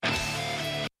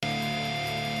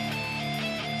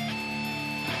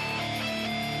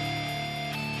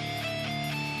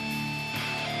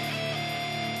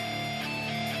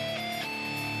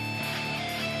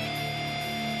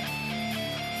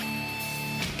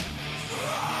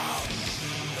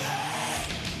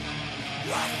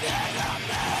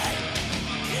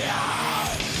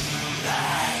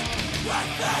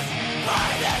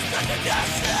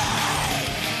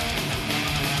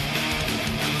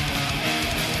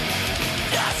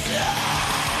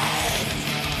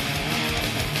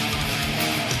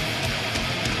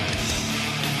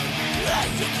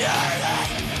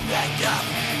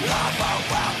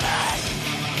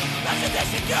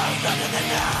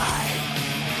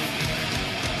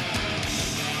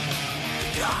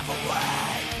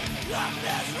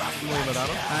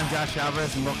I'm Josh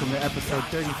Alvarez, and welcome to episode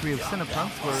 33 of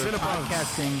Cinepunks. We're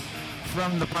podcasting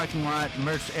from the parking lot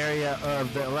merch area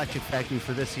of the Electric Factory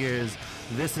for this year's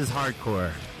This Is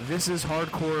Hardcore. This is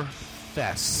Hardcore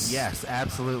Fest. Yes,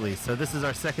 absolutely. So this is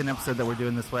our second episode that we're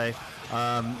doing this way.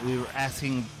 We were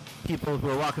asking people who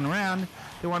are walking around,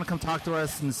 they want to come talk to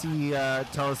us and see,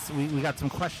 tell us, we got some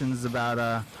questions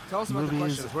about Tell us about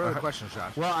movies. the questions. What are the questions,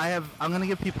 Josh? Well, I'm going to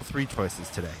give people three choices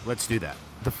today. Let's do that.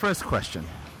 The first question,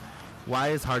 why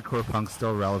is hardcore punk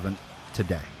still relevant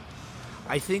today?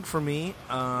 I think for me,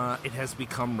 it has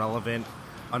become relevant,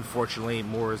 unfortunately,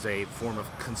 more as a form of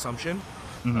consumption.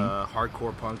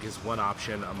 Hardcore punk is one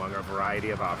option among a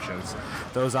variety of options.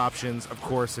 Those options, of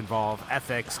course, involve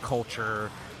ethics,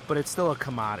 culture, but it's still a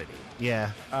commodity.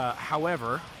 Yeah.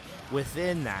 However,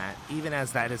 within that, even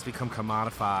as that has become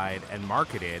commodified and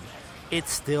marketed, it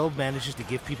still manages to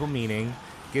give people meaning,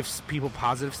 gives people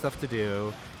positive stuff to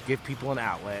do, give people an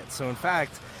outlet. So, in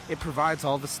fact, it provides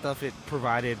all the stuff it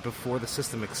provided before the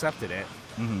system accepted it,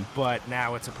 but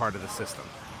now it's a part of the system.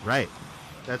 Right.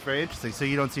 That's very interesting. So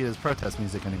you don't see it as protest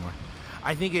music anymore?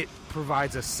 I think it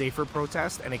provides a safer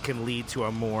protest, and it can lead to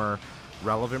a more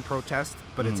relevant protest,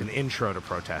 but it's an intro to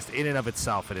protest. In and of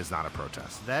itself, it is not a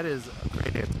protest. That is a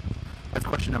great answer. That's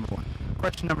question number one.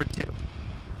 Question number two.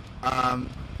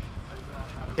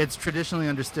 It's traditionally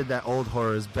understood that old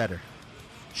horror is better.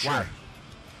 Sure. Why?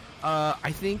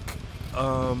 I think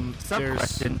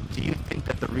Sub-question, do you think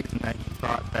that the reason that you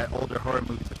thought that older horror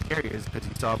movies were scarier is because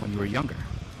you saw it when you were younger?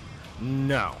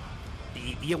 No.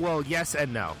 Well, yes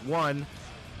and no. One,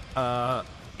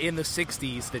 in the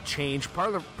 60s, the change,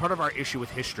 part of our issue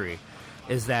with history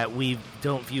is that we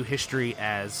don't view history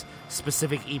as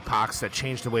specific epochs that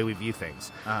change the way we view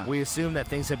things. We assume that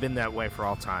things have been that way for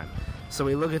all time. So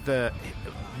we look at the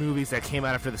movies that came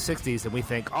out after the 60s and we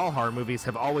think all horror movies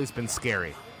have always been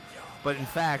scary. But in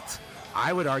fact,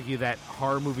 I would argue that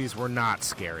horror movies were not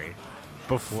scary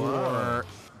before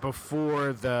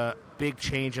the big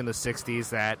change in the 60s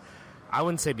that I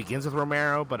wouldn't say begins with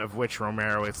Romero, but of which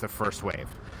Romero is the first wave.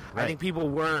 Right. I think people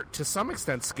were, to some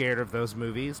extent, scared of those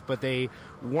movies, but they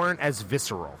weren't as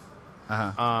visceral,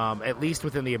 at least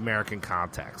within the American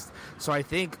context. So I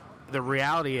think the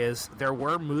reality is there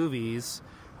were movies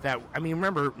that, I mean,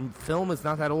 remember, film is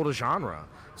not that old a genre.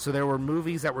 So there were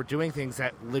movies that were doing things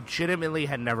that legitimately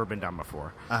had never been done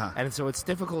before. And so it's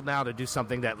difficult now to do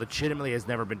something that legitimately has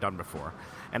never been done before.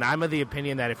 And I'm of the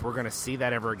opinion that if we're going to see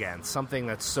that ever again, something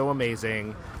that's so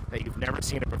amazing that you've never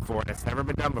seen it before, that's never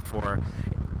been done before,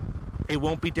 it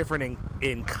won't be different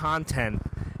in content,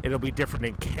 it'll be different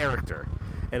in character.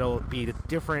 It'll be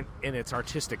different in its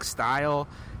artistic style,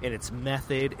 in its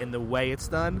method, in the way it's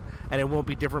done, and it won't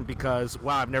be different because,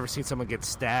 wow, I've never seen someone get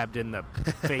stabbed in the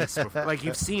face before. Like,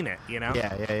 you've seen it, you know?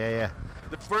 Yeah.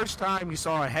 The first time you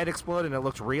saw a head explode and it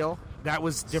looked real, that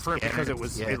was different because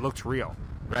it looked real.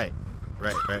 Right.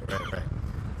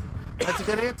 That's a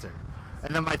good answer.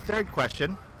 And then my third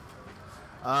question,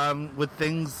 with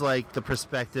things like the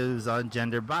perspectives on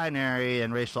gender binary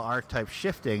and racial archetype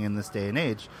shifting in this day and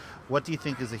age, what do you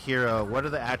think is a hero? What are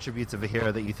the attributes of a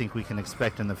hero that you think we can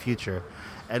expect in the future?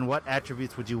 And what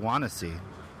attributes would you want to see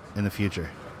in the future?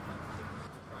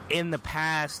 In the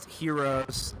past,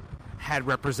 heroes had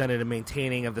represented a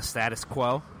maintaining of the status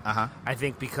quo. I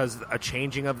think because a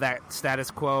changing of that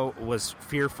status quo was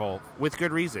fearful, with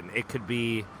good reason. It could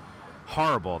be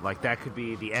horrible. Like, that could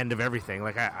be the end of everything.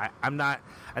 Like, I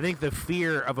think the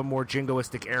fear of a more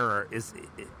jingoistic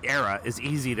era is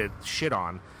easy to shit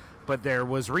on. But there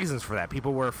was reasons for that.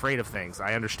 People were afraid of things.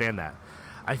 I understand that.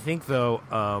 I think, though,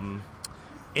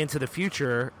 into the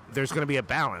future, there's going to be a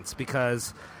balance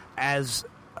because as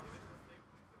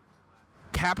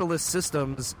capitalist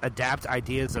systems adapt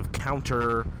ideas of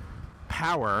counter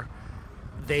power,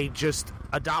 they just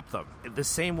adopt them. The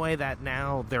same way that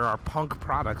now there are punk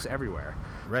products everywhere.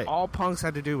 Right. All punks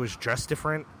had to do was dress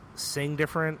different, sing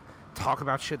different, talk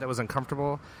about shit that was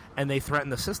uncomfortable, and they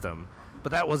threatened the system.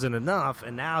 But that wasn't enough,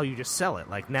 and now you just sell it.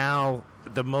 Like, now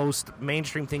the most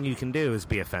mainstream thing you can do is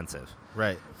be offensive.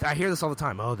 Right. I hear this all the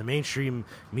time. Oh, the mainstream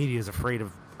media is afraid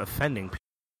of offending people.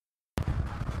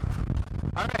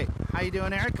 All right. How you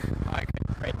doing, Eric? Hi.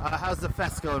 Great. How's the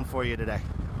fest going for you today?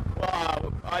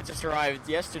 Well, I just arrived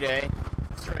yesterday,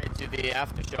 straight to the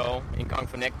after show in Kung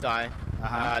Fu Necktie.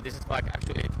 This is like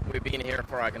actually we've been here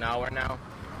for like an hour now,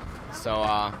 so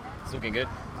it's looking good.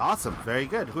 Awesome, very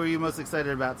good. Who are you most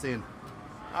excited about seeing?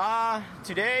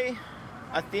 Today,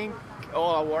 I think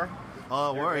All Out War. All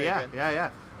Out War, Very yeah, good. yeah.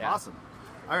 Yeah. Awesome.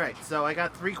 All right, so I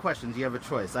got 3 questions. You have a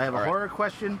choice. I have a All right. horror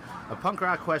question, a punk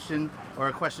rock question, or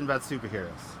a question about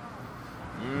superheroes.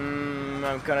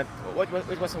 I'm gonna. What was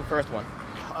the first one?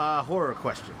 Horror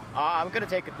question. I'm gonna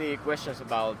take the questions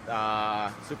about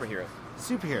superheroes.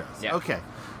 Superheroes. Yeah. Okay.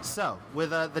 So,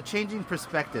 with the changing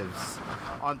perspectives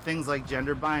on things like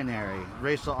gender binary,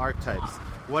 racial archetypes,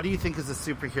 what do you think is a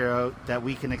superhero that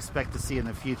we can expect to see in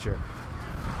the future?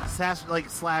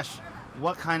 Slash,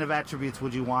 what kind of attributes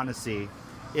would you want to see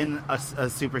in a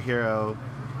superhero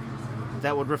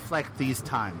that would reflect these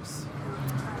times?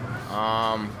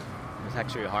 It's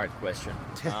actually a hard question.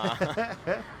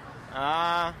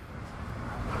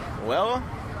 Well,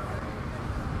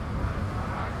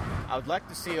 I would like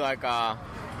to see like a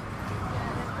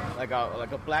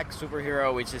black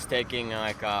superhero which is taking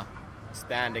like a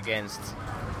stand against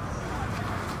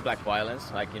black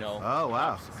violence, like, you know. Oh,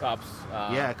 wow. Cops.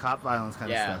 Yeah, cop violence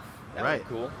kind of yeah, stuff. that Right. would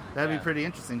be cool. That'd Yeah. be pretty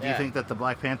interesting. Do you Yeah. think that the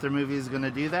Black Panther movie is going to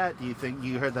do that? Do you think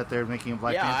you heard that they're making a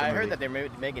Black Yeah, Panther I movie? heard that they're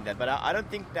making that, but I don't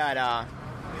think that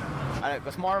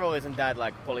because Marvel isn't that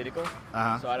like political,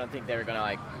 so I don't think they're gonna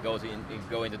like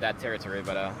go into that territory.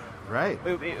 But Right.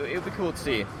 it would be cool to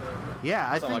see. Yeah,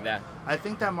 I Something think like that. I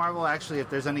think that Marvel actually, if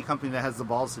there's any company that has the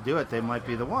balls to do it, they might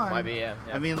be the one. Might be, yeah.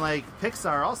 I mean, like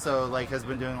Pixar also like has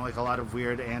been doing like a lot of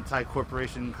weird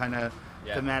anti-corporation kind of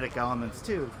Yeah. thematic elements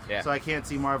too. Yeah. So I can't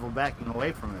see Marvel backing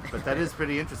away from it. But that is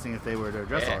pretty interesting if they were to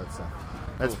address Yeah. all that stuff.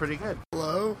 That's Cool. pretty good.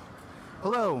 Hello?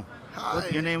 Hello. Hi.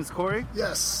 Your name's Corey?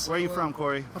 Yes. Where are you Hello. from,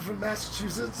 Corey? I'm from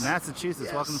Massachusetts. Massachusetts.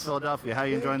 Yes. Welcome to Philadelphia. How are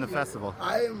you enjoying the Thank you. festival?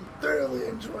 I am thoroughly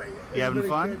enjoying it. You having It's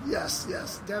been fun? good- Yes,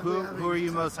 definitely. Who are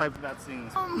you most hyped about seeing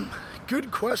this?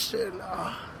 Good question.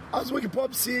 I was looking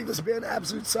up seeing this band,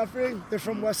 Absolute Suffering. They're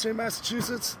from Western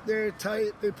Massachusetts. They're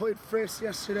tight. They played Frisk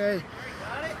yesterday.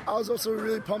 I was also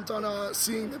really pumped on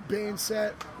seeing the Bane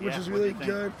set, which is really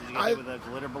good. Did you get it with a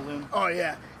glitter balloon? Oh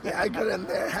yeah, I got in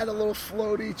there, had a little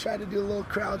floaty, tried to do a little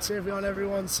crowd surfing on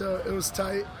everyone, so it was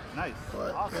tight. Nice.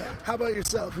 But Awesome. yeah. How about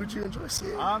yourself? Who'd you enjoy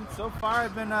seeing? So far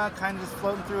I've been kind of just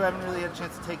floating through. I haven't really had a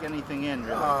chance to take anything in,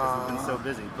 really, because I've been so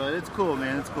busy. But it's cool,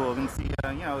 man. It's cool. I'm going to see,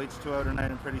 H2O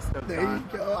tonight. I'm pretty stoked There you on.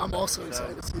 go. I'm also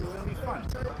excited to see It'll be them. fun.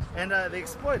 And they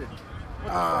Exploited. What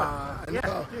the I fuck? Yeah,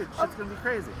 know. dude, shit's going to be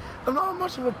crazy. I'm not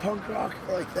much of a punk rock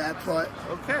like that, but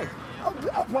Okay.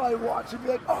 I'll probably watch and be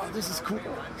like, oh, this is cool.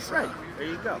 So, Right. There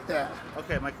you go. Yeah.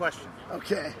 Okay, my question.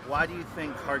 Okay. Why do you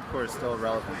think hardcore is still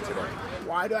relevant today?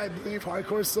 Why do I believe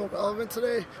hardcore is still relevant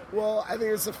today? Well, I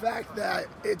think it's the fact that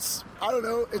it's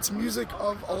music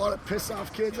of a lot of pissed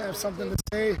off kids that have something to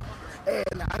say,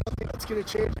 and I don't think that's going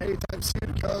to change anytime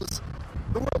soon because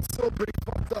the world's still a pretty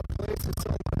fucked up place. There's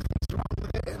still a lot of things wrong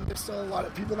with it, and there's still a lot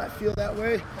of people that feel that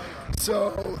way.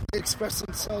 So they express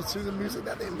themselves through the music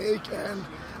that they make, and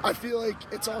I feel like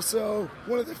it's also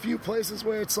one of the few places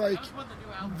where it's like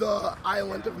the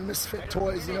island of misfit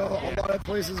toys, a lot of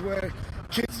places where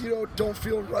kids, don't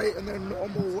feel right in their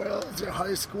normal worlds, their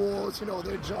high schools,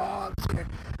 their jobs,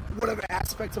 whatever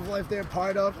aspect of life they're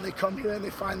part of, and they come here and they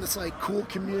find this like cool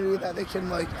community that they can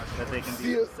like That they can be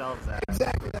feel themselves at.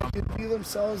 exactly that they can be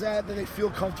themselves at, that they feel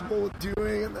comfortable with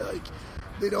doing, and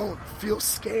they don't feel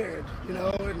scared,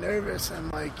 or nervous,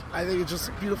 and like I think it's just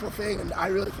a beautiful thing, and I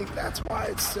really think that's why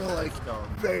it's still like Still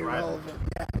very relevant. relevant.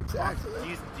 Yeah, exactly.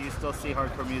 Do you still see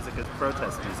hardcore music as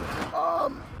protest music?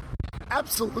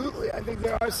 Absolutely. I think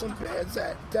there are some bands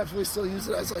that definitely still use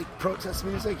it as like protest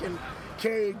music and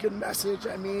carry a good message.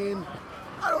 I mean,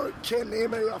 can't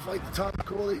name any off like the top of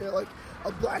cool to hear like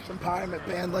a Black Empowerment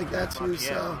band like that too.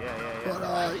 Yeah. But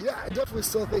I definitely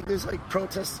still think there's like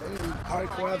protesting and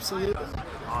hardcore. Absolutely.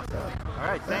 Awesome. All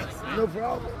right, thanks. No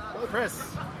problem. Chris,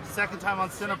 second time on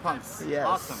Cinepunks. Yes,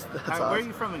 Awesome. that's Where are awesome.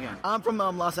 you from again? I'm from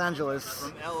Los Angeles.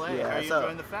 From LA. Yeah, Are you so-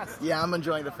 enjoying the fest? Yeah, I'm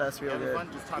enjoying the fest real Having good. fun?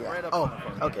 Just talk Yeah. right up Oh, on it for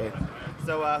me. okay.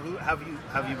 So, who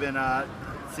have you been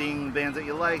seeing bands that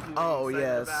you like? Who Oh, you're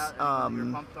excited yes. About, anything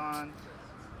you're pumped on?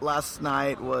 Last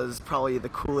night was probably the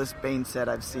coolest Bane set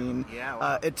I've seen. Yeah,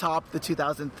 wow. It topped the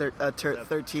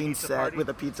 2013 pizza set party? with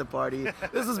a pizza party.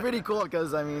 This is pretty cool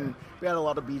because, I mean, we had a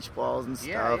lot of beach balls and stuff.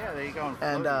 Yeah, there you go.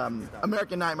 And floaties stuff.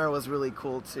 American Nightmare was really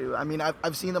cool too. I mean,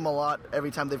 I've seen them a lot every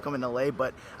time they've come in LA,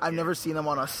 but I've never seen them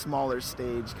on a smaller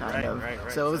stage, kind of. Right.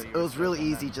 So So it you was really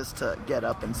respect that. easy just to get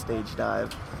up and stage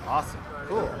dive. Awesome.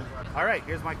 Cool. All right,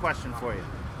 here's my question for you.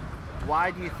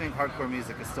 Why do you think hardcore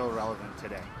music is still relevant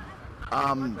today?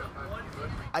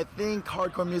 I think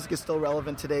hardcore music is still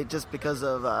relevant today just because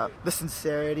of the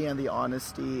sincerity and the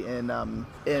honesty in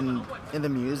the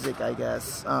music, I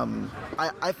guess.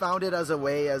 I found it as a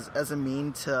way, as a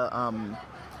mean to...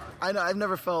 I've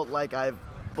never felt like I've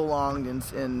belonged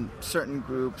in certain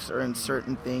groups or in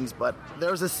certain things, but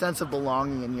there was a sense of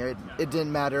belonging in here. It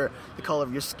didn't matter the color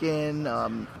of your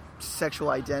skin, sexual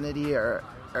identity, or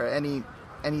anything.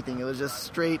 It was just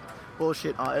straight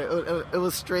bullshit. It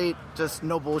was straight, just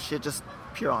no bullshit, just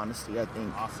pure honesty, I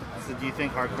think. Awesome. So do you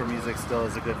think hardcore music still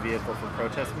is a good vehicle for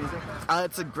protest music?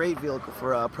 It's a great vehicle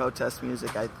for protest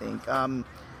music, I think.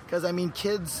 Because, I mean,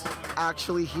 kids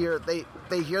actually hear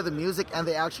the music and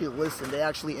they actually listen. They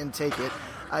actually intake it.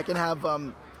 I can have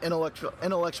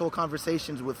intellectual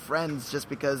conversations with friends just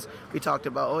because we talked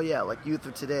about, like Youth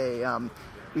of Today.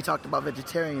 We talked about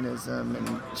vegetarianism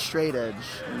and straight edge.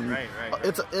 And right.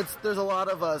 There's a lot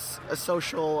of a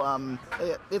social.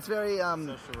 It's very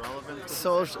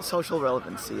social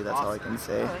relevancy. That's awesome. all I can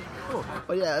say. Right, cool.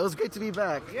 But yeah, it was great to be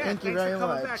back. Yeah, Thank you very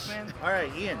much. Thanks for coming back, man. All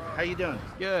right, Ian, how you doing?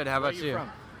 Good. How about Where are you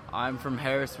from? I'm from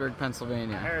Harrisburg,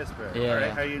 Pennsylvania. Harrisburg. Yeah. All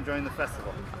right, how are you enjoying the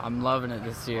festival? I'm loving it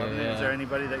this year. Is there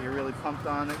anybody that you're really pumped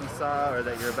on that you saw or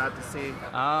that you're about to see?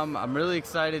 I'm really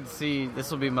excited to see. This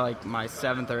will be my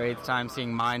 7th or 8th time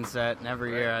seeing Mindset, and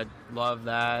every year I love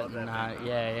that. Love that,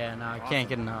 And I can't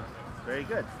get enough. Very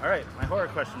good. All right, my horror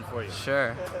question for you.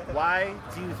 Sure. Why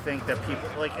do you think that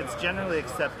people, it's generally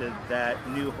accepted that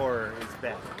new horror is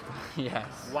bad? Yes.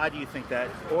 Why do you think that?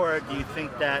 Or do you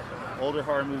think that older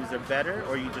horror movies are better,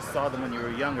 or you just saw them when you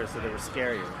were younger so they were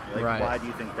scarier? Right. Why do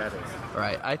you think that is?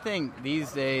 Right. I think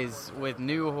these days with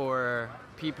new horror,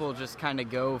 people just kind of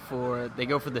go for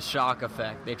the shock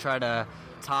effect. They try to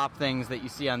top things that you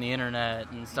see on the internet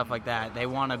and stuff like that. They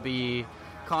want to be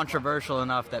controversial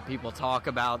enough that people talk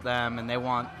about them, and they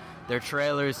want their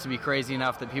trailers to be crazy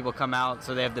enough that people come out,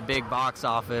 so they have the big box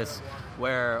office.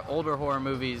 Where older horror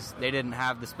movies, they didn't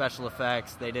have the special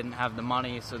effects, they didn't have the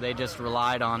money, so they just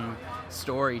relied on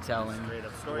storytelling. Straight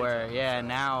up storytelling. Where,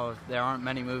 now there aren't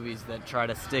many movies that try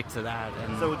to stick to that.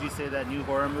 And So would you say that new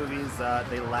horror movies,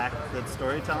 they lack good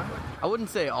storytelling? I wouldn't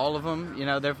say all of them.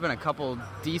 There have been a couple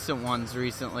decent ones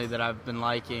recently that I've been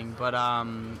liking, but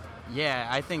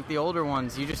I think the older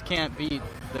ones, you just can't beat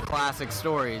the classic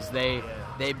stories. They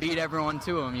beat everyone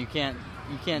to them. You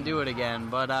can't do it again.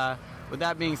 But with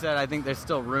that being said, I think there's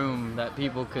still room that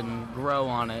people can grow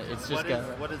on it. It's just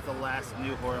what is the last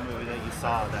new horror movie that you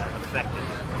saw that affected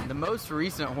you? The most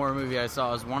recent horror movie I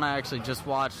saw is one I actually just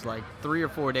watched 3 or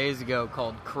 4 days ago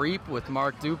called Creep with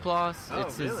Mark Duplass. Oh,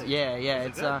 it's really?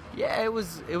 It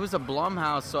was a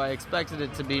Blumhouse, so I expected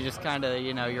it to be just kind of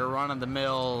your run of the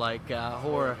mill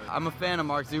horror. I'm a fan of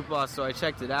Mark Duplass, so I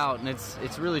checked it out, and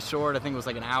it's really short. I think it was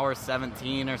an hour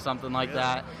 17 or something like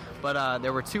that. But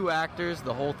there were 2 actors.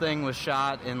 The whole thing was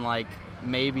shot in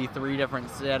maybe 3 different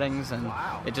settings, and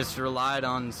it just relied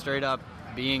on straight up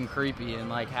being creepy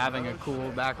and having a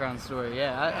cool background story.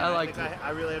 Yeah, I liked it. I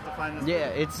really have to find this. Yeah,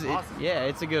 movie.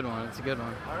 it's a good one. It's a good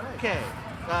one. All right.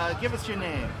 Okay, give us your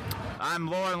name. I'm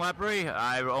Lauren Lepre.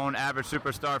 I own Average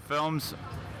Superstar Films.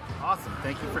 Awesome.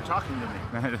 Thank you for talking to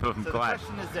me. I'm So glad. the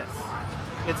question is this: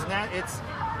 it's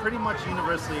pretty much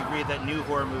universally agreed that new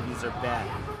horror movies are bad.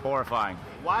 Horrifying.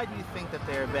 Why do you think that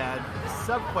they're bad?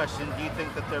 Sub-question: do you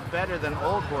think that they're better than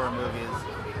old horror movies,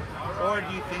 or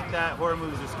do you think that horror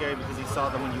movies are scary because you saw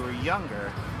them when you were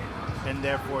younger, and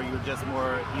therefore you were just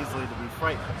more easily to be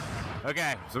frightened?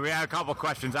 Okay, so we had a couple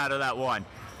questions out of that one.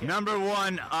 Number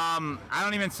one, I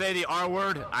don't even say the R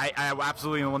word. I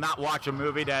absolutely will not watch a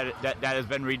movie that has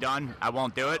been redone. I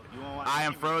won't do it. You won't watch I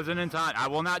am any frozen in time. I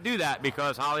will not do that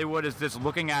because Hollywood is just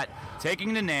looking at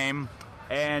taking the name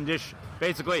and just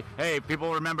basically, hey,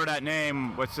 people remember that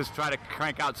name. Let's just try to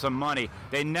crank out some money.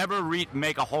 They never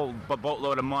make a whole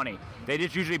boatload of money. They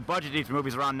just usually budget these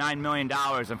movies around $9 million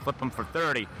and flip them for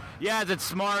 30. Yeah, is it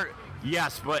smart?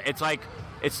 Yes, but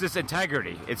it's just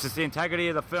integrity. It's just the integrity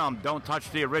of the film. Don't touch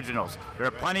the originals. There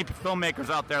are plenty of filmmakers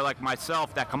out there like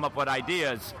myself that come up with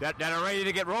ideas that are ready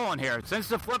to get rolling here. Since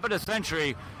the flip of the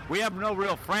century, we have no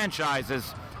real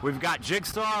franchises. We've got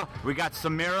Jigsaw, we got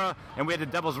Samira, and we had the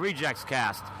Devil's Rejects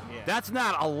cast. Yeah. That's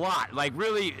not a lot.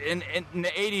 Really, in the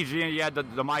 80s, you had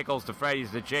the Michaels, the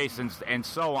Freddys, the Jasons, and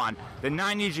so on. The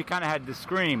 90s, you kind of had the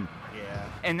Scream. Yeah.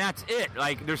 And that's it.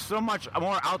 There's so much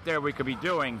more out there we could be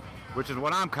doing, which is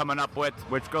what I'm coming up with,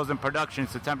 which goes in production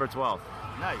September 12th.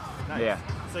 Nice. Yeah.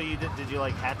 So did you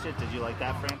like Hatchet? Did you like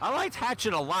that franchise? I liked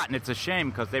Hatchet a lot, and it's a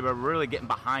shame because they were really getting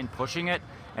behind pushing it,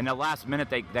 and the last minute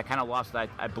they kind of lost that.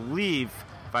 I believe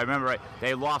if I remember right,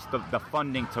 they lost the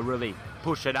funding to really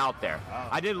push it out there. Oh.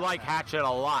 I did like Hatchet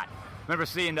a lot. Remember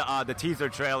seeing the teaser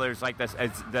trailers, like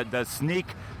the sneak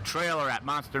trailer at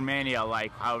Monster Mania,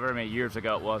 like however many years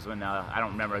ago it was when I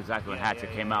don't remember exactly when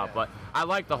Hatchet came out, but I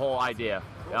liked the whole idea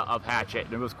of Hatchet.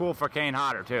 And it was cool for Kane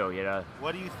Hodder too, you know.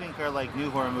 What do you think are like new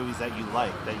horror movies that you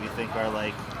like, that you think are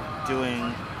like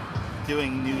doing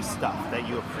new stuff that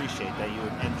you appreciate, that you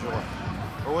would enjoy?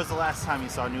 Or was the last time you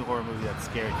saw a new horror movie that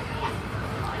scared you?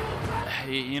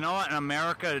 You know what? In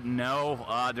America, no.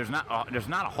 There's not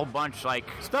a whole bunch. Like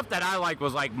stuff that I like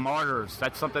was like Martyrs.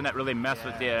 That's something that really messed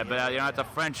with you. But you know, it's a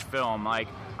French film. Like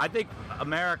I think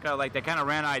America, like they kind of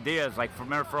ran ideas. Like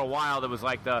for a while, there was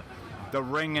like the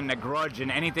Ring and the Grudge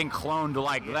and anything cloned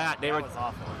like that. That was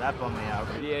awful. That bummed me out.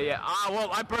 Yeah. Well,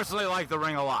 I personally like The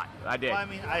Ring a lot. I did. Well, I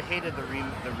mean, I hated the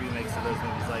remakes of those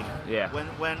movies. Like,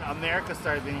 when America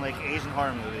started being like Asian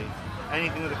horror movie,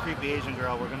 anything with a creepy Asian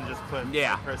girl, we're gonna just put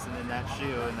a person in that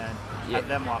shoe and then have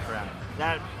them walk around.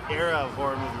 That era of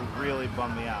horror movie really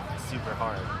bummed me out super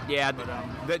hard. Yeah,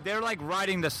 but, they're like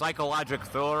writing the psychological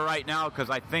thriller right now because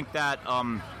I think that.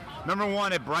 Number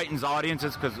one, it brightens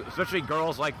audiences because especially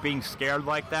girls like being scared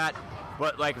like that.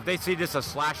 But like if they see this a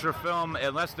slasher film,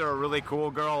 unless they're a really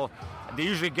cool girl, they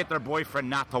usually get their boyfriend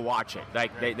not to watch it.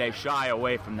 Like they shy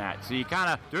away from that. So you kind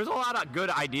of there's a lot of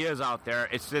good ideas out there.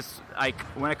 It's just like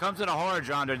when it comes to the horror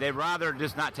genre, they'd rather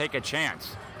just not take a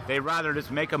chance. They'd rather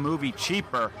just make a movie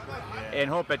cheaper and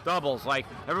hope it doubles. Like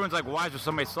everyone's like, why is there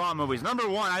so many Saw movies? Number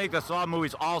one, I think the Saw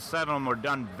movies, all 7 of them were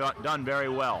done very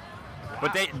well.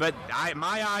 But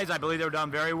my eyes, I believe they were done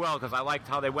very well because I liked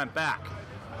how they went back.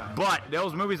 But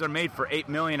those movies are made for $8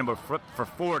 million and were flipped for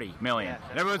 $40 million.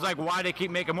 And everyone's like, why do they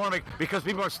keep making more? Because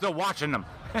people are still watching them.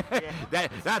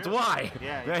 That's why.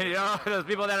 You know, those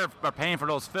people that are paying for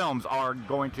those films are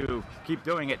going to keep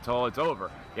doing it till it's over.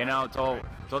 You know,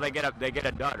 till they get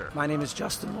a dudder. My name is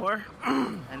Justin Moore.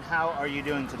 And how are you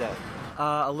doing today?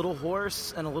 A little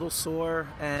hoarse and a little sore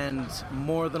and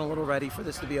more than a little ready for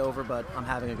this to be over, but I'm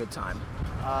having a good time.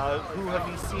 Who have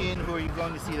you seen? Who are you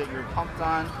going to see that you're pumped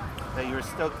on, that you're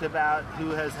stoked about?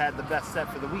 Who has had the best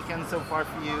set for the weekend so far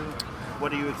for you?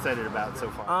 What are you excited about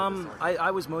so far? I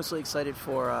was mostly excited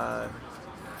for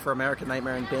American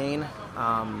Nightmare and Bane.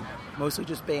 Mostly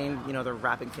just Bane. You know, they're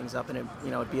wrapping things up, and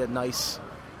it'd be a nice.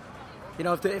 You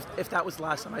know, if that was the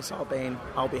last time I saw Bane,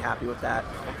 I'll be happy with that.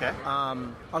 Okay. I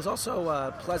was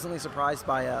also pleasantly surprised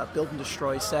by Build and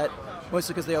Destroy set,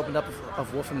 mostly because they opened up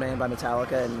of Wolf and Man by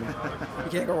Metallica, and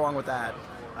you can't go wrong with that.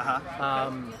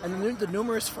 And the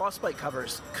numerous Frostbite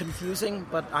covers, confusing,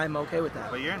 but I'm okay with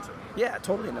that. But you're into it? Yeah,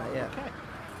 totally not, yeah. Okay.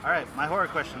 All right, my horror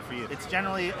question for you. It's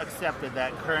generally accepted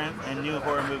that current and new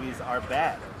horror movies are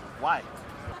bad. Why?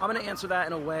 I'm going to answer that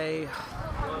in a way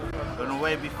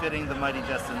befitting the mighty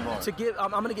Justin Moore.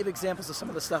 I'm going to give examples of some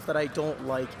of the stuff that I don't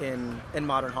like in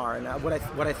modern horror and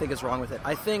what I think is wrong with it.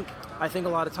 I think a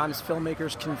lot of times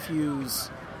filmmakers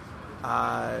confuse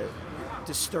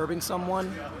disturbing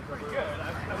someone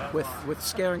with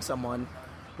scaring someone.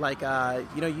 Like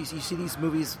you see these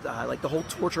movies like the whole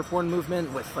torture porn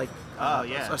movement with like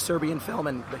a Serbian film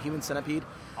and The Human Centipede.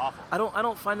 Awful. I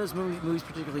don't find those movies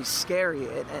particularly scary,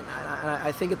 and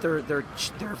I think that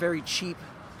they're very cheap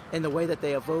in the way that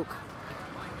they evoke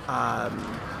like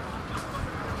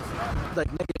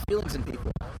negative feelings in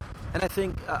people, and I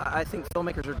think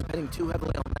filmmakers are depending too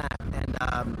heavily on that. And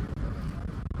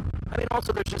I mean,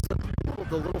 also there's just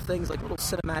the little things like little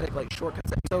cinematic like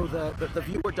shortcuts, so the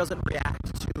viewer doesn't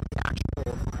react to the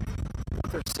actual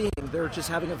what they're seeing. They're just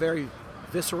having a very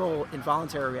visceral,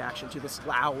 involuntary reaction to this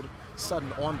loud, sudden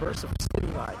onburst of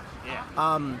stimuli. Yeah.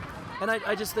 And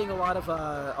I just think a lot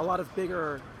of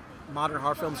bigger modern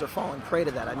horror films are falling prey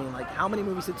to that. I mean, like, how many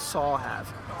movies did Saw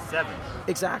have? 7.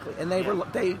 Exactly. And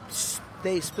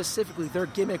they specifically, their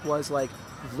gimmick was like,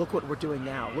 look what we're doing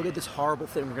now. Look at this horrible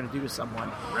thing we're going to do to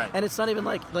someone. Right. And it's not even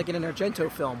like in an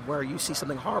Argento film where you see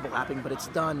something horrible happening, but it's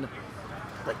done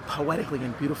like poetically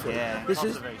and beautifully. Yeah, this it's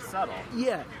is also very subtle.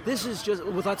 Yeah, this is just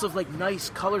with lots of like nice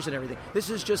colors and everything.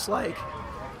 This is just like,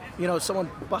 you know,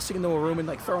 someone busting into a room and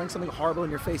like throwing something horrible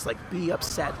in your face. Like, be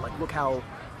upset. Like, look how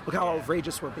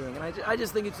outrageous we're being. And I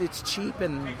just think it's cheap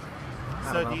and.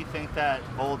 So do you think that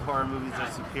old horror movies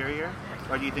are superior,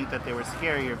 or do you think that they were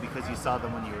scarier because you saw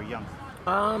them when you were younger?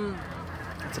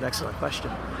 That's an excellent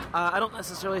question. I don't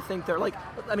necessarily think they're like.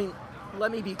 I mean,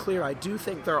 let me be clear. I do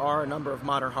think there are a number of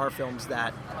modern horror films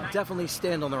that definitely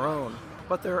stand on their own.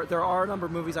 But there are a number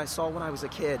of movies I saw when I was a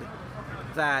kid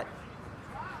that.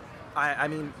 I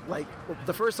mean, like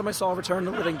the first time I saw Return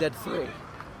of the Living Dead 3.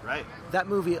 Right. That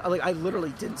movie, like, I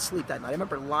literally didn't sleep that night. I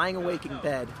remember lying awake in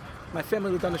bed. My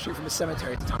family lived down the street from the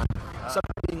cemetery at the time. So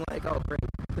I'm being like, oh, great.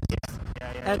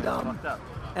 And that's fucked up.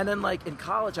 and then like in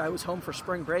college, I was home for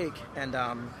spring break, and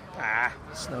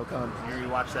snow cone. You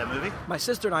watched that movie? My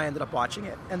sister and I ended up watching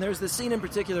it, and there's this scene in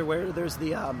particular where there's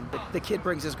the kid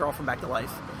brings his girlfriend back to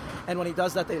life, and when he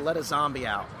does that, they let a zombie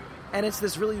out, and it's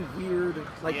this really weird,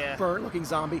 like burnt-looking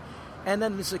zombie, and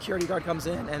then the security guard comes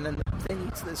in, and then the thing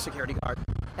eats the security guard,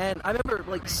 and I remember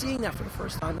like seeing that for the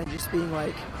first time and just being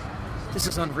like, this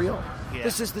is unreal. Yeah.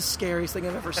 This is the scariest thing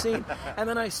I've ever seen. And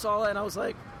then I saw it, and I was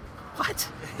like, what?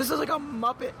 This is like a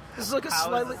Muppet. This is like a How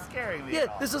slightly... is it scaring me Yeah, at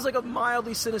all? this is like a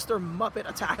mildly sinister Muppet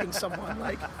attacking someone.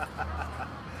 Like,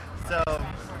 So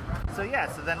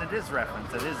then it is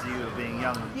reference. It is you being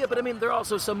young. yeah, but I mean, there are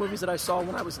also some movies that I saw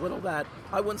when I was little that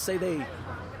I wouldn't say they,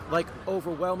 like,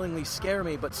 overwhelmingly scare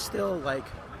me, but still, like,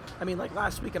 I mean, like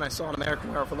last weekend I saw An American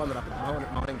Werewolf in London up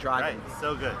at Mahoning Drive-In. Right,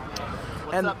 so good.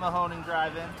 What's And- up, Mahoning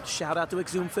Drive-In? Shout out to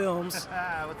Exhume Films.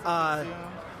 What's up, Zoom?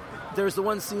 There's the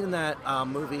one scene in that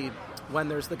movie when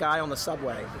there's the guy on the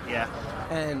subway Yeah.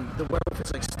 and the werewolf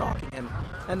is like stalking him,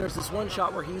 and there's this one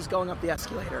shot where he's going up the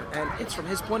escalator and it's from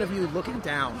his point of view looking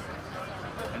down,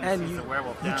 and sees you, the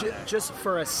werewolf you down there. just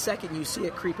for a second you see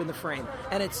it creep in the frame,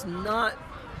 and it's not,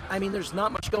 I mean, there's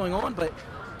not much going on, but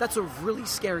that's a really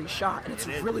scary shot, and it's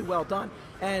It is. really well done.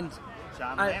 And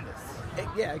John I- Landis.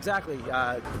 yeah, exactly.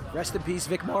 Rest in peace,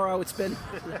 Vic Morrow. It's been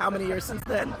how many years since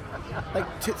then? Like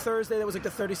Thursday, that was like the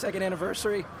 32nd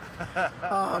anniversary.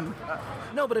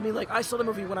 No, but I mean, like, I saw the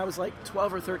movie when I was like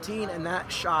 12 or 13, and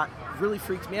that shot really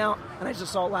freaked me out. And I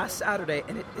just saw it last Saturday,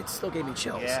 and it still gave me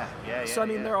chills. Yeah. So I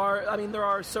mean, yeah. there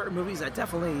are certain movies that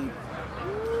definitely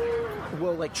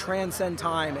will like transcend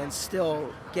time and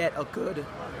still get a good.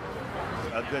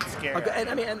 A good scare. And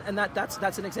I mean, and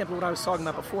that's an example of what I was talking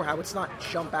about before. How it's not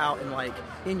jump out and like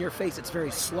in your face. It's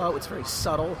very slow. It's very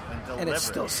subtle, and it's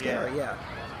still deliberate, scary. Yeah.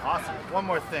 Awesome. One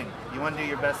more thing. You want to do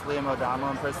your best Liam O'Donnell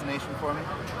impersonation for me?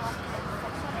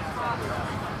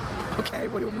 Okay.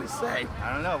 What do you want me to say?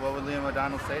 I don't know. What would Liam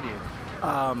O'Donnell say to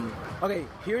you? Okay.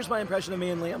 Here's my impression of me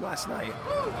and Liam last night.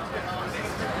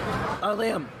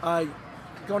 Liam,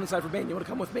 going inside for Bane. You want to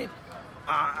come with me?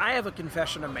 I have a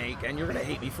confession to make, and you're gonna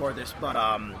hate me for this, but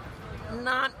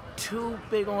not too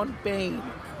big on Bane.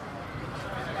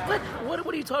 What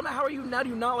are you talking about? How are you now? Do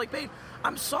you not like Bane?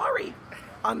 I'm sorry.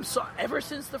 Ever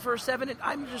since the first 7,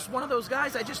 I'm just one of those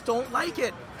guys. I just don't like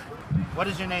it. What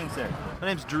is your name, sir? My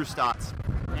name's Drew Stotts.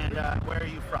 And where are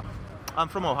you from? I'm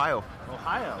from Ohio.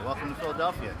 Ohio. Welcome to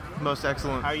Philadelphia. Most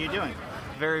excellent. How are you doing?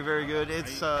 Very, very good.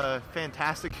 It's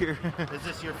fantastic here. Is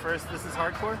this your first? This is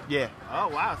hardcore? Yeah. Oh,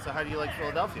 wow. So how do you like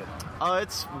Philadelphia?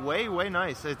 It's way, way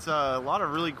nice. It's a lot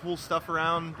of really cool stuff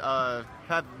around.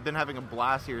 Have been having a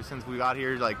blast here since we got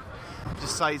here. Like,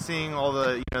 just sightseeing all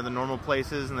the the normal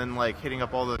places, and then like hitting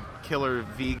up all the killer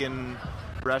vegan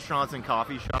restaurants and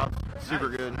coffee shops. Super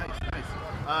good. Nice.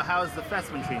 How's the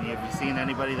fest been treating you? Have you seen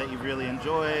anybody that you've really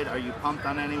enjoyed? Are you pumped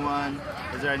on anyone?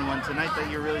 Is there anyone tonight that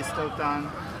you're really stoked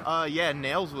on? Yeah,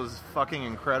 Nails was fucking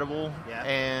incredible. Yeah.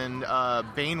 And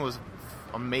Bane was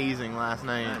amazing last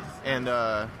night. Nice. And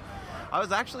I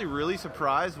was actually really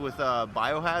surprised with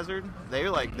Biohazard.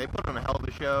 They put on a hell of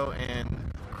a show,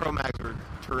 and Cro-Mags were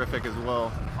terrific as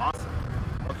well. Awesome.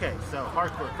 Okay, so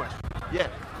hardcore question. Yeah.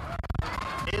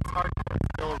 Is hardcore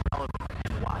still relevant,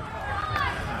 and why?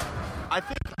 I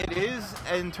think it is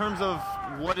in terms of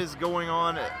what is going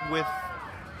on with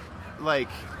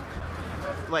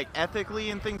like ethically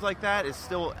and things like that is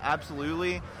still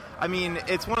absolutely. I mean,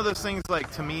 it's one of those things,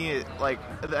 like, to me, like,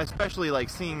 especially like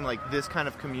seeing like this kind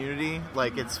of community,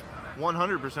 like, it's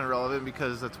 100% relevant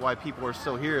because that's why people are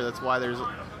still here. That's why there's,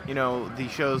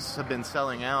 these shows have been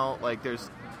selling out. Like, there's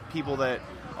people that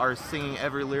are singing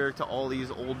every lyric to all these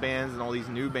old bands and all these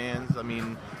new bands. I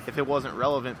mean, if it wasn't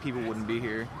relevant, people wouldn't be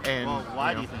here. And Well,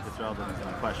 why do you think it's relevant is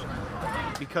my question?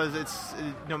 Because it's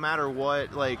no matter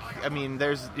what, like, I mean,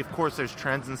 there's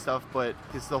trends and stuff, but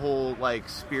it's the whole like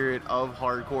spirit of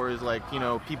hardcore is like,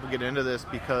 people get into this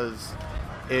because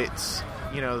it's,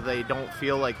 they don't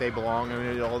feel like they belong,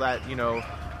 and all that,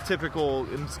 typical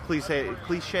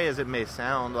cliche as it may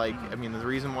sound, like, I mean, the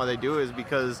reason why they do it is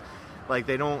because like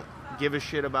they don't give a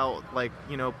shit about like,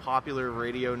 popular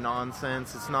radio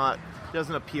nonsense. It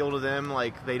doesn't appeal to them.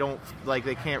 Like, they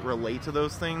can't relate to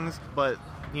those things, but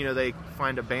they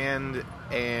find a band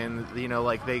and,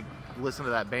 like, they listen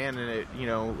to that band and it,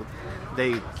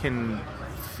 they can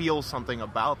feel something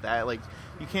about that. Like,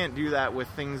 you can't do that with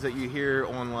things that you hear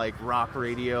on, like, rock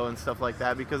radio and stuff like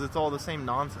that because it's all the same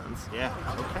nonsense. Yeah,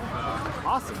 okay.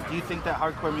 Awesome. Do you think that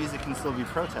hardcore music can still be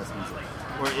protest music?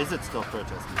 Or is it still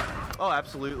protest music? Oh,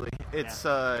 absolutely. It's,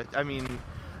 I mean,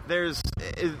 there's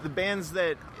the bands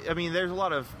that, I mean, there's a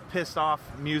lot of pissed off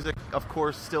music, of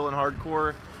course, still in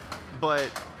hardcore, but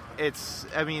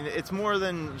it's more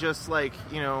than just like,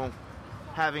 you know,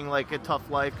 having like a tough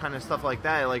life kind of stuff like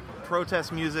that. Like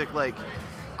protest music, like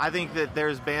I think that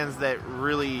there's bands that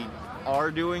really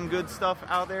are doing good stuff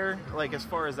out there, like as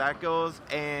far as that goes,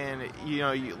 and you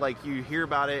know, you hear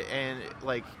about it, and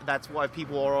like that's why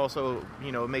people are also,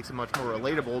 you know, it makes it much more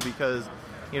relatable, because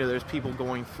you know, there's people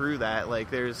going through that.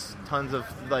 Like there's tons of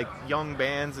like young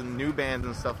bands and new bands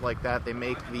and stuff like that. They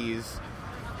make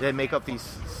up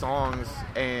these songs,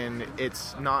 and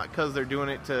it's not because they're doing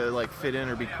it to like fit in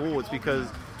or be cool. It's because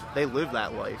they live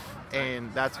that life,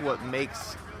 and that's what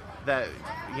makes that,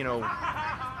 you know,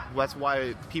 that's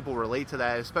why people relate to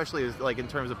that, especially as, like in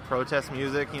terms of protest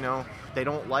music. You know, they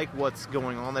don't like what's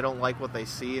going on, they don't like what they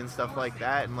see and stuff like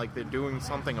that, and like they're doing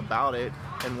something about it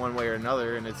in one way or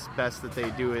another, and it's best that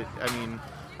they do it. I mean,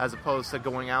 as opposed to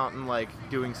going out and like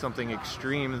doing something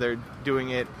extreme, they're doing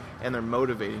it and they're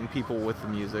motivating people with the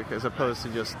music, as opposed to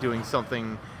just doing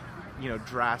something, you know,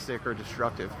 drastic or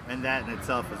destructive. And that in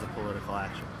itself is a political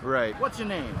action. Right. What's your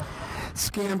name?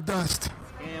 Scam Dust.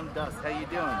 Scam Dust. How you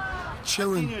doing?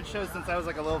 Chilling. I've seen you at shows since I was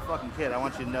like a little fucking kid. I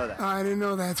want you to know that. I didn't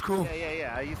know that. It's cool.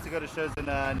 Yeah. I used to go to shows in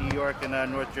New York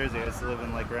and North Jersey. I used to live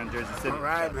in like around Jersey City. All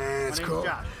right, man. It's cool.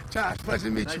 Josh, pleasure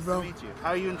to meet you, bro. Nice to meet you. How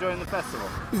are you enjoying the festival?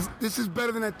 This is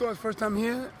better than I thought. First time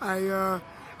here.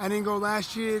 I didn't go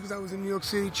last year because I was in New York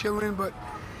City chilling, but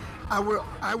I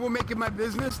will make it my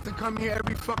business to come here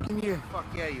every fucking year. Fuck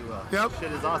yeah, you will. Yep.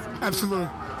 Shit is awesome. Absolutely.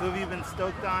 Who have you been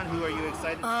stoked on? Who are you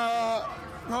excited?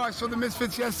 I saw the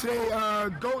Misfits yesterday.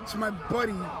 Goat's my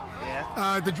buddy.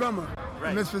 Yeah. The drummer. Right.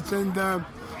 The Misfits, and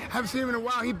haven't seen him in a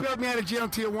while. He bailed me out of jail in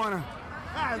Tijuana.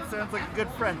 It sounds like a good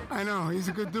friend. I know, he's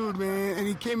a good dude, man. And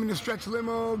he came in the stretch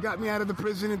limo, got me out of the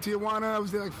prison in Tijuana. I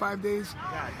was there like 5 days.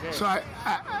 God damn. So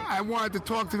I wanted to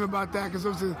talk to him about that because it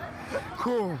was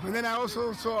cool. And then I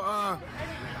also saw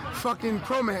fucking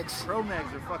Chromax.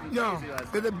 Chromax are fucking crazy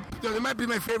last night. They might be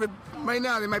my favorite right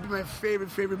now. They might be my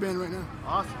favorite band right now.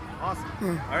 Awesome.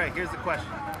 Yeah. All right, here's the question.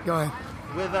 Go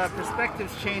ahead. With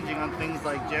perspectives changing on things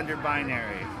like gender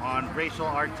binary, on racial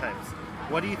archetypes,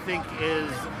 what do you think is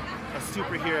a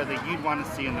superhero that you'd want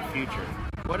to see in the future?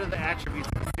 What are the attributes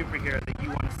of a superhero that you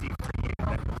want to see for you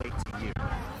that relate to you?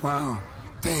 Wow.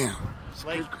 Damn.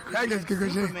 Like That's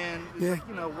good. Superman, Yeah.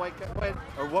 you know, white guy,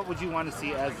 or what would you want to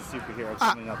see as a superhero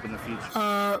coming up in the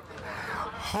future?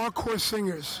 Hardcore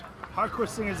singers. Hardcore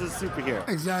singers as a superhero.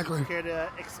 Exactly. Care to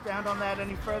expound on that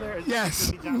any further? Is Yes.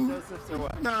 it going to be John Joseph's or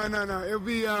what? No. It'll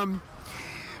be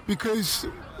because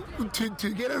to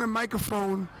get on a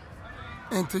microphone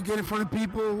and to get in front of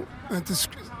people and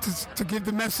to give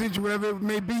the message, whatever it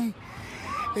may be,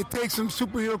 it takes some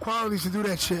superhero qualities to do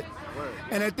that shit.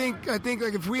 And I think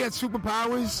like if we had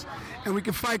superpowers and we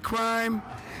could fight crime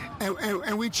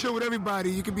and we chill with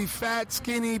everybody, you could be fat,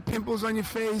 skinny, pimples on your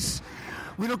face.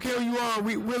 We don't care who you are.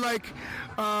 We're like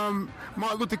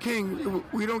Martin Luther King.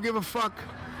 We don't give a fuck.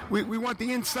 We want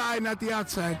the inside, not the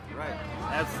outside. Right.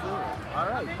 Absolutely. All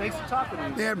right. Thanks for talking to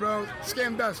me. Yeah, bro.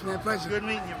 Scam Dust, man. Pleasure. Good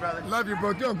meeting you, brother. Love you,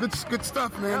 bro. Yo, good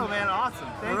stuff, man. Oh, man. Awesome.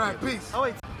 Thank All right, you. peace. Oh,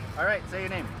 wait. All right. Say your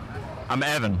name. I'm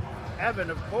Evan. Evan,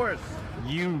 of course.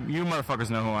 You motherfuckers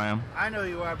know who I am. I know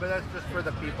you are, but that's just for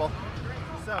the people.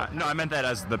 So, No, I meant that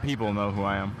as the people know who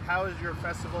I am. how is your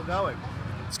festival going?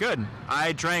 It's good.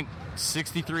 I drank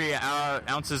 63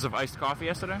 ounces of iced coffee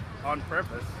yesterday. On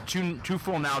purpose. Two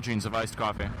full Nalgene's of iced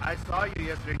coffee. I saw you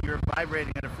yesterday. You were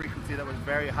vibrating at a frequency that was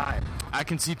very high. I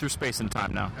can see through space and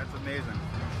time now. That's amazing.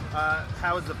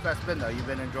 How has the fest been, though? You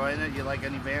been enjoying it? You like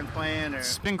any band playing? Or?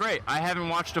 It's been great. I haven't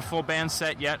watched a full band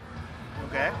set yet.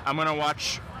 Okay. I'm going to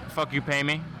watch Fuck You Pay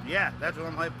Me. Yeah, that's what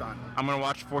I'm hyped on. I'm going to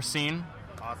watch Foreseen.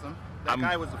 Awesome. That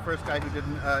guy was the first guy who did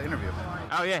an interview.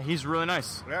 Oh, yeah, he's really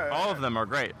nice. Yeah, All of them are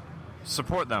great.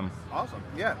 Support them. Awesome.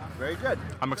 Yeah, very good.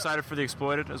 I'm excited for The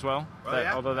Exploited as well. Oh,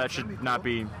 yeah? Although that That's should gonna be not cool.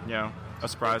 be, a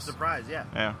surprise. Surprise, yeah.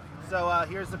 Yeah. So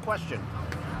here's the question.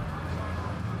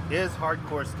 Is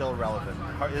hardcore still relevant?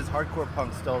 Is hardcore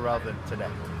punk still relevant today?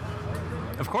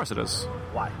 Of course it is.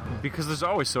 Why? Because there's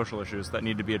always social issues that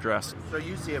need to be addressed. So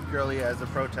you see it purely as a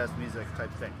protest music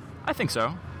type thing? I think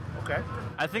so. Okay.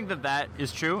 I think that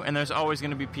is true, and there's always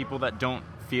going to be people that don't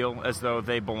feel as though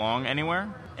they belong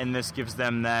anywhere, and this gives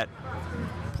them that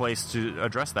place to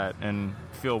address that and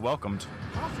feel welcomed.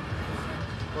 Awesome.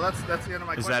 Well, that's the end of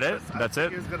my question. Is that it? That's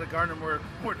it? It was going to garner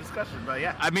more discussion, but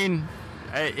yeah. I mean,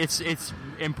 it's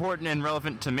important and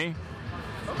relevant to me.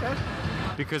 Okay.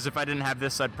 Because if I didn't have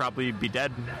this, I'd probably be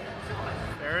dead.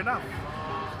 Fair enough.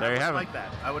 There you have it.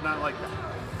 I would not like that.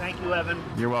 Thank you, Evan.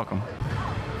 You're welcome.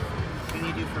 Can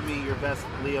you do for me your best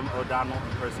Liam O'Donnell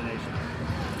impersonation?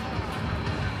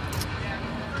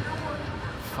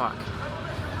 Fuck.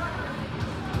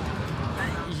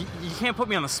 You can't put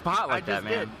me on the spot like that,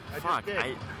 man. Fuck.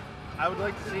 I would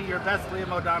like to see your best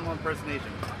Liam O'Donnell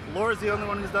impersonation. Laura's the only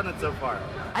one who's done it so far.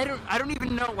 I don't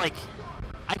even know. Like,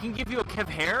 I can give you a Kev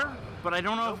Hare, but I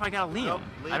don't know if I got a Liam. Nope,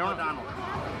 Liam O'Donnell.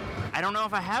 I don't know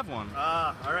if I have one.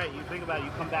 All right, you think about it.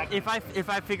 You come back. If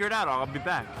I figure it out, I'll be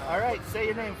back. All right, say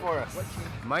your name for us.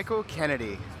 Michael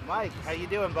Kennedy. Mike, how you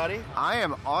doing, buddy? I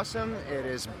am awesome. It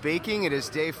is baking. It is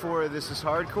day 4 of This Is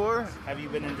Hardcore. Have you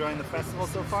been enjoying the festival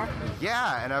so far?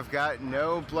 Yeah, and I've got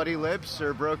no bloody lips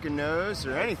or broken nose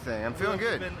or anything. I'm feeling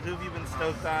good. Who have you been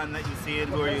stoked on that you see,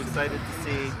 and who are you excited to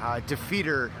see?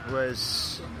 Defeater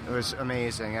was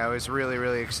amazing. I was really,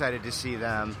 really excited to see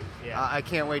them. Yeah. I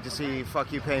can't wait to see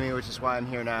Fuck You Pay Me, which is why I'm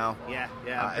here now. Yeah,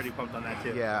 I'm pretty pumped on that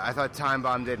too. Yeah, I thought Time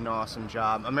Bomb did an awesome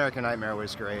job. American Nightmare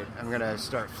was great. I'm going to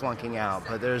start flunking out,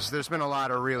 but there's been a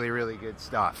lot of really, really good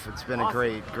stuff. It's been a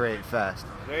great fest.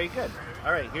 Very good.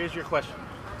 All right, here's your question.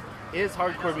 Is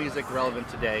hardcore music relevant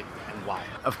today, and why?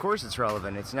 Of course it's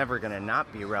relevant. It's never going to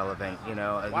not be relevant, you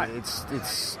know. Why?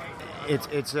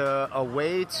 It's a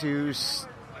way to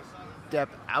step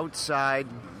outside,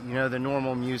 you know, the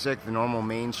normal music, the normal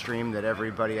mainstream that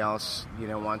everybody else, you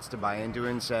know, wants to buy into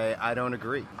and say, I don't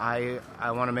agree. I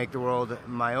want to make the world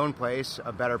my own place,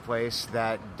 a better place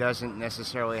that doesn't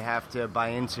necessarily have to buy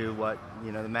into what,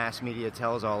 you know, the mass media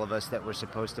tells all of us that we're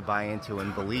supposed to buy into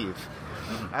and believe.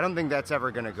 I don't think that's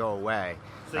ever going to go away.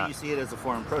 So you see it as a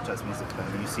form of protest music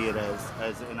then? You see it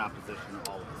as in opposition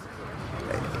always?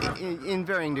 In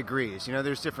varying degrees. You know,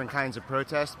 there's different kinds of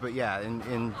protests, but yeah,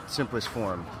 in simplest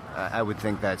form, I would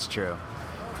think that's true.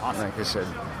 Awesome. Like I said,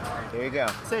 there you go.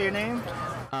 Say your name.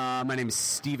 My name is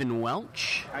Stephen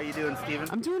Welch. How you doing, Stephen?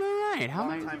 I'm doing all right. How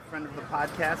Long-time friend of the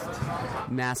podcast.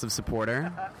 Massive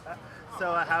supporter.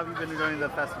 So how have you been enjoying the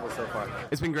festival so far?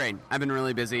 It's been great. I've been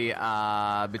really busy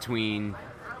between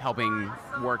helping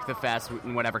work the fest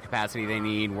in whatever capacity they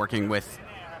need, working with,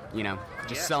 you know,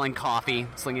 just selling coffee,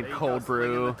 slinging cold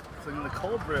brew. Slinging the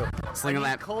cold brew. Slinging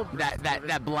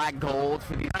that black gold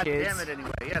for these kids. Damn it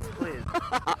anyway. Yes, please.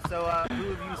 So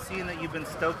who have you seen that you've been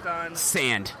stoked on?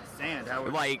 Sand. How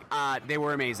were they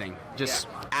were amazing. Just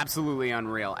absolutely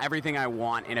unreal. Everything I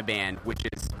want in a band, which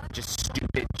is just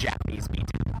stupid Japanese beat.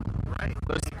 Right.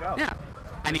 There you go. Yeah.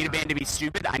 I need a band to be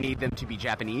stupid. I need them to be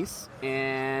Japanese.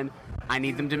 And I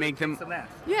need them to make them...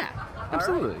 Yeah,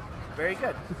 absolutely. Right. Very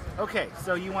good. Okay,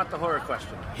 so you want the horror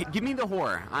question. Give me the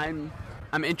horror. I'm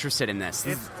interested in this.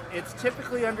 It's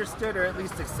typically understood, or at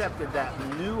least accepted, that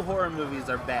new horror movies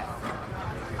are bad.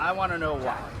 I want to know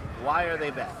why. Why are they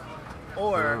bad?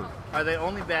 Or are they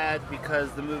only bad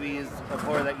because the movies of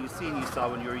horror that you've seen you saw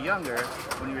when you were younger,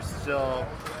 when you were still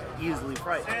easily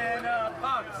frightened? Santa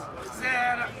Punks!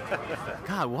 Santa!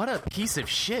 God, what a piece of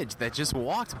shit that just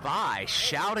walked by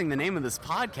shouting the name of this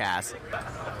podcast.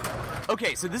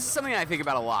 Okay, so this is something I think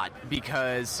about a lot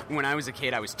because when I was a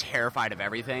kid, I was terrified of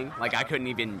everything. Like, I couldn't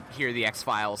even hear the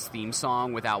X-Files theme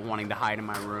song without wanting to hide in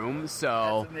my room.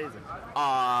 So, that's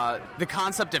amazing. The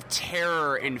concept of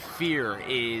terror and fear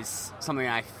is something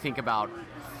I think about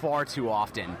far too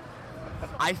often.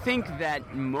 I think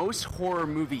that most horror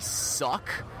movies suck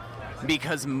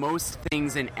because most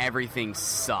things and everything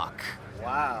suck.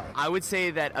 Wow. I would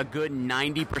say that a good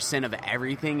 90% of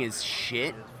everything is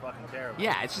shit. It's fucking terrible.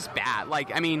 Yeah, it's just bad.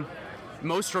 Like, I mean,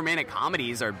 most romantic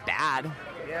comedies are bad,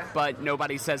 but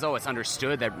nobody says, oh, it's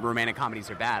understood that romantic comedies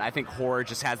are bad. I think horror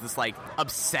just has this, like,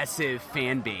 obsessive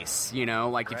fan base, you know?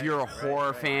 Like, if you're a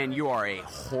horror fan, you are a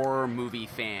horror movie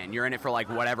fan. You're in it for, like,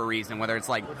 whatever reason, whether it's,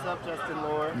 like... What's up, Justin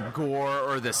Lore? Gore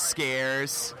or the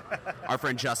scares. Our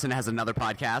friend Justin has another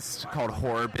podcast called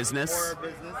Horror Business. Horror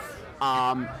Business.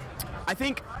 I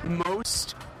think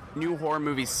most new horror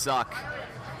movies suck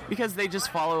because they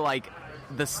just follow, like,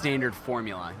 the standard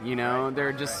formula, you know? Right.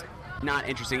 They're just not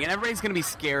interesting. And everybody's going to be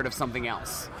scared of something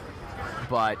else.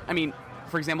 But, I mean,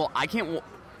 for example, I can't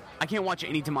watch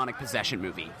any demonic possession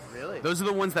movie. Really? Those are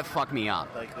the ones that fuck me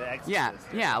up. Like The Exorcist?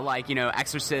 Yeah, like, you know,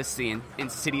 Exorcist, the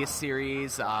Insidious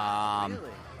series. Really?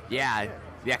 Yeah,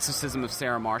 The Exorcism of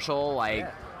Sarah Marshall,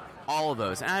 like... all of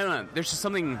those. And I don't know, there's just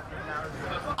something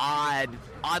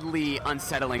oddly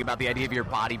unsettling about the idea of your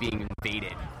body being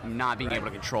invaded, not being able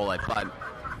to control it. But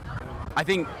I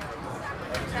think,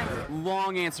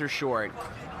 long answer short,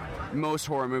 most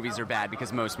horror movies are bad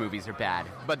because most movies are bad.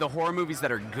 But the horror movies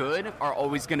that are good are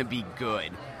always going to be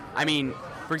good. I mean,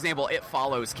 for example, It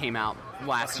Follows came out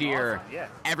last year. Awesome. Yeah.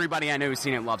 Everybody I know who's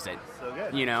seen it loves it. So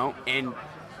good. You know, and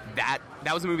that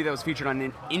was a movie that was featured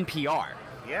on NPR.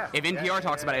 Yeah. If NPR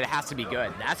talks about it, it has to be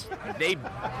good. They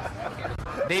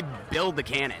build the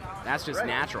canon. That's just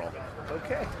natural.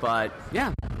 Okay. But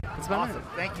yeah, that's about awesome.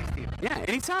 Thank you, Steve. Yeah,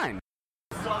 anytime.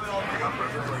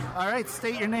 All right,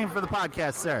 state your name for the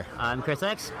podcast, sir. I'm Chris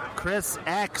X. Chris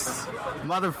X.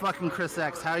 Motherfucking Chris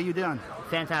X. How are you doing?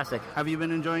 Fantastic. Have you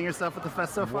been enjoying yourself at the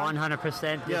fest so far?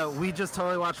 100%. Yeah, we just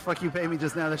totally watched Fuck You Pay Me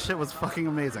just now. This shit was fucking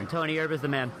amazing. Tony Erb is the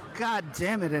man. God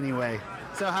damn it, anyway.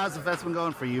 So how's the fest been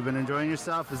going for you? Been enjoying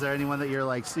yourself? Is there anyone that you're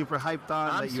like super hyped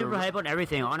on? I'm super hyped on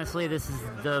everything. Honestly, this is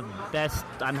the best.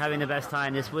 I'm having the best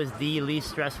time. This was the least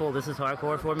stressful This Is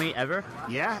Hardcore for me ever.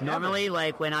 Yeah? Normally,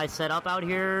 like when I set up out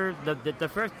here, the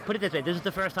first, put it this way, this is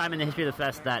the first time in the history of the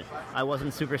fest that I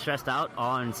wasn't super stressed out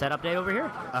on setup day over here.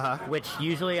 Which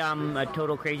usually I'm a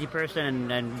total crazy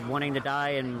person and wanting to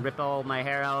die and rip all my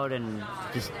hair out and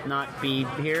just not be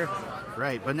here.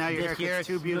 Right, but now your haircut's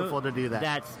too beautiful to do that.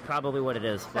 That's probably what it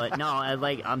is. But no,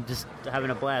 I'm just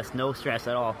having a blast. No stress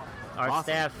at all. Our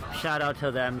staff, shout out to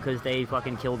them because they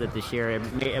fucking killed it this year.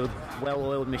 A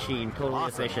well-oiled machine, totally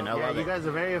efficient. I love it. You guys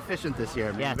are very efficient this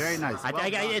year, man. Yes. Very nice.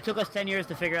 It took us 10 years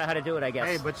to figure out how to do it, I guess.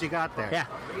 Hey, but you got there. Yeah.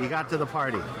 You got to the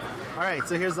party. All right,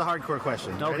 so here's the hardcore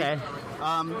question. Okay.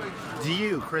 Ready? Do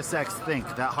you, Chris X, think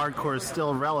that hardcore is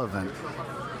still relevant,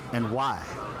 and why?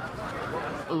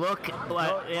 Look,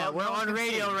 we're on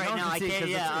radio right now. I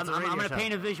can't. I'm going to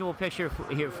paint a visual picture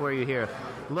for you here.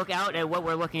 Look out at what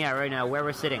we're looking at right now, where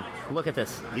we're sitting. Look at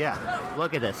this. Yeah.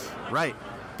 Look at this. Right.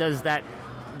 Does that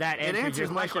It answers your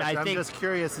my question. I think, I'm just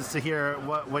curious as to hear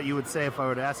what you would say if I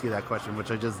were to ask you that question,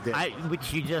 which I just did.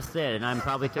 Which you just did, and I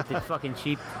probably took the fucking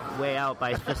cheap way out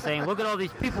by just saying, look at all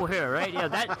these people here, right? Yeah,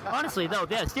 that honestly though,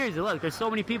 yeah, seriously, look, there's so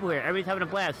many people here. Everybody's having a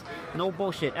blast. No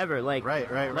bullshit ever. Like,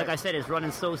 right. Like I said, it's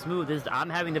running so smooth. I'm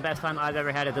having the best time I've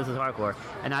ever had at This Is Hardcore,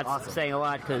 and that's saying a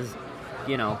lot because,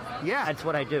 you know, that's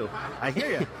what I do. I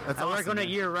hear you. I work on it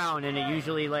year round, and it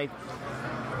usually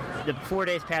the 4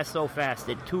 days pass so fast,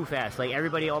 too fast. Like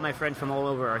everybody, all my friends from all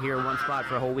over are here in one spot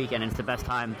for a whole weekend, and it's the best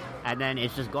time. And then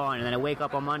it's just gone. And then I wake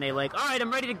up on Monday like, all right,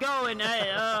 I'm ready to go. And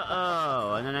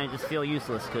and then I just feel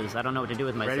useless because I don't know what to do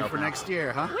with myself. Ready for next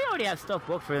year, huh? We already have stuff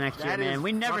booked for the next year, man.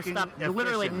 We never stop.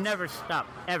 Literally never stop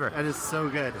ever. That is so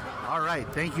good. All right,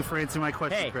 thank you for answering my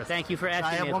question, Chris. Thank you for asking me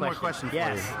a question. I have one more question for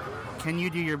you. Can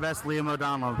you do your best Liam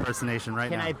O'Donnell impersonation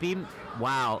right now? Can I be?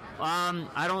 Wow.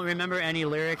 I don't remember any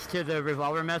lyrics to the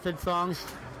Revolver Method songs,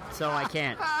 so I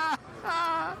can't.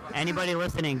 Anybody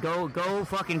listening, go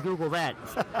fucking Google that,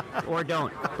 or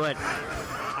don't. But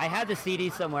I have the CD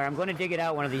somewhere. I'm going to dig it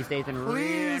out one of these days and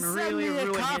really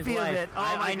ruin his life.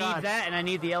 I need that, and I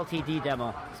need the LTD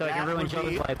demo so I can ruin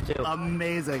Joe's life too.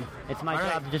 Amazing. It's my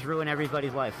job to just ruin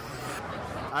everybody's life.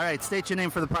 All right, state your name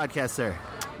for the podcast, sir.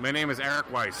 My name is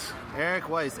Eric Weiss. Eric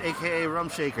Weiss, a.k.a. Rum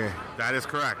Shaker. That is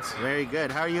correct. Very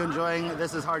good. How are you enjoying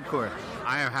This Is Hardcore?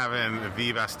 I am having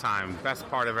the best time. Best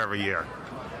part of every year.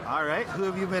 All right. Who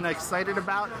have you been excited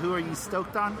about? Who are you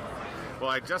stoked on? Well,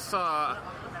 I just saw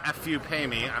F You Pay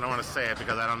Me. I don't want to say it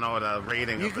because I don't know the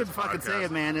rating You of can this fucking podcast. say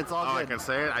it, man. It's all good. I can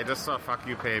say it? I just saw Fuck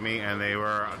You Pay Me, and they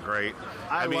were great.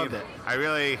 I loved it. I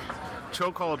really...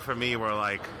 Chokehold for me were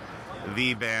like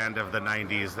the band of the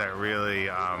 90s that really...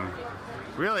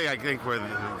 Really, I think we're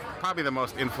probably the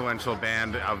most influential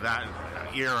band of that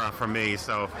era for me,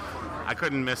 so I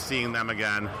couldn't miss seeing them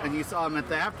again. And you saw them at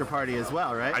the after party as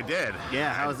well, right? I did.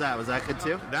 Yeah, how was that? Was that good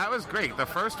too? That was great. The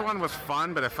first one was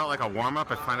fun, but it felt like a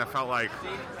warm-up. It kind of felt like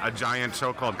a giant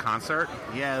Chokehold concert.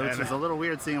 Yeah, which is a little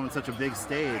weird seeing them on such a big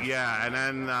stage. Yeah, and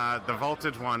then the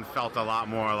Voltage one felt a lot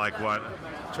more like what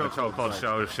a Chokehold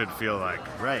show should feel like.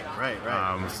 Right.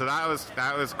 So that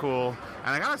was cool.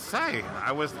 And I gotta say,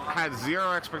 I had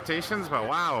zero expectations, but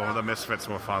wow, the Misfits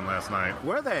were fun last night.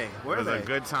 Were they? It was a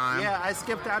good time. Yeah, I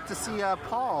skipped out to see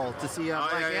Paul to see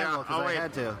Black Anvil because I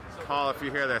had to. Paul, if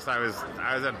you hear this, I was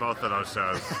at both of those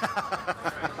shows.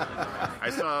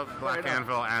 I saw Black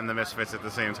Anvil and the Misfits at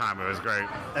the same time. It was great.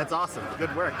 That's awesome.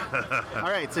 Good work. All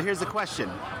right, so here's the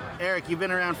question. Eric, you've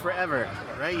been around forever,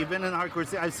 right? You've been in the hardcore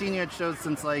scene. I've seen you at shows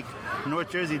since like North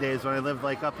Jersey days when I lived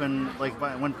like up in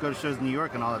went to go to shows in New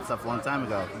York and all that stuff a long time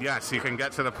ago. Yes, you can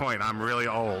get to the point. I'm really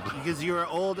old. Because you were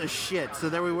old as shit. So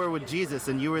there we were with Jesus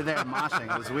and you were there moshing.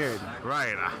 It was weird.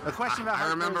 Right. The question about I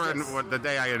remember the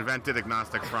day I invented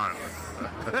Agnostic Front.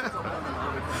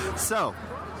 So,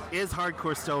 is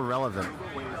hardcore still relevant?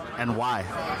 And why?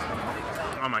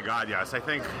 Oh my God, yes.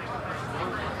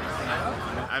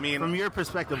 I mean, from your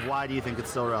perspective, why do you think it's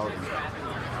still relevant?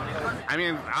 I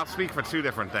mean, I'll speak for two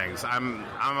different things. I'm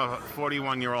a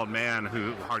 41-year-old man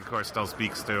who hardcore still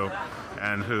speaks to,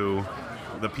 and who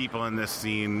the people in this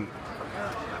scene.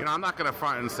 You know, I'm not going to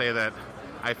front and say that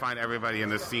I find everybody in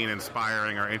this scene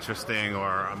inspiring or interesting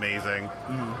or amazing,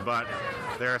 but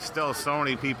there are still so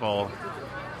many people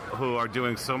who are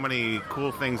doing so many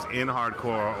cool things in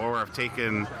hardcore, or have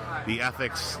taken the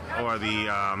ethics or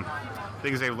the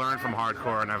things they've learned from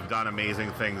hardcore and have done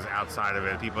amazing things outside of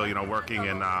it. People, working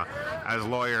in as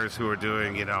lawyers who are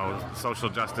doing, social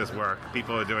justice work.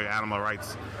 People who are doing animal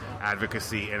rights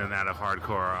advocacy in and out of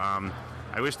hardcore.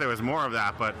 I wish there was more of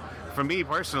that, but for me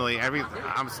personally,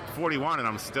 I'm 41 and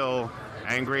I'm still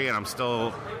angry and I'm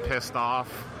still pissed off.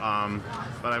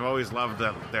 But I've always loved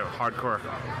that hardcore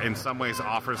in some ways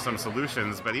offers some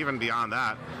solutions. But even beyond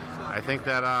that, I think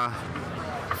that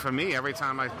for me, every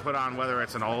time I put on, whether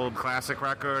it's an old classic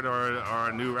record or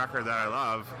a new record that I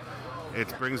love, it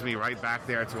brings me right back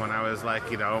there to when I was like,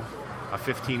 a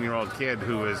 15-year-old kid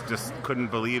who was just couldn't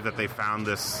believe that they found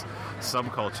this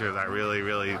subculture that really,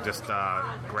 really just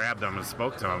grabbed them and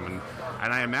spoke to them.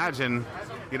 And I imagine,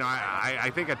 I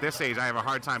think at this age I have a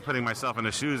hard time putting myself in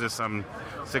the shoes of some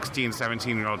 16,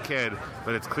 17-year-old kid,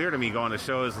 but it's clear to me going to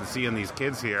shows and seeing these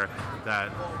kids here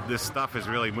that this stuff is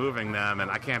really moving them, and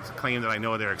I can't claim that I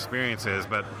know their experiences,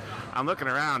 but I'm looking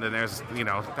around and there's,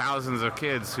 thousands of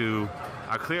kids who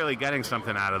are clearly getting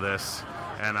something out of this.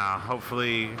 And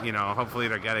hopefully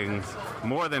they're getting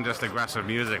more than just aggressive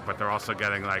music, but they're also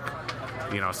getting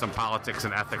some politics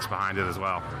and ethics behind it as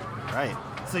well. Right.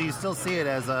 So you still see it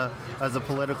as a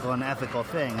political and ethical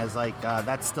thing, as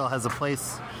that still has a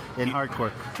place in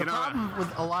hardcore. The problem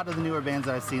with a lot of the newer bands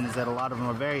that I've seen is that a lot of them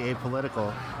are very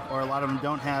apolitical, or a lot of them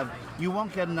don't have. You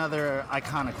won't get another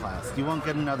Iconoclast. You won't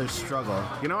get another Struggle.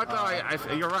 You know what,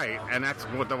 though? You're right, and that's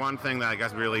what the one thing that I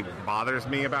guess really bothers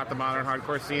me about the modern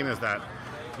hardcore scene is that.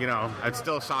 It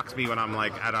still shocks me when I'm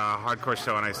at a hardcore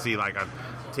show and I see a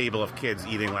table of kids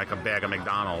eating a bag of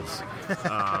McDonald's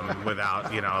without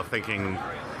thinking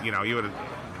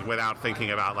without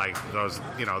thinking about those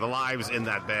the lives in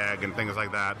that bag and things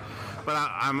like that. But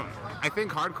I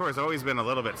think hardcore has always been a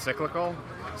little bit cyclical,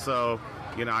 so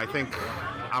I think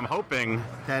I'm hoping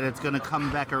that it's going to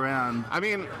come back around. I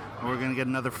mean, we're going to get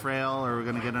another Frail, or we're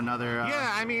going to get another.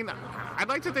 Yeah, I mean, I'd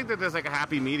like to think that there's a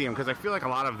happy medium, because I feel like a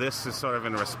lot of this is sort of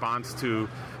in response to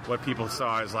what people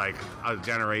saw as a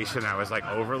generation that was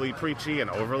overly preachy and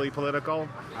overly political.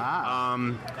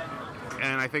 And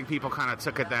I think people kind of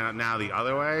took it now the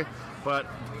other way. But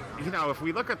if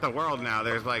we look at the world now,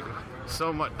 there's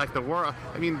so much the world.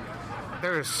 I mean,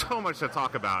 there is so much to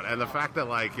talk about, and the fact that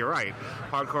you're right,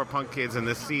 hardcore punk kids in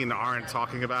this scene aren't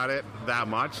talking about it that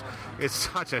much, it's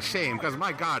such a shame, because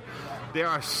my God, there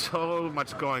are so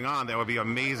much going on that would be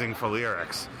amazing for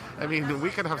lyrics. I mean, we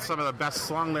could have some of the best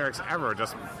song lyrics ever.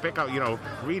 Just pick up,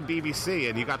 read BBC,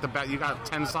 and you got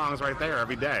 10 songs right there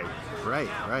every day. Right.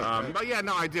 But yeah,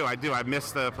 no, I do. I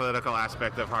miss the political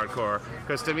aspect of hardcore,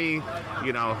 because to me,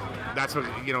 that's what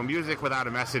music without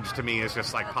a message to me is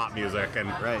just like pop music, and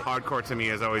hardcore to me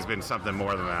has always been something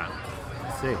more than that.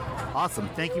 See, awesome.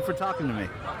 Thank you for talking to me.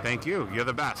 Thank you. You're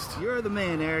the best. You're the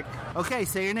man, Eric. Okay,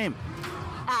 say your name.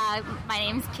 My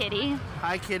name's Kitty.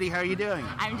 Hi, Kitty. How are you doing?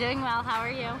 I'm doing well. How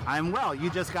are you? I'm well. You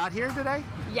just got here today?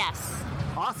 Yes.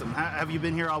 Awesome. Have you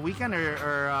been here all weekend, or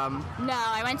No,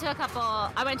 I went to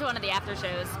one of the after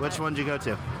shows. Which one did you go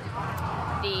to?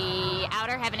 The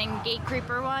Outer Heaven and Gate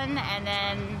Creeper one, and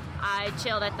then I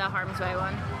chilled at the Harm's Way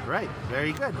one. Right.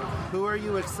 Very good. Who are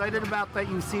you excited about that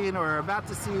you've seen or are about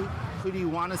to see? Who do you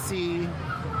want to see?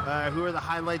 Who are the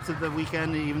highlights of the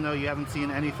weekend, even though you haven't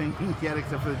seen anything yet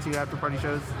except for the 2 after-party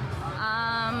shows?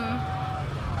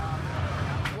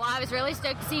 Well, I was really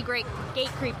stoked to see Gate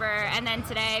Creeper, and then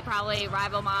today probably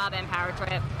Rival Mob and Power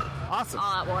Trip. Awesome.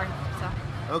 All Out War.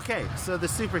 So. Okay, so the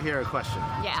superhero question.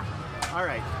 Yeah. All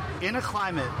right. In a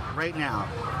climate right now,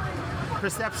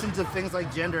 perceptions of things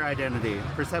like gender identity,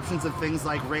 perceptions of things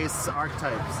like race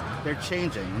archetypes, they're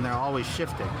changing and they're always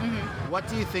shifting. Mm-hmm. What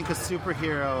do you think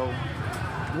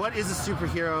what is a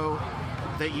superhero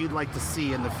that you'd like to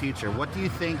see in the future? What do you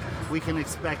think we can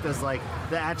expect as the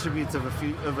attributes of a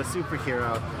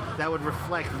superhero that would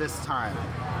reflect this time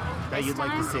that you'd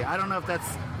like to see? I don't know if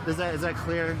is that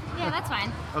clear? Yeah, that's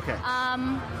fine. Okay.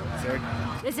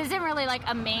 This isn't really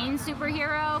a main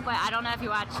superhero, but I don't know if you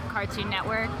watch Cartoon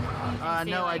Network.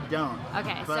 No, I don't.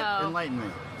 Okay, but so enlighten me.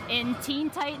 In Teen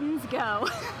Titans Go,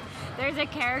 there's a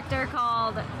character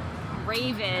called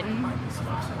Raven.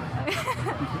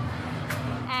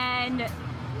 And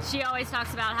she always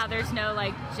talks about how there's no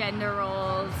gender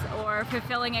roles or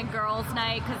fulfilling a girls'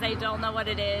 night because they don't know what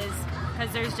it is,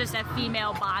 because there's just a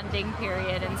female bonding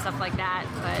period and stuff like that.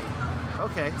 But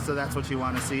okay, so that's what you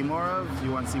want to see more of?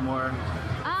 You want to see more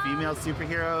female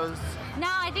superheroes? No,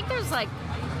 I think there's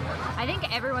I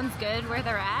think everyone's good where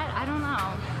they're at. I don't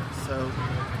know. So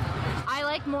I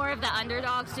like more of the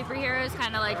underdog superheroes,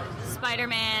 kind of like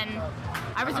Spider-Man.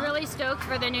 I was really stoked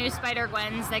for the new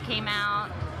Spider-Gwens that came out.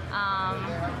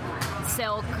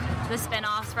 Silk, the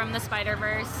spin-offs from the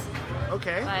Spider-Verse.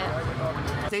 Okay.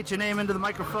 State your name into the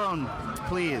microphone,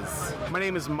 please. My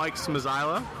name is Mike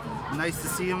Smazila. Nice to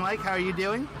see you, Mike. How are you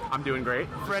doing? I'm doing great.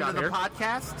 Friend of the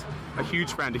podcast? A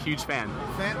huge friend, a huge fan.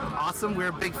 Awesome. We're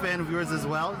a big fan of yours as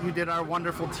well. You did our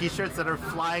wonderful T-shirts that are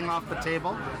flying off the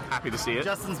table. Happy to see it.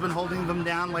 Justin's been holding them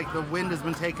down like the wind has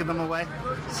been taking them away.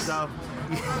 So...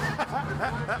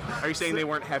 Are you saying they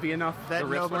weren't heavy enough? That the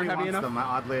riffs nobody weren't heavy wants enough? them,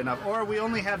 oddly enough. Or we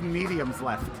only have mediums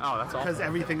left. Oh, that's all. Because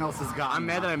everything else is gone. I'm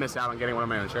mad that I missed out on getting one of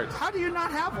my own shirts. How do you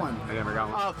not have one? I never got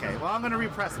one. Okay, well, I'm going to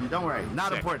repress them. Don't worry. Not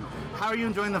Sick. important. How are you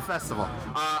enjoying the festival?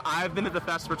 I've been at the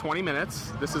fest for 20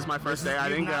 minutes. This is my first day. I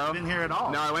didn't go. You've not been here at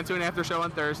all. No, I went to an after show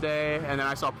on Thursday, and then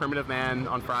I saw Primitive Man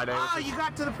on Friday. Oh, you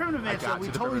got to the Primitive Man show. We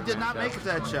totally did not make it to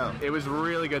that show. It was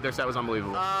really good. Their set was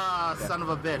unbelievable. Son of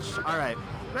a bitch. All right.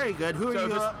 Very good. Who are you?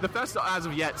 The fest, as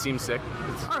of yet, seems sick.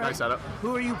 It's a nice setup.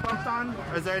 Who are you pumped on?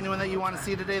 Is there anyone that you want to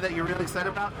see today that you're really excited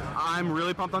about? I'm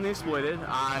really pumped on The Exploited.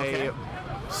 I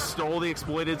stole the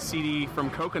Exploited CD from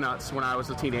Coconuts when I was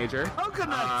a teenager.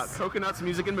 Coconuts! Coconuts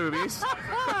Music and Movies.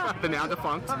 The now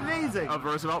defunct. Amazing. Of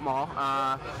Roosevelt Mall.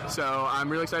 So I'm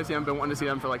really excited to see them. I've been wanting to see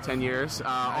them for like 10 years.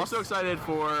 Also excited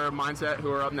for Mindset,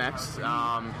 who are up next.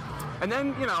 And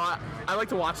then, you know, I like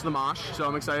to watch the mosh, so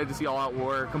I'm excited to see All Out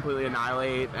War completely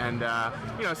annihilate, and,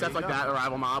 you know, sets like that,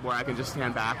 Arrival Mob, where I can just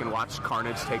stand back and watch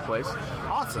carnage take place.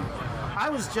 Awesome. I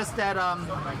was just at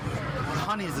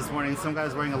Honey's this morning. Some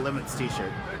guy's wearing a Limits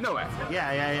T-shirt. No way.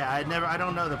 Yeah. I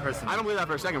don't know the person. I don't believe that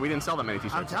for a second. We didn't sell that many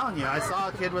T-shirts. I'm telling you, I saw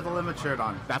a kid with a Limits shirt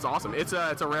on. That's awesome. It's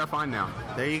a rare find now.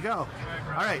 There you go.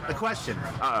 All right, the question.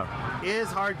 Is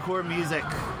hardcore music,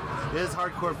 is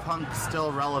hardcore punk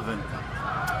still relevant?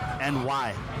 And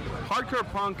why? Hardcore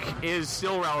punk is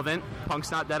still relevant.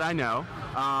 Punk's not dead, I know.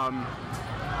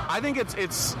 I think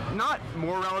it's not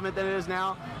more relevant than it is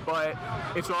now, but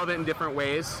it's relevant in different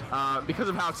ways. Because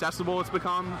of how accessible it's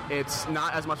become, it's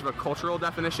not as much of a cultural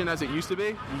definition as it used to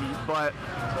be, but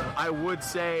I would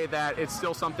say that it's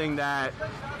still something that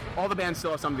all the bands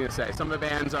still have something to say. Some of the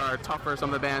bands are tougher, some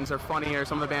of the bands are funnier,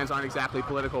 some of the bands aren't exactly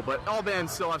political, but all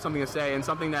bands still have something to say, and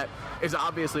something that is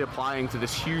obviously applying to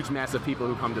this huge mass of people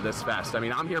who come to this fest. I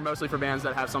mean, I'm here mostly for bands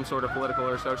that have some sort of political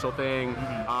or social thing.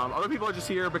 Other people are just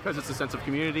here because it's a sense of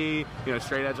community, you know,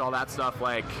 straight edge, all that stuff.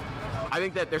 Like, I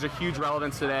think that there's a huge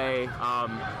relevance today.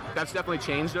 That's definitely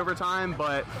changed over time,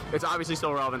 but it's obviously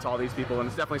still relevant to all these people, and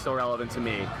it's definitely still relevant to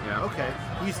me. You know? Okay.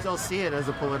 You still see it as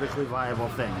a politically viable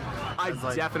thing? I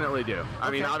definitely do. I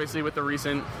mean, obviously with the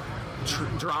recent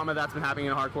drama that's been happening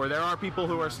in hardcore, there are people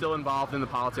who are still involved in the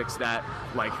politics that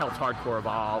like helped hardcore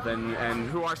evolve, and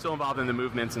who are still involved in the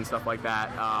movements and stuff like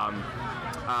that.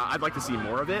 I'd like to see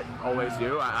more of it. Always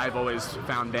do. I've always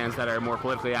found bands that are more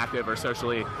politically active or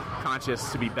socially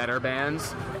conscious to be better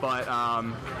bands. But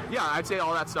yeah, I'd say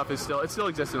all that stuff is still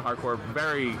exists in hardcore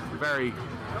very, very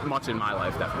much in my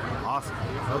life, definitely. Awesome.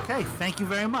 Okay, thank you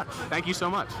very much. Thank you so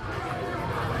much.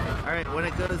 All right, when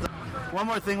it goes, one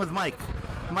more thing with Mike.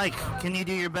 Mike, can you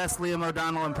do your best Liam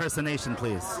O'Donnell impersonation,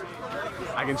 please?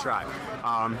 I can try.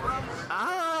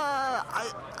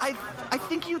 I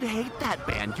think you'd hate that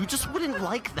band. You just wouldn't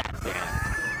like that band.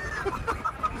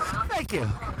 Thank you.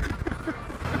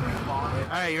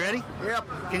 All right, you ready? Yep.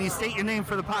 Can you state your name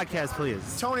for the podcast, please?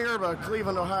 Tony Erba,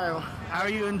 Cleveland, Ohio. How are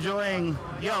you enjoying?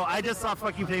 Yo, I just saw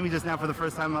Fuck You Pay Me just now for the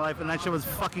first time in my life, and that show was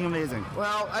fucking amazing.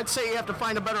 Well, I'd say you have to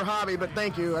find a better hobby, but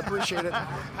thank you. I appreciate it.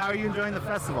 How are you enjoying the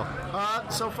festival?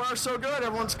 So far, so good.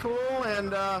 Everyone's cool,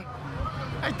 and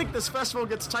I think this festival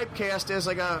gets typecast as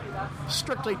like a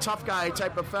strictly tough guy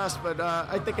type of fest, but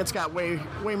I think it's got way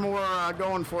more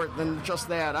going for it than just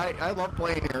that. I love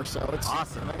playing here, so it's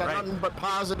awesome. I got nothing but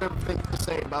positive things to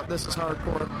say about This Is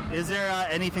Hardcore. Is there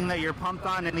anything that you're pumped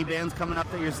on? Any bands coming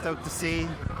up that you're stoked to see?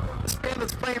 This band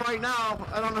that's playing right now,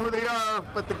 I don't know who they are,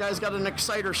 but the guy's got an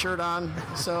Exciter shirt on,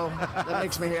 so that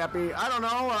makes me happy. I don't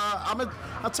know.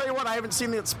 I'll tell you what, I haven't seen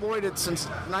The Exploited since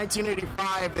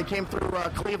 1985. They came through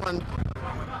Cleveland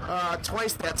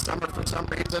twice that summer for some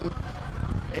reason,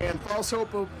 and False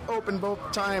Hope opened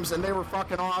both times, and they were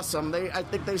fucking awesome. I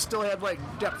think they still had like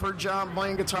Deptford John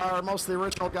playing guitar, most of the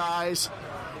original guys,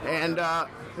 and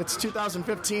it's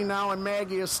 2015 now, and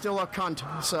Maggie is still a cunt,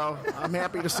 so I'm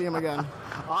happy to see him again.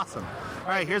 Awesome. All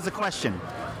right, here's a question.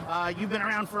 You've been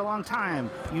around for a long time.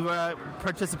 You've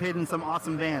participated in some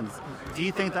awesome bands. Do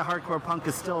you think that hardcore punk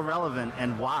is still relevant,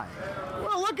 and why?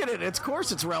 Well, look at it. Of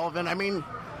course it's relevant. I mean,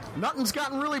 nothing's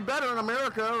gotten really better in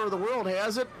America, or the world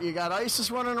has it. You got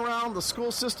ISIS running around. The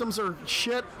school systems are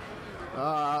shit.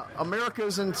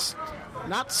 America's in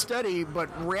not steady, but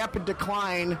rapid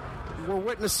decline. We're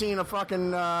witnessing a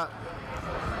fucking...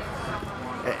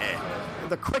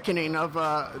 the quickening of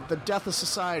the death of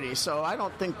society. So I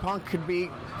don't think punk could be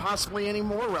possibly any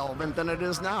more relevant than it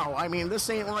is now. I mean, this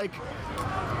ain't like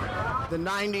the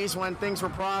 90s when things were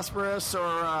prosperous,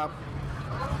 or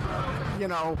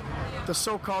the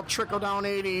so-called trickle-down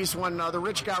 80s when the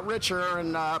rich got richer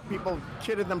and people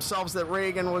kidded themselves that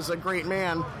Reagan was a great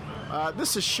man.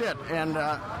 This is shit, and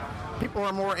people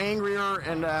are more angrier,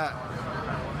 and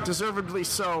deservedly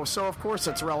so. So of course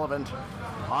it's relevant.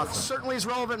 Awesome. It certainly is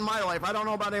relevant in my life. I don't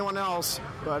know about anyone else,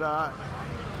 but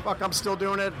I'm still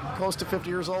doing it. Close to 50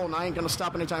 years old, and I ain't gonna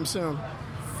stop anytime soon.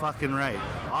 Fucking right.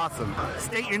 Awesome.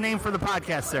 State your name for the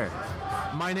podcast, sir.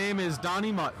 My name is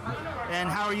Donnie Mutt. And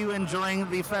how are you enjoying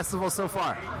the festival so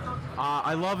far?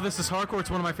 I love This Is Hardcore. It's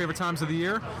one of my favorite times of the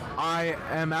year. I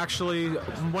am actually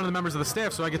one of the members of the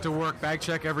staff, so I get to work bag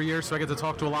check every year, so I get to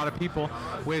talk to a lot of people,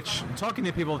 which talking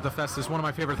to people at the fest is one of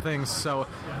my favorite things, so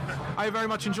I very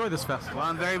much enjoy this fest. Well,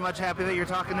 I'm very much happy that you're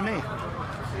talking to me.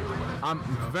 I'm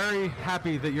very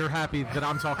happy that you're happy that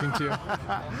I'm talking to you.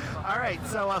 All right,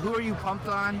 so who are you pumped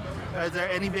on? Is there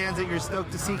any bands that you're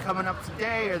stoked to see coming up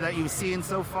today or that you've seen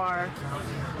so far?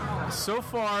 So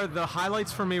far, the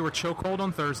highlights for me were Chokehold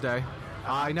on Thursday.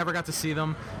 I never got to see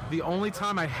them. The only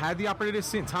time I had the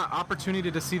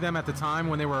opportunity to see them at the time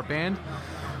when they were a band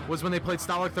was when they played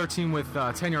Stalag 13 with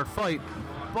 10 Yard Fight.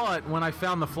 But when I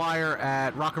found the flyer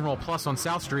at Rock and Roll Plus on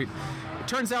South Street, it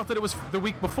turns out that it was the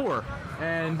week before.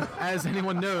 And as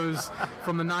anyone knows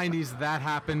from the 90s, that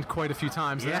happened quite a few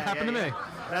times. And that happened to me.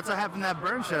 That's what happened at that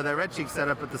Burn show that Red Cheek set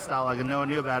up at the Stalag, and no one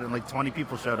knew about it, and like 20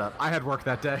 people showed up. I had work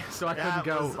that day, so I couldn't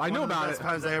go. I knew about it. One of the best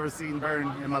times I ever seen Burn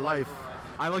in my life.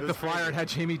 I like the flyer. It had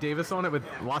Jamie Davis on it with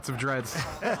lots of dreads.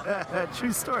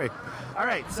 True story. All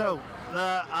right, so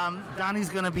Donnie's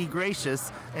going to be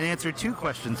gracious and answer 2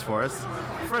 questions for us.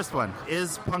 First one,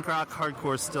 is punk rock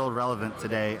hardcore still relevant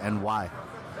today, and why?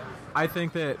 I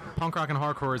think that punk rock and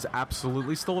hardcore is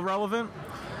absolutely still relevant.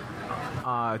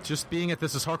 Just being at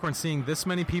This Is Hardcore and seeing this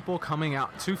many people coming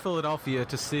out to Philadelphia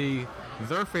to see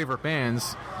their favorite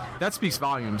bands, that speaks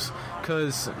volumes,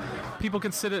 because people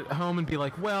can sit at home and be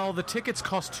like, well, the tickets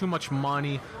cost too much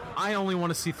money. I only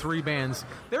want to see 3 bands.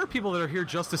 There are people that are here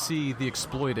just to see The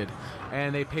Exploited,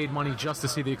 and they paid money just to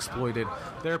see The Exploited.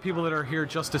 There are people that are here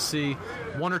just to see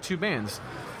 1 or 2 bands.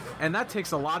 And that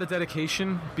takes a lot of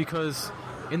dedication, because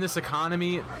in this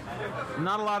economy,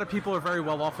 not a lot of people are very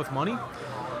well off with money.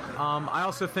 I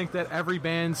also think that every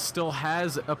band still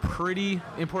has a pretty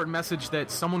important message that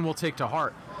someone will take to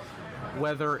heart.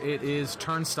 Whether it is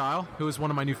Turnstile, who is one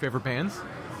of my new favorite bands,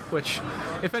 which,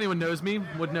 if anyone knows me,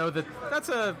 would know that that's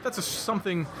a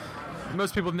something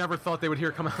most people never thought they would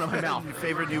hear come out of my mouth. Your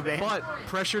favorite new band? But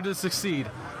Pressure to Succeed,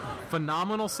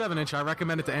 phenomenal 7-inch. I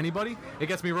recommend it to anybody. It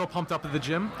gets me real pumped up at the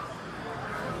gym.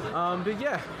 But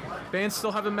yeah, bands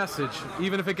still have a message,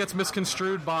 even if it gets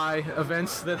misconstrued by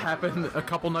events that happen a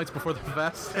couple nights before the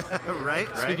fest. Right.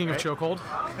 Speaking of Chokehold.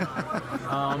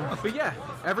 But yeah,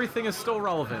 everything is still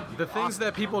relevant. The things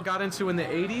that people got into in the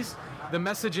 80s, the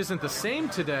message isn't the same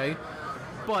today,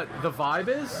 but the vibe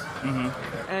is.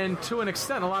 Mm-hmm. And to an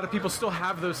extent, a lot of people still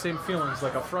have those same feelings,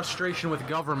 like a frustration with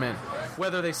government,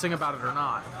 whether they sing about it or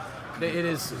not. It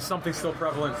is something still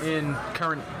prevalent in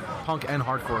current punk and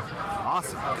hardcore.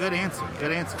 Awesome. Good answer.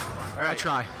 All right. I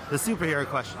try. The superhero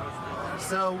question.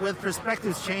 So with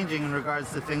perspectives changing in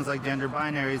regards to things like gender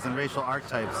binaries and racial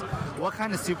archetypes, what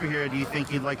kind of superhero do you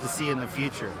think you'd like to see in the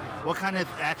future? What kind of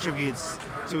attributes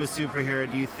to a superhero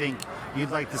do you think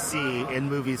you'd like to see in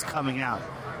movies coming out?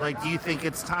 Like, do you think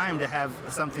it's time to have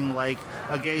something like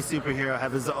a gay superhero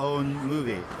have his own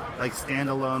movie, like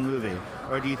standalone movie?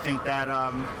 Or do you think that,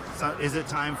 is it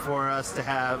time for us to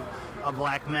have a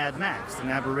black Mad Max, an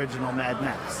Aboriginal Mad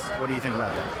Max? What do you think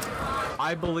about that?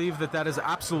 I believe that is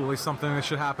absolutely something that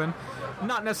should happen.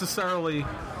 Not necessarily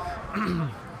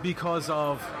because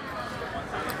of,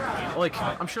 like,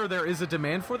 I'm sure there is a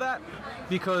demand for that,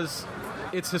 because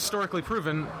it's historically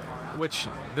proven, which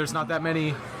there's not that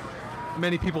many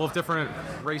people of different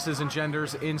races and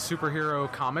genders in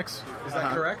superhero comics. Is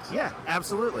that correct? Yeah,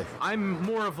 absolutely. I'm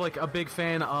more of like a big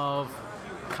fan of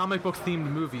comic book themed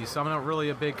movies, so I'm not really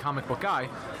a big comic book guy,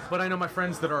 but I know my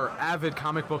friends that are avid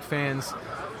comic book fans.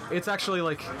 It's actually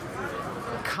like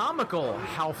comical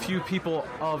how few people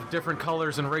of different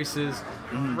colors and races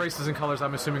and colors,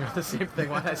 I'm assuming, are the same thing.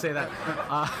 Why did I say that?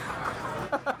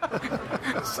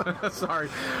 Sorry.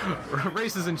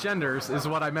 Races and genders is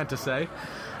what I meant to say.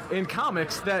 In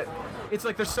comics, that it's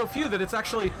like there's so few that it's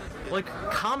actually like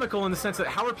comical in the sense that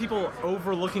how are people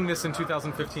overlooking this in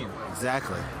 2015?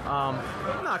 Exactly.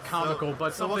 Not comical,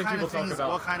 but so something people talk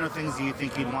about. What kind of things do you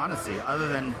think you'd want to see, other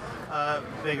than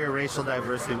bigger racial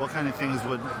diversity? What kind of things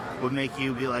would make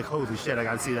you be like, holy shit, I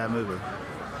got to see that movie?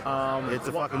 It's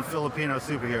a fucking Filipino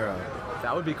superhero.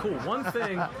 That would be cool. One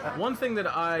thing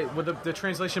that with the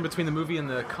translation between the movie and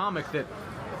the comic that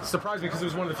surprised me, because it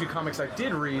was one of the few comics I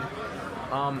did read.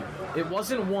 It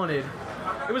wasn't Wanted.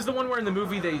 It was the one where in the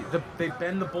movie they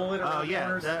bend the bullet. Oh yeah,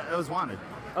 corners. that was Wanted.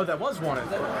 Oh, that was Wanted.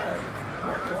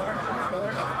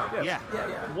 Yeah.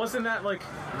 Wasn't that like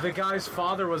the guy's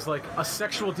father was like a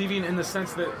sexual deviant in the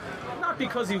sense that not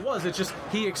because he was, it's just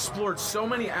he explored so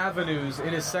many avenues in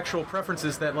his sexual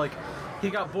preferences that like he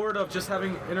got bored of just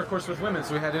having intercourse with women,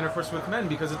 so he had intercourse with men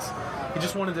because he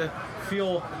just wanted to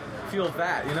feel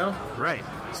that, you know? Right.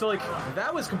 So like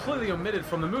that was completely omitted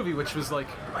from the movie, which was like,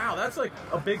 wow, that's like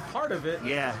a big part of it.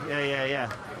 Yeah.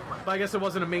 But I guess it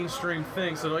wasn't a mainstream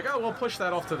thing, so they're like, oh, we'll push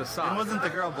that off to the side. And wasn't the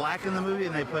girl black in the movie,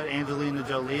 and they put Angelina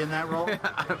Jolie in that role?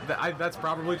 That's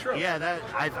probably true. Yeah,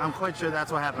 I'm quite sure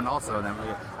that's what happened also in that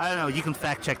movie. I don't know. You can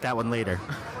fact check that one later.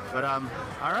 But all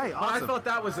right, awesome. But I thought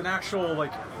that was an actual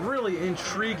like really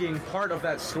intriguing part of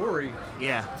that story.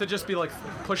 Yeah. To just be like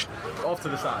pushed off to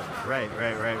the side. Right.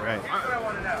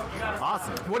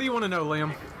 Awesome. What do you want to know,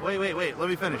 Liam? Wait. Let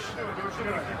me finish.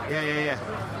 Yeah.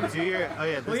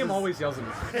 Liam always yells at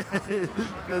me.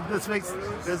 This makes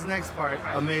this next part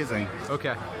amazing.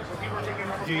 Okay.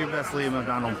 Do your best Liam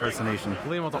O'Donnell impersonation.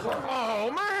 Liam O'Donnell.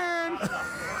 Oh man!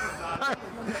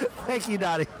 Thank you,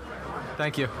 Dottie.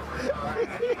 Thank you.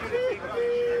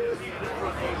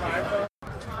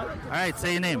 All right,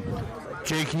 say your name.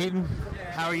 Jake Heaton.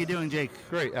 How are you doing, Jake?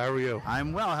 Great. How are you?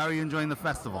 I'm well. How are you enjoying the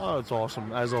festival? Oh, it's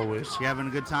awesome, as always. You having a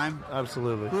good time?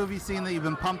 Absolutely. Who have you seen that you've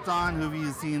been pumped on? Who have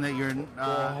you seen that you're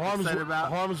excited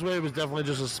about? Harm's Way was definitely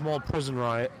just a small prison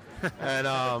riot. And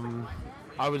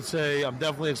I would say I'm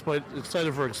definitely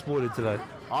excited for Exploited today.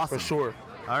 Awesome. For sure.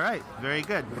 All right, very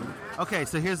good. Okay,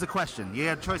 so here's the question. You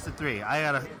got a choice of three. I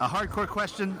got a hardcore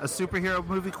question, a superhero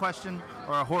movie question,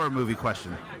 or a horror movie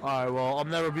question. All right, well, I'll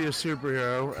never be a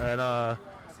superhero, and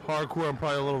hardcore, I'm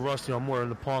probably a little rusty. I'm more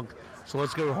into punk, so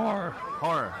let's go horror.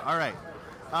 Horror, all right.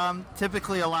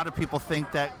 Typically, a lot of people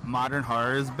think that modern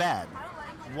horror is bad.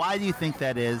 Why do you think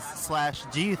that is,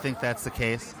 / do you think that's the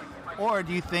case? Or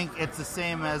do you think it's the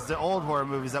same as the old horror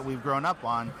movies that we've grown up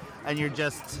on, and you're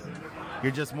just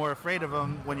more afraid of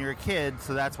them when you're a kid,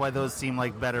 so that's why those seem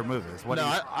like better movies?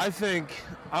 I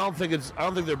don't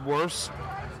think they're worse.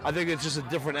 I think it's just a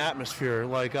different atmosphere,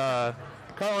 like kind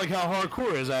of like how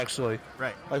hardcore is actually.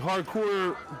 Right. Like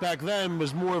hardcore back then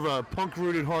was more of a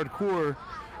punk-rooted hardcore,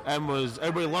 and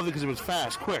everybody loved it because it was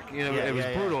fast, quick. You know, it was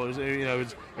brutal.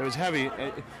 It was heavy.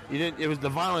 It was the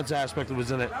violence aspect that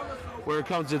was in it. Where it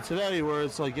comes to today, where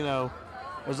it's like,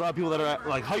 there's a lot of people that are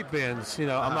like hype bands. I'm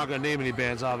not going to name any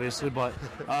bands, obviously, but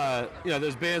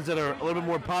there's bands that are a little bit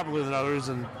more popular than others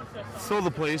and fill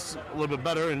the place a little bit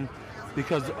better, and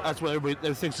because that's what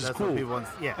everybody thinks is cool.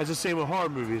 It's the same with horror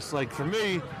movies. Like for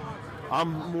me, I'm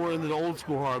more into the old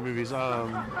school horror movies.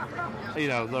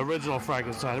 The original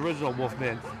Frankenstein, the original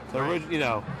Wolfman,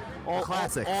 all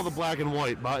classics, all the black and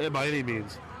white by any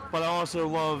means. But I also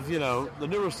love the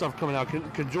newer stuff coming out.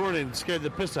 Conjuring scared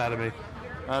the piss out of me,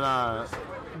 and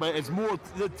but it's more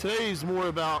today's more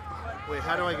about. Wait,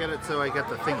 how do I get it so I get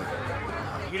the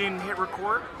thingy? You didn't hit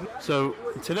record? So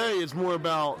today it's more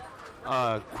about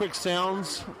quick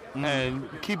sounds and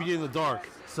keeping you in the dark.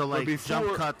 So like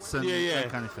jump cuts and that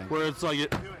kind of thing. Where it's like you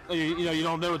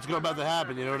don't know what's about to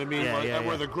happen. You know what I mean?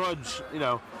 Where The Grudge,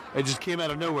 it just came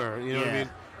out of nowhere. You know what I mean?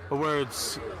 But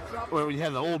where we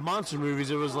had the old monster movies,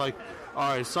 it was like, all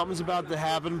right, something's about to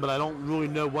happen, but I don't really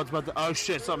know what's about to. Oh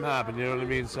shit, something happened. You know what I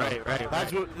mean? So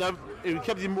that's what it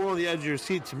kept you more on the edge of your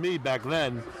seat to me back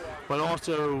then, but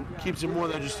also keeps you more on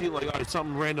the edge of your seat. Like, all right,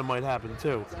 something random might happen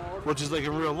too, which is like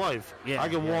in real life. I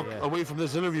can walk away from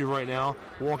this interview right now,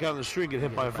 walk out in the street, get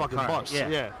hit by a fucking bus.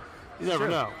 Yeah. You never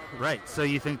know. Right. So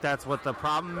you think that's what the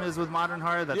problem is with modern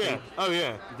horror? That the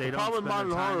problem with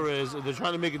modern horror is they're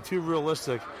trying to make it too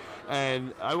realistic.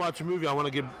 And I watch a movie, I want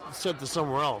to get sent to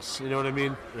somewhere else. You know what I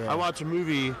mean? I watch a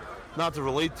movie not to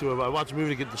relate to it, but I watch a movie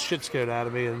to get the shit scared out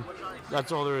of me, and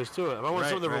that's all there is to it. If I want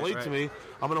something to relate to me,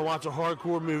 I'm going to watch a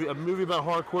movie about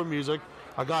hardcore music,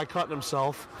 a guy cutting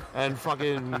himself, and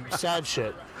fucking sad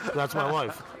shit. That's my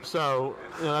life. So,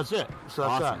 that's it. So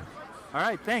that's awesome. That. All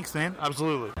right, thanks, man.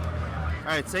 Absolutely. All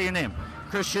right, say your name.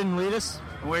 Christian Leadus.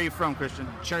 Where are you from, Christian?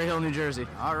 Cherry Hill, New Jersey.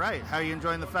 All right. How are you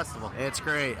enjoying the festival? It's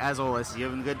great, as always. You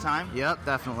having a good time? Yep,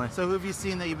 definitely. So who have you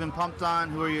seen that you've been pumped on?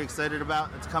 Who are you excited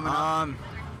about that's coming up?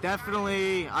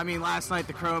 definitely. I mean, last night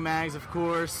the Cro-Mags, of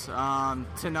course.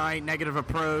 Tonight, Negative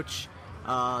Approach.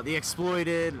 The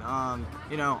Exploited.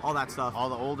 All that stuff. All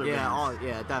the older bands.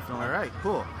 bands. Definitely. All right,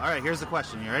 cool. All right, here's the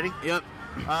question. You ready? Yep.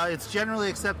 It's generally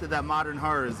accepted that modern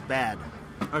horror is bad.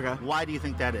 Okay. Why do you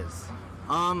think that is?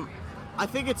 I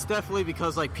think it's definitely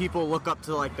because like people look up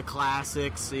to like the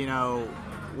classics,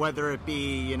 whether it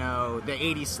be, the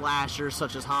 80s slashers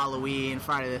such as Halloween,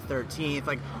 Friday the 13th,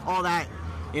 like all that,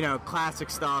 classic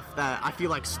stuff that I feel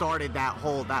like started that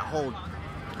whole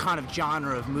kind of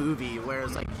genre of movie,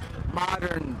 whereas like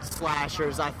modern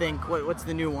slashers, I think what's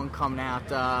the new one coming out?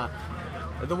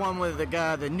 The one with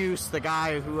the noose, the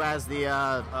guy who has the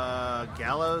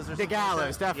gallows or something. The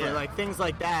gallows, definitely. Yeah. Like things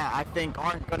like that, I think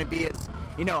aren't going to be as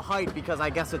hyped because I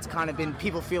guess it's kind of been,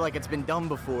 people feel like it's been done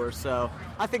before. So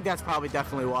I think that's probably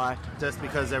definitely why. Just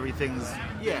because everything's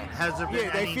Has there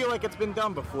been? They feel like it's been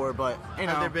done before, but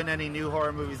Have there been any new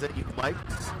horror movies that you liked?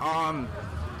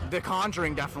 The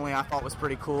Conjuring definitely I thought was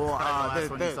pretty cool. The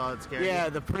last one you saw that scared you?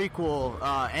 The prequel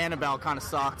Annabelle kind of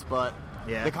sucked, but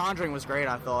Yeah. The Conjuring was great,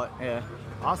 I thought. Yeah.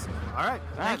 Awesome. All right.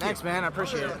 Thanks, man. I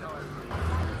appreciate it.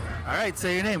 All right.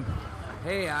 Say your name.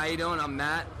 Hey, how you doing? I'm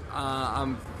Matt.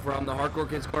 I'm from the Hardcore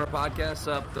Kids Corner podcast,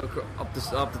 up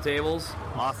the tables.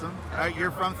 Awesome. All right,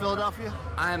 you're from Philadelphia?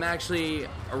 I'm actually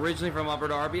originally from Upper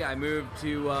Darby. I moved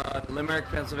to Limerick,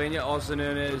 Pennsylvania, also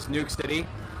known as Nuke City.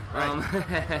 Right.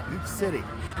 Nuke City.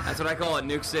 That's what I call it,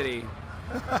 Nuke City.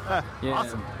 Yeah.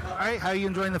 Awesome. All right, how are you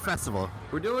enjoying the festival?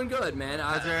 We're doing good, man.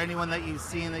 Is there anyone that you've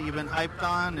seen that you've been hyped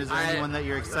on? Is there anyone that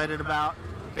you're excited about?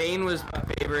 Bane was my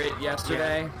favorite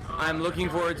yesterday. Yeah. I'm looking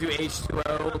forward to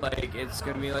H2O. Like, it's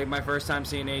going to be like my first time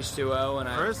seeing H2O. And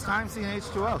First time seeing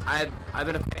H2O? I've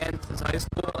been a fan since high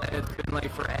school, and it's been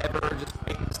like forever just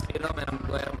waiting to see them, and I'm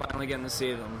glad I'm finally getting to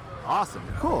see them. Awesome.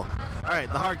 Cool. All right,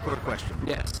 the hardcore question.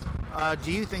 Yes.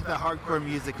 Do you think that hardcore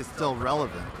music is still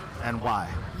relevant, and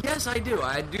why? Yes, I do.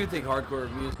 I do think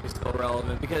hardcore music is still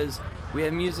relevant because we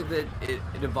have music that it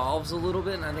evolves a little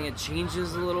bit, and I think it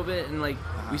changes a little bit, and like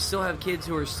we still have kids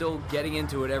who are still getting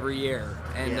into it every year,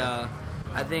 and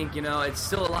I think it's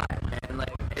still alive, man.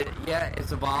 Like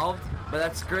it's evolved, but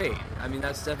that's great. I mean,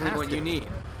 that's definitely what you need,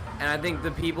 and I think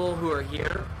the people who are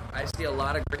here, I see a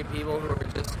lot of great people who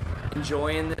are just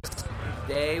enjoying this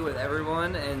day with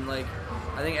everyone, and like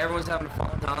I think everyone's having a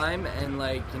fun time, and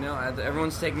like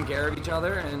everyone's taking care of each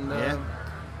other, and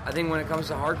I think when it comes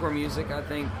to hardcore music, I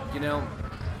think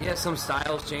some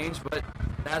styles change, but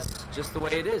that's just the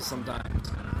way it is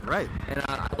sometimes. Right. And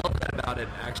I love that about it,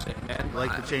 actually, man. You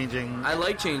like the changing? I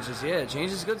like changes. Yeah,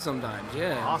 change is good sometimes.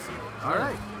 Yeah. Awesome. All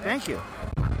right. Thank you.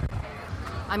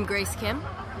 I'm Grace Kim.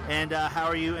 And how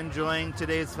are you enjoying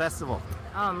today's festival?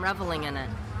 Oh, I'm reveling in it.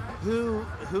 Who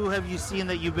have you seen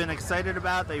that you've been excited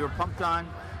about, that you were pumped on?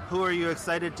 Who are you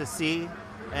excited to see?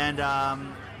 And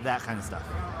that kind of stuff.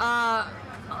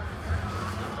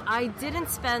 I didn't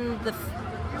spend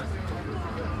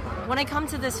when I come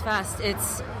to this fest,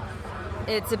 it's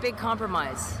a big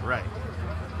compromise. Right.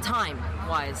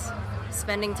 Time-wise.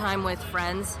 Spending time with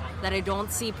friends that I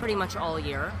don't see pretty much all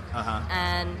year. Uh-huh.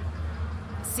 And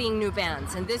seeing new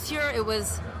bands. And this year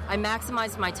I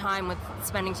maximized my time with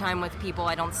spending time with people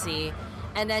I don't see,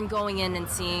 and then going in and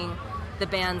seeing the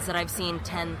bands that I've seen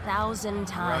 10,000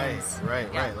 times.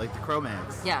 Right, like the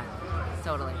Cro-Mags. Yeah,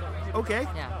 totally. Okay.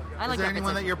 Yeah, I like Is there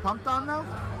anyone that repetition. you're pumped on, though?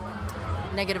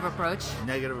 Negative Approach.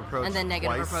 Negative Approach. And then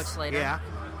Negative twice. Approach later. Yeah.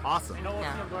 Awesome.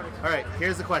 Yeah. All right,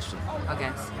 here's the question.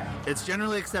 Okay. It's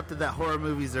generally accepted that horror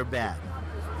movies are bad.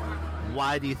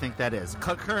 Why do you think that is?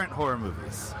 Current horror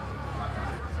movies.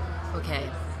 Okay.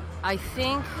 I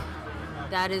think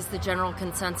that is the general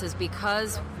consensus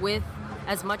because with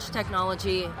as much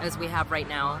technology as we have right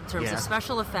now in terms of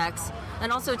special effects,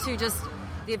 and also too just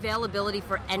the availability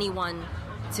for anyone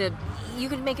to, you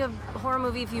could make a horror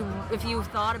movie if you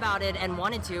thought about it and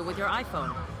wanted to with your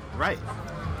iPhone. Right.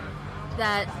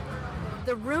 That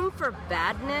the room for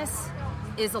badness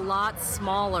is a lot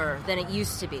smaller than it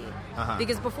used to be. Uh-huh.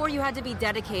 Because before you had to be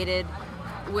dedicated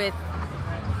with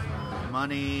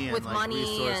money and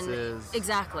resources. And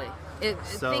exactly.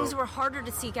 Things were harder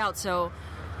to seek out. So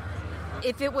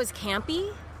if it was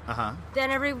campy,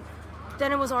 then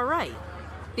it was all right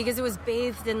because it was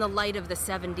bathed in the light of the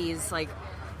 70s like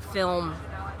film,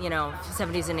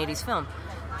 70s and 80s film.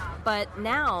 But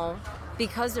now,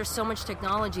 because there's so much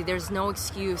technology, there's no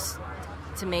excuse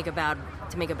to make a bad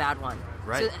one.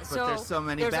 Right. But there's so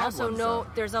many bad ones.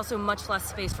 There's also much less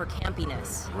space for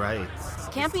campiness. Right.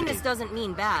 Campiness doesn't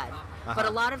mean bad, but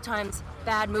a lot of times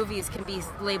bad movies can be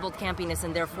labeled campiness,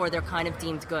 and therefore they're kind of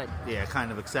deemed good. Yeah,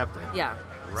 kind of accepted. Yeah.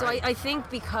 Right. So I think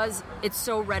because it's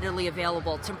so readily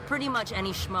available to pretty much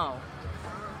any schmo,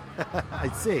 I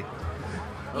see.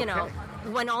 You know,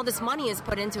 when all this money is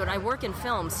put into it, I work in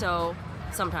film, so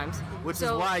sometimes. Which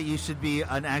is why you should be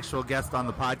an actual guest on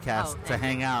the podcast to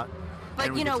hang out. But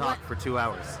and we you know can talk what? for 2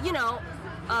 hours. You know,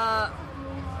 $1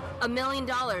 million.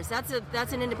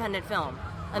 That's an independent film.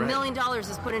 $1 million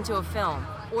is put into a film,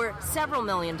 or several $1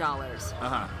 million.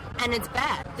 And it's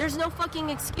bad. There's no fucking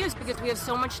excuse because we have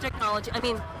so much technology. I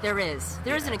mean, there is.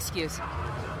 There is an excuse.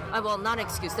 Well, not an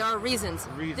excuse. There are reasons.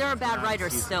 There are bad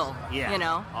writers excuses. still. Yeah. You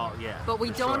know? Oh, yeah. But we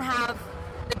for don't sure. have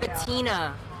the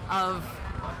patina of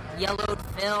yellowed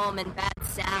film and bad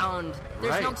sound.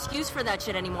 There's no excuse for that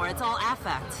shit anymore. It's all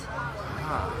affect.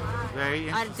 Very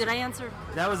interesting. Did I answer?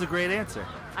 That was a great answer.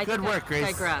 Good work, Grace.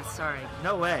 Digress. Sorry.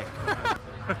 No way.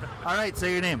 All right,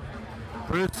 say your name.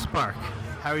 Bruce Spark.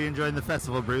 How are you enjoying the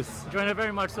festival, Bruce? Enjoying it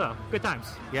very much so. Good times.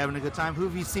 You having a good time? Who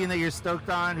have you seen that you're stoked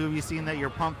on? Who have you seen that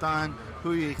you're pumped on?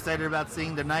 Who are you excited about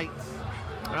seeing tonight?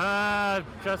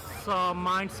 Just saw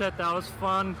Mindset. That was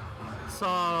fun.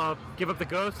 Saw Give Up the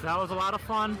Ghost. That was a lot of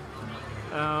fun.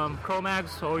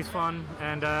 Cro-Mags, always fun.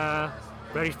 And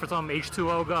ready for some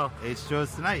H2O Go.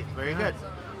 H2O's tonight. Very good.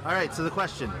 All right, so the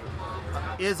question.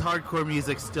 Is hardcore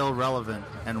music still relevant,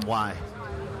 and why?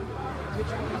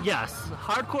 Yes,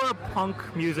 hardcore punk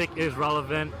music is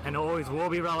relevant and always will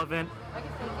be relevant.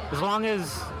 As long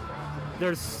as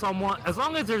there's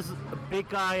a big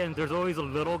guy and there's always a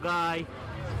little guy,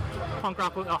 punk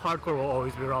rock, hardcore will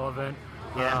always be relevant.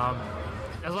 Yeah.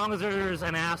 As long as there's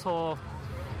an asshole,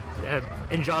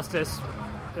 injustice,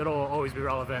 it'll always be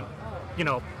relevant. You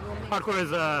know, hardcore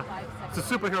is it's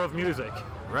a superhero of music.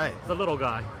 Right. The little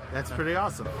guy. That's pretty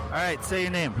awesome. All right, say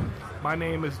your name. My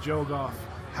name is Joe Goff.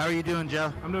 How are you doing,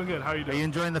 Joe? I'm doing good. How are you doing? Are you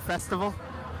enjoying the festival?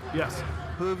 Yes.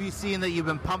 Who have you seen that you've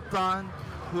been pumped on?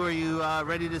 Who are you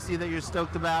ready to see that you're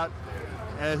stoked about?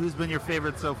 Who's been your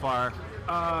favorite so far?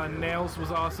 Nails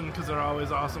was awesome because they're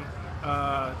always awesome.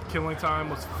 Killing Time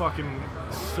was fucking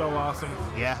so awesome.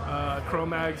 Yeah.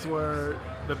 Cro-Mags were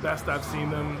the best I've seen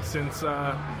them since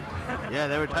yeah,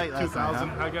 they were tight last 2000,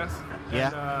 night, huh? I guess.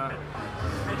 Yeah.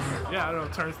 And, yeah, I don't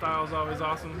know. Turnstile's always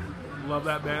awesome. Love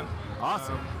that band.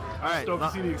 Awesome. All right. Stoked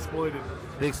to see The Exploited.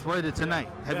 The Exploited tonight.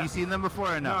 Have you seen them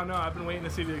before or no? No, I've been waiting to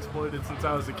see The Exploited since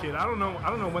I was a kid. I don't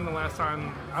know when the last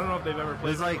time. I don't know if they've ever It played.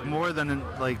 was like more than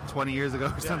like 20 years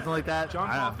ago or something like that. John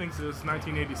Paul thinks it was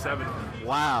 1987.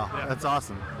 Wow, Yeah. that's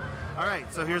awesome. All right,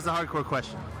 so here's the hardcore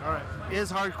question. All right.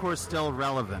 Is hardcore still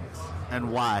relevant,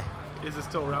 and why? Is it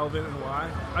still relevant and why?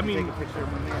 I mean,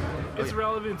 it's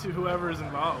relevant to whoever is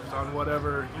involved on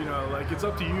whatever, you know, like it's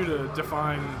up to you to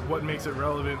define what makes it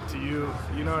relevant to you.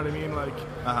 You know what I mean? Like,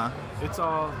 it's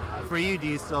all. For you, do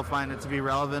you still find it to be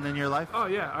relevant in your life? Oh,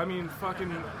 yeah. I mean,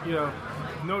 fucking, you know,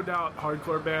 no doubt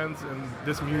hardcore bands and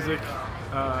this music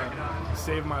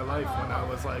saved my life when I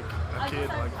was like a kid,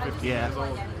 like 15 years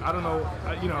old. I don't know,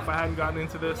 you know, if I hadn't gotten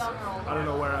into this, I don't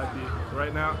know where I'd be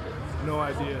right now. No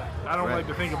idea. I don't like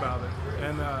to think about it.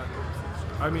 And,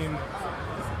 I mean,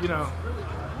 you know,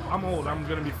 I'm old. I'm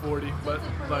going to be 40. But,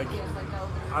 like,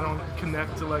 I don't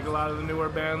connect to, like, a lot of the newer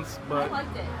bands. But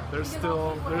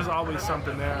there's always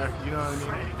something there. You know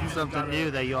what I mean? Something new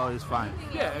that you always find.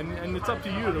 Yeah, and it's up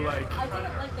to you to, like,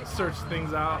 search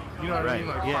things out. You know what I mean?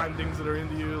 Like, find things that are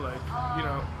into you. Like, you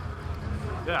know.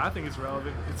 Yeah, I think it's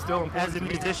relevant. It's still important. As a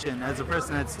musician, as a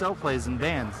person that still plays in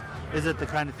bands, is it the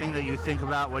kind of thing that you think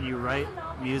about when you write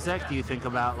music? Do you think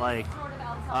about, like,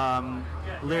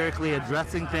 lyrically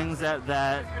addressing things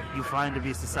that you find to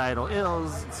be societal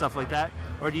ills, stuff like that?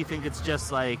 Or do you think it's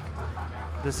just like,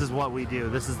 this is what we do,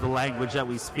 this is the language that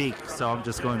we speak, so I'm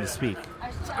just going to speak?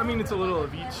 I mean, it's a little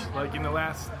of each. Like, in the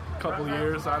last couple of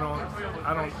years, I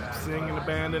don't sing in a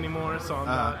band anymore, so I'm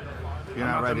not... You're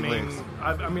not writing the main, lyrics.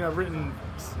 I've written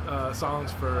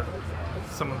songs for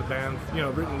some of the bands, you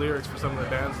know, written lyrics for some of the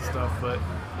bands and stuff, but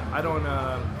I don't,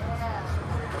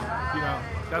 you know,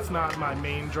 that's not my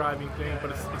main driving thing, but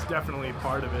it's definitely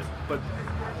part of it. But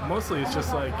mostly it's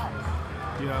just like,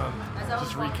 you know,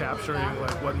 just recapturing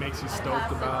like what makes you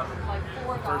stoked about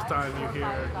the first time you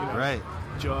hear, you know,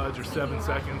 Judge or 7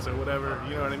 Seconds or whatever,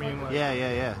 you know what I mean? Like,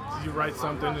 yeah. You write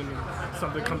something and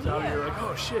something comes out and you're like,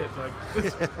 oh shit, like this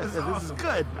is awesome. This is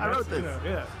good. I wrote this. You know,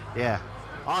 yeah. Yeah.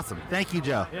 Awesome. Thank you,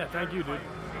 Joe. Yeah, thank you, dude.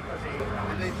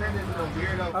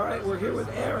 All right, we're here with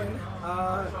Aaron.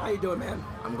 How you doing, man?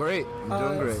 I'm great.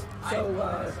 I'm doing great. So,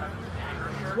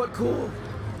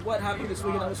 what happened this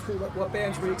weekend that was cool? What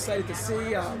bands were you excited to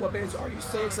see? What bands are you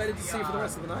so excited to see for the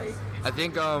rest of the night? I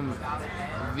think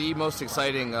the most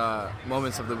exciting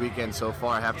moments of the weekend so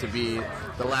far have to be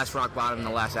the last Rock Bottom and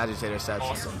the last Agitator sets.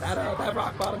 Awesome. That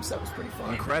Rock Bottom set was pretty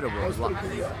fun. Incredible. That was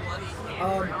pretty good.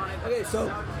 Okay, so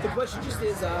the question just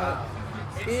is,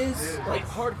 is like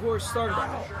hardcore started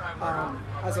out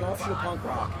as an offshoot of punk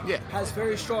rock. Yeah. Has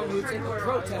very strong roots in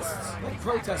protests, like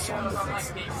protest song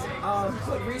movements.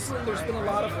 But recently there's been a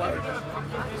lot of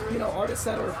artists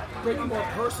that are bringing more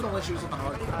personal issues into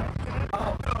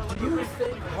hardcore. Do you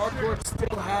think hardcore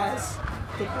still has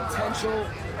the potential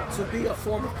to be a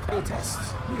form of protest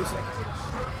music?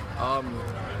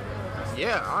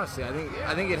 Yeah, honestly,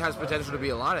 I think it has potential to be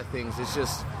a lot of things. It's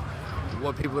just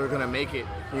what people are gonna make it.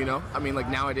 I mean, like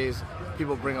nowadays,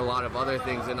 people bring a lot of other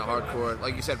things into hardcore,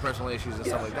 like you said, personal issues and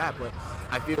stuff like that. But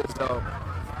I feel as though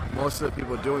most of the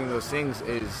people doing those things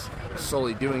is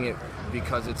solely doing it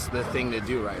because it's the thing to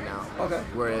do right now. Okay.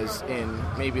 Whereas in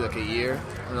maybe like a year,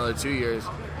 another 2 years,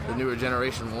 the newer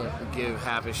generation won't give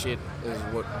half a shit as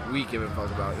what we give a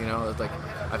fuck about. It's like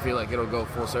I feel like it'll go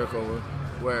full circle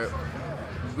where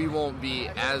we won't be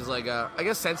as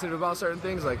sensitive about certain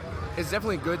things. Like it's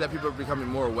definitely good that people are becoming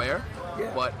more aware.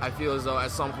 Yeah. But I feel as though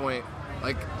at some point,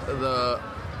 like the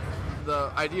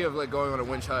idea of like going on a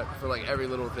witch hunt for like every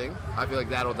little thing, I feel like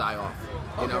that'll die off.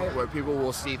 Where people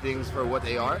will see things for what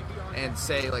they are and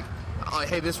say like, oh,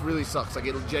 hey, this really sucks. Like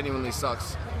it genuinely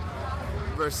sucks.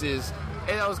 Versus,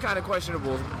 hey, that was kind of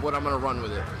questionable, but I'm gonna run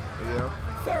with it.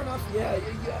 Fair enough. Yeah.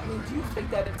 I mean, do you think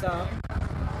that it's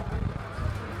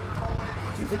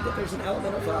Do you think that there's an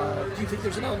element of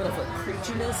like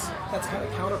preachiness that's kind of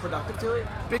counterproductive to it?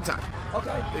 Big time.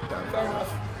 Okay. Big time. Fair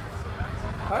enough.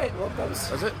 All right. Well,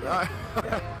 that's it. Yeah. All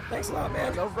right. Thanks a lot,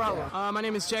 man. No problem. My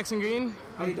name is Jackson Green.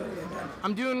 How you doing, man?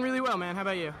 I'm doing really well, man. How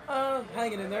about you?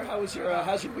 Hanging in there. How's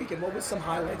your weekend? What was some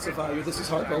highlights of your This Is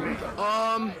Hardcore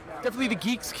weekend? Definitely the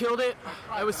Geeks killed it.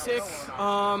 I was sick.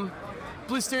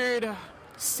 Blistered,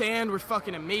 Sand were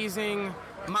fucking amazing.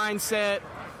 Mindset,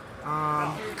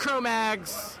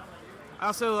 Cro-Mags. I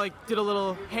also did a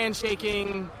little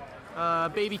handshaking,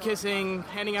 baby kissing,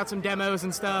 handing out some demos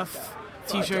and stuff,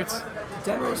 t-shirts.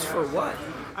 Demos for what?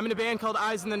 I'm in a band called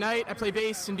Eyes in the Night. I play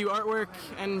bass and do artwork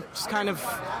and just kind of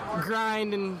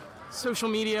grind and social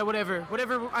media, whatever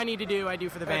I need to do, I do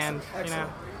for the band.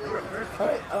 Excellent. All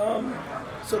right.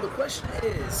 So the question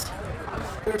is,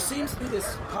 there seems to be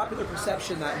this popular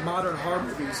perception that modern horror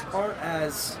movies aren't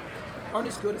as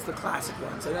good as the classic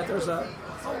ones, and that there's a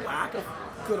lack of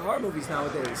good horror movies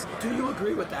nowadays. Do you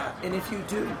agree with that? And if you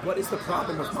do, what is the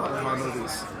problem with modern horror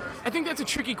movies? I think that's a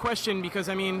tricky question because,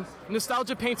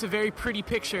 nostalgia paints a very pretty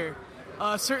picture.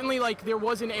 Certainly, there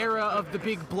was an era of the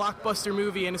big blockbuster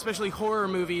movie, and especially horror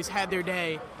movies had their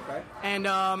day. Okay. And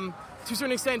to a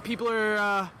certain extent, people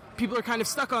are kind of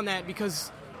stuck on that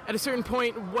because at a certain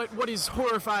point, what is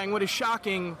horrifying, what is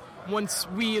shocking, once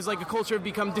we as a culture have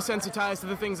become desensitized to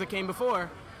the things that came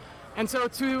before. And so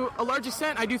to a large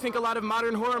extent, I do think a lot of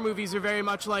modern horror movies are very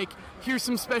much here's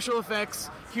some special effects,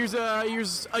 here's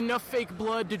enough fake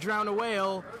blood to drown a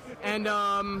whale, and,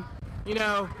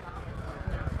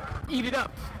 eat it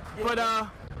up. But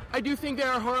I do think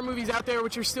there are horror movies out there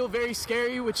which are still very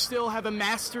scary, which still have a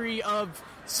mastery of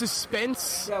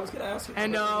suspense. Yeah, I was going to ask you.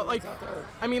 And,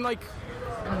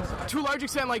 to a large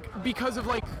extent, because of,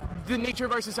 the nature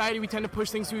of our society, we tend to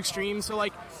push things to extremes. So,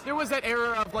 there was that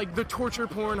era of, the torture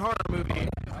porn horror movie,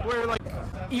 where,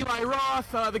 Eli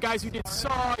Roth, the guys who did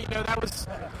Saw, that was...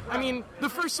 the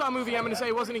first Saw movie, I'm going to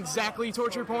say, wasn't exactly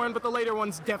torture porn, but the later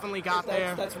ones definitely got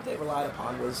there. That's what they relied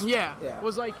upon, was... Yeah.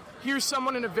 Was here's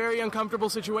someone in a very uncomfortable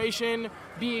situation,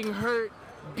 being hurt,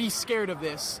 be scared of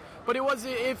this. But it was,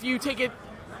 if you take it,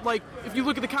 if you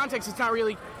look at the context, it's not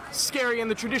really scary in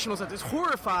the traditional sense. It's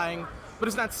horrifying, but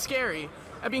it's not scary.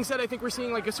 That being said, I think we're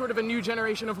seeing a sort of a new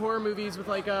generation of horror movies with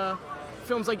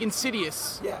films like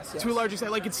Insidious. Yes. To a large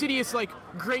extent. Insidious,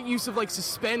 great use of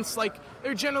suspense. There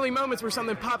are generally moments where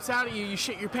something pops out at you, you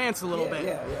shit your pants a little bit.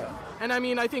 Yeah. And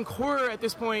I think horror at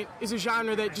this point is a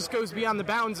genre that just goes beyond the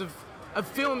bounds of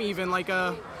film even.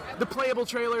 The playable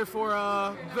trailer for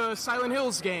the Silent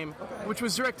Hills game, which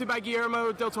was directed by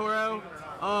Guillermo del Toro.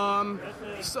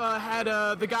 Had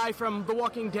the guy from The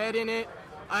Walking Dead in it.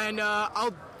 And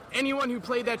anyone who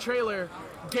played that trailer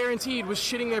guaranteed was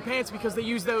shitting their pants because they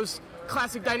used those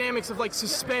classic dynamics of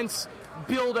suspense,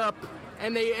 build up,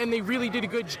 and they really did a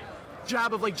good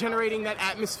job of generating that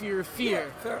atmosphere of fear.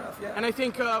 Yeah, fair enough, yeah. And I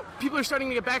think people are starting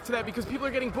to get back to that because people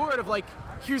are getting bored of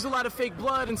here's a lot of fake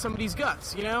blood in somebody's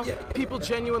guts, People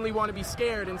genuinely want to be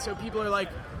scared, and so people are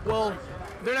well,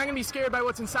 they're not going to be scared by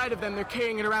what's inside of them, they're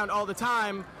carrying it around all the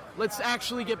time. Let's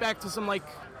actually get back to some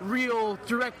real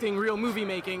directing, real movie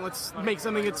making. Let's make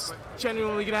something that's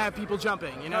genuinely going to have people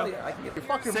jumping, Oh, yeah, I can get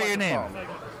your Say your name.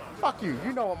 Fuck you.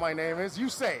 You know what my name is. You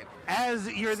say it.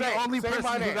 As you're the only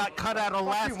person who got cut out of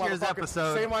last year's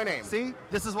episode. Say my name. See?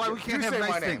 This is why we can't have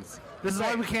nice things. This is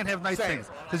why we can't have nice things.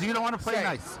 Because you don't want to play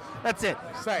nice. That's it.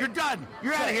 You're done.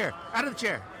 You're out of here. Out of the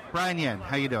chair. Brian Yen,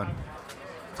 how you doing?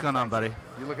 What's going on, buddy?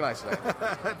 You look nice today.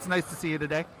 It's nice to see you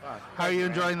today. How are you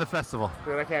enjoying the festival?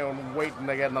 Dude, I can't wait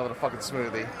to get another fucking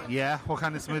smoothie. Yeah? What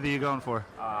kind of smoothie are you going for?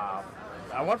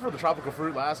 I went for the tropical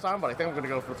fruit last time, but I think I'm going to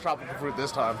go for the tropical fruit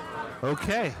this time.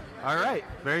 Okay. All right.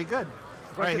 Very good.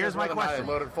 All right, here's my question.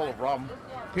 Loaded full of rum.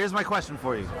 Here's my question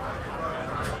for you.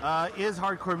 Is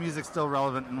hardcore music still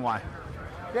relevant and why?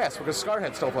 Yes, because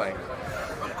Scarhead's still playing.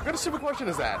 What kind of stupid question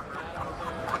is that?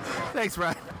 Thanks,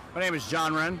 Ryan. My name is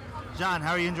John Wren. John,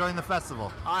 how are you enjoying the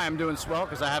festival? I am doing swell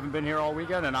because I haven't been here all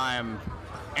weekend, and I am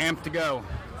amped to go.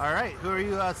 All right. Who are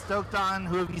you stoked on?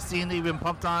 Who have you seen that you've been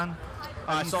pumped on?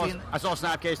 I saw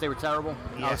Snapcase. They were terrible.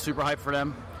 Yeah. I was super hyped for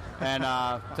them. And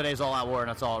today's All Out War, and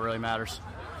that's all that really matters.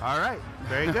 All right.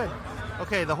 Very good.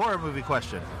 Okay, the horror movie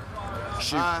question.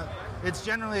 Shoot. It's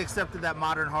generally accepted that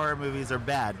modern horror movies are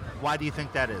bad. Why do you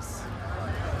think that is?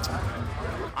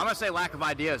 I'm going to say lack of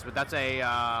ideas, but that's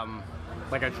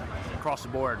like across the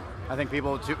board. I think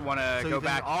people want to go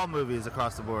back. All movies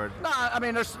across the board. No, I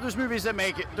mean there's movies that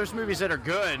make it. There's movies that are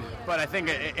good, but I think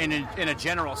in a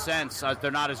general sense,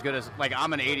 they're not as good as. Like,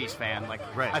 I'm an '80s fan. Like,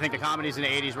 right. I think the comedies in the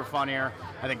 '80s were funnier.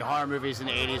 I think the horror movies in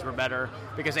the '80s were better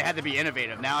because they had to be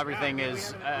innovative. Now everything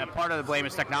is part of the blame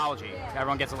is technology.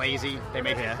 Everyone gets lazy.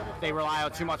 They rely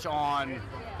too much on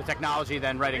the technology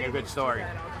than writing a good story.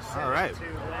 All right.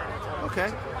 Okay.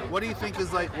 What do you think is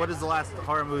what is the last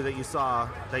horror movie that you saw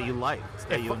that you liked,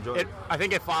 that you enjoyed? I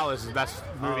think It Follows is the best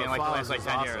movie in the last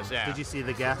 10 years. Yeah. Did you see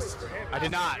The Guest? I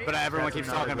did not, but everyone That's keeps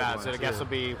another talking good about it, one, so The too. Guest will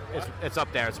be, it's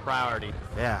up there, it's a priority.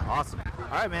 Yeah, awesome.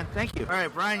 All right, man, thank you. All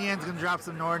right, Brian Yan's going to drop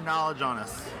some Nord knowledge on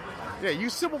us. Yeah, you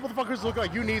simple motherfuckers look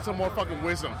like you need some more fucking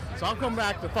wisdom. So I'll come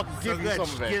back to fucking give you some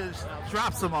of it.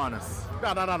 Drop some on us.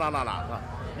 No.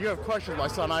 You have questions, my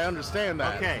son. I understand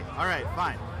that. Okay, all right,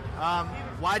 fine.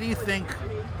 Why do you think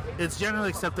it's generally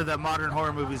accepted that modern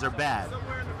horror movies are bad?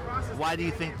 Why do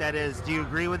you think that is? Do you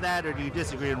agree with that, or do you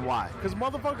disagree, and why? Because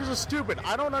motherfuckers are stupid.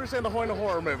 I don't understand the point of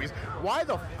horror movies. Why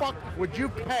the fuck would you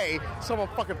pay someone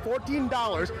fucking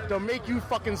 $14 to make you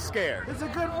fucking scared? It's a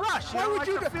good rush. Why would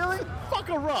you the feeling? Fuck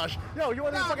a rush. Yo, you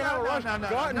want to fucking have a rush? Go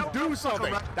out and do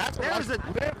something. That's a rush.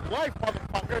 Live life,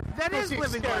 motherfucker. That Go is see a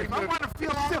living scary life. I movie. want to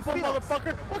feel all the Simple feels.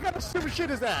 motherfucker. What kind of stupid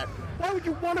shit is that? Why would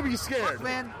you want to be scared? Look,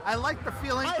 man, I like the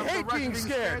feeling I of the hate rush being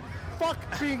scared. Fuck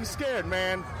being scared,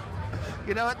 man.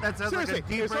 You know what? That sounds Seriously, like a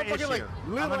deeper if some fucking issue.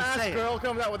 little ass girl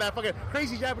comes out with that fucking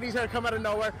crazy Japanese hair come out of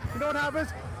nowhere, you know what happens?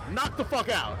 Knock the fuck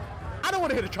out. I don't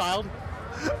want to hit a child.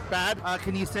 Bad.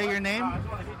 Can you say your name?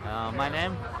 My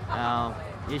name?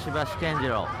 Ishibashi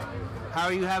Kenjiro. How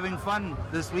are you having fun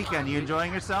this weekend? You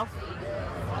enjoying yourself?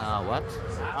 What?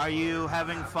 Are you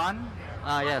having fun?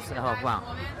 Yes, I have fun.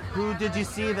 Who did you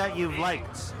see that you've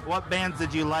liked? What bands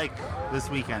did you like this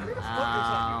weekend?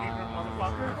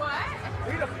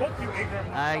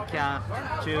 I can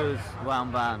choose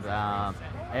one band.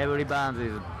 Every band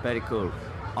is very cool.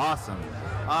 Awesome.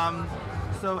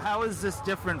 So how is this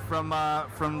different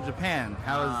from Japan?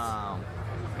 How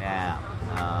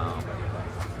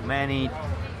is many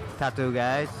tattoo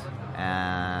guys.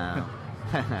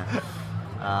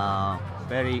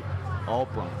 Very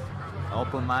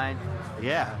open mind.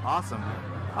 Yeah, awesome.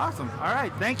 All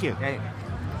right, thank you. Okay.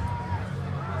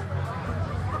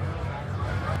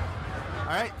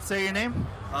 All right, say your name.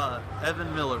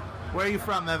 Evan Miller. Where are you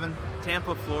from, Evan?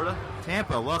 Tampa, Florida.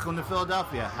 Tampa. Welcome to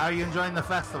Philadelphia. How are you enjoying the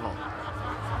festival?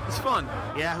 It's fun.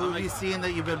 Yeah, who have you seen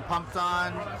that you've been pumped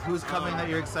on? Who's coming that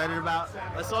you're excited about?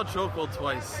 I saw Chokehold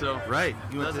twice, so right.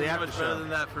 You went to the after much show. better than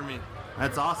that for me.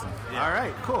 That's awesome. Yeah. All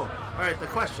right, cool. All right, the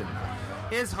question.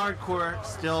 Is hardcore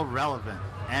still relevant,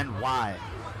 and why?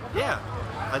 Yeah,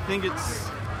 I think it's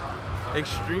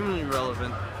extremely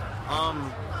relevant.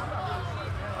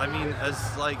 I mean,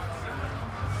 as like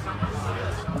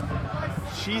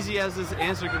cheesy as this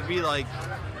answer could be, like,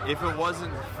 if it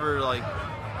wasn't for like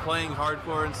playing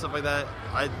hardcore and stuff like that,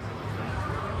 I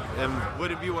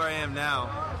wouldn't be where I am now.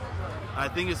 I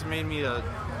think it's made me a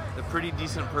pretty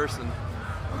decent person.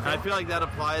 And I feel like that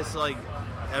applies to like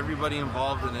everybody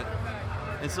involved in it.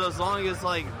 And so as long as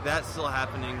like that's still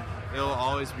happening, it'll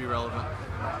always be relevant.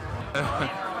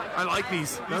 I like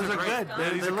these. Those are great. good. They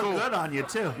These are look cool. good on you,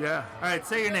 too. Yeah. All right,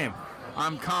 say your name.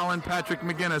 I'm Colin Patrick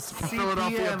McGinnis from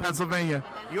Philadelphia, Pennsylvania.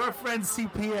 Your friend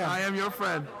CPM. I am your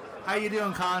friend. How you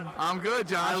doing, Con? I'm good,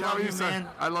 Josh. I love How are you, you, sir? man.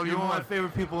 I love you You're more. one of my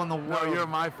favorite people in the world. No, you're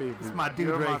my favorite. It's my dude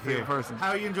You're right my favorite here. person. How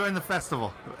are you enjoying the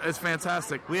festival? It's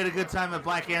fantastic. We had a good time at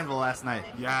Black Anvil last night.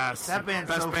 Yes. That band's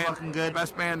Best so band, fucking good.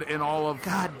 Best band in all of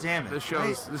God damn it. the shows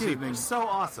Right? this Dude, evening. So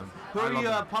awesome. Who I are love you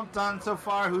them. pumped on so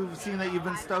far? Who've seen that you've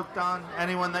been stoked on?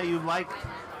 Anyone that you like?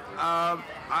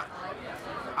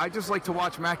 I I just like to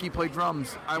watch Mackie play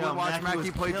drums. I would watch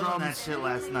Mackie play drums that shit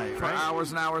last night, for right?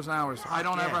 hours and hours and hours. I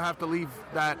don't ever have to leave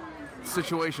that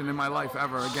situation in my life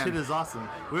ever again. Shit is awesome.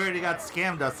 We already got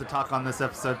Scam Dust to talk on this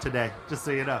episode today, just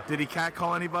so you know. Did he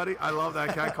catcall anybody? I love that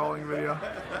catcalling video.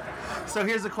 So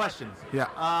here's a question. Yeah.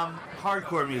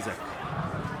 Hardcore music.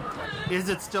 Is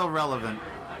it still relevant,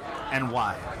 and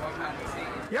why?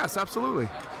 Yes, absolutely.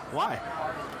 Why?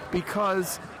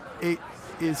 Because it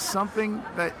is something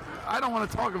that I don't want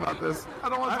to talk about this. I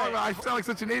don't want to talk about. I sound like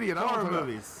such an idiot. Horror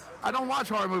movies. I don't watch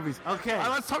horror movies. Okay.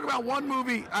 Let's talk about one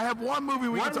movie. I have one movie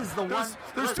we can talk about.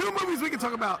 There's two movies we can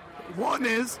talk about. One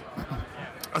is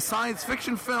a science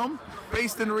fiction film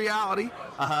based in reality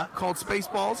called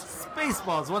Spaceballs.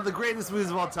 Spaceballs, one of the greatest movies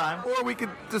of all time. Or we could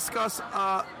discuss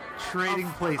Trading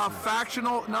Places. A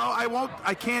factional. No, I won't.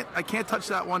 I can't touch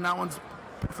that one. That one's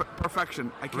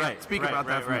perfection. I can't speak about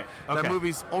that. Okay. That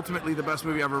movie's ultimately the best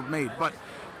movie ever made. But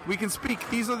we can speak.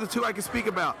 These are the two I can speak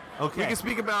about. Okay. We can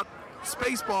speak about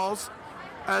Spaceballs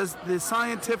as the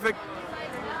scientific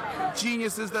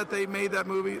geniuses that they made that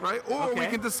movie, right? Or we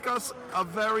can discuss a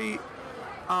very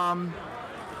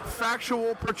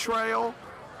factual portrayal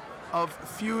of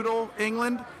feudal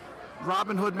England,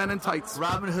 Robin Hood Men in Tights.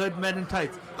 Robin Hood Men in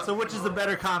Tights. So which is the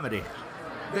better comedy?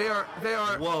 They are.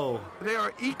 Whoa. They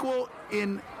are equal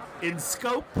in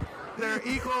scope. They're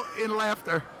equal in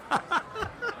laughter.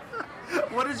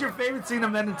 What is your favorite scene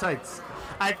of Men in Tights?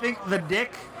 I think the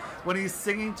dick, when he's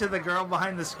singing to the girl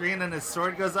behind the screen and his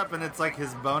sword goes up and it's like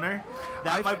his boner.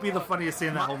 That might be the funniest scene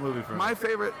in that whole movie for me. My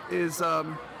favorite is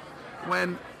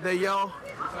when they yell,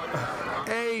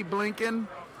 "Hey, Blinken,"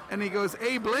 and he goes,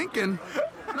 "Hey, Blinken."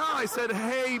 No, I said,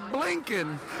 "Hey,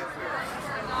 Blinken."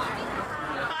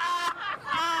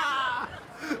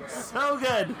 So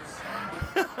good.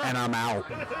 And I'm out.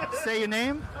 Say your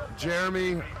name.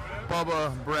 Jeremy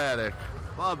Bubba Braddock.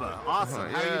 Bubba, awesome.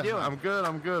 How are you doing? I'm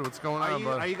good. What's going on,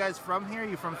 bud? Are you guys from here? Are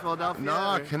you from Philadelphia?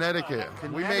 No, Connecticut.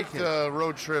 We make Connecticut. the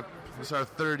road trip. It's our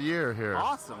third year here.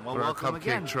 Awesome. Well, for welcome our cupcake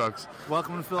again. trucks.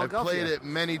 Welcome to Philadelphia. I played it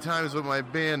many times with my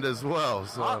band as well.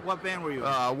 So. What band were you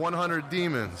in? 100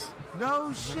 Demons.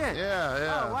 No shit.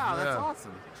 Yeah. Oh, wow, that's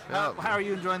awesome. How are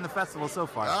you enjoying the festival so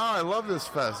far? Oh, I love this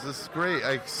fest. This is great.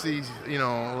 I see, a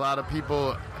lot of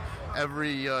people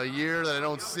every year that I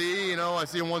don't see. I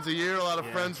see them once a year. A lot of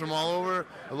friends from all over.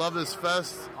 I love this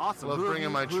fest. Awesome. I love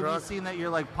bringing my Who truck. have you seen that you're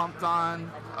like pumped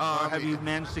on? Or have you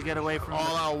managed to get away from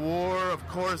All Out War, of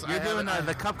course. You're doing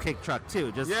the cupcake truck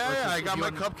too. I got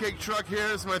my cupcake truck here.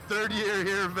 It's my third year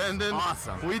here in Vendon.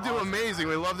 Awesome. We do amazing.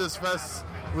 We love this fest.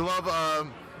 We love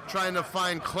trying to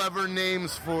find clever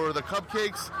names for the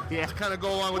cupcakes to kind of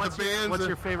go along with the bands. What's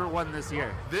your favorite one this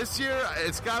year? This year,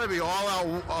 it's got to be All Out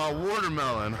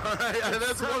Watermelon.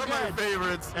 That's so one of my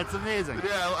favorites. That's amazing.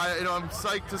 Yeah, I'm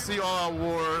psyched to see All Out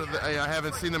War. I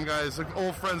haven't seen them guys, like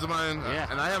old friends of mine,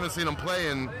 and I haven't seen them play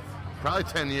in probably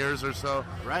 10 years or so.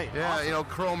 Right. Yeah, awesome.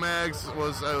 Cro-Mags I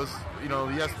was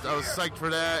psyched for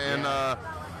that, and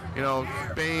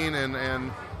Bane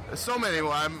and so many.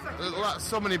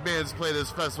 So many bands play this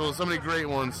festival. So many great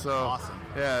ones. So awesome.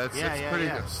 Yeah, it's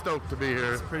pretty stoked to be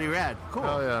here. It's pretty rad. Cool.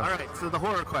 Oh, yeah. All right. So the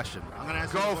horror question. I'm gonna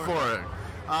ask you. Go for it.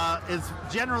 It's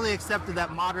generally accepted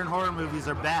that modern horror movies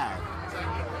are bad.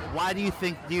 Why do you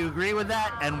think? Do you agree with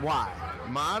that, and why?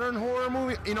 Modern horror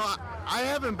movie? I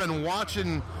haven't been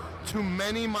watching too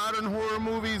many modern horror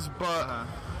movies, but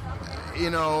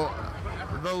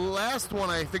the last one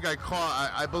I think I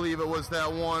caught, I believe it was that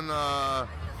one.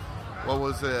 What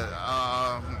was it?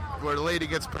 Where the lady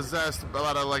gets possessed by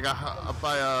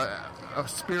a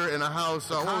spirit in a house.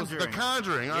 The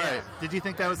Conjuring. All right. Did you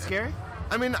think that was scary?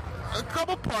 I mean, a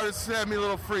couple parts had me a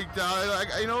little freaked out.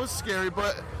 I know it's scary,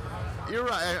 but you're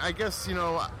right. I guess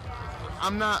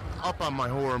I'm not up on my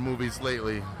horror movies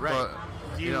lately. Right. But,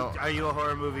 are you a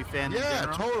horror movie fan? Yeah, in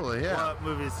general? totally. Yeah. What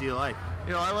movies do you like?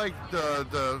 I like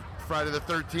the Friday the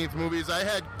 13th movies. I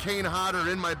had Kane Hodder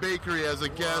in my bakery as a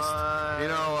guest.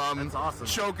 That's awesome.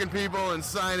 Choking people and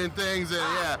signing things,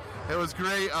 and it was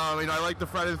great. I like the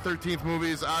Friday the 13th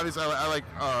movies. Obviously, I like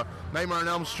Nightmare on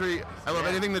Elm Street. I love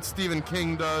anything that Stephen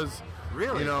King does.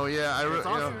 Really? That's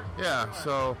awesome.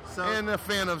 So and a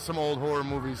fan of some old horror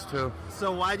movies too.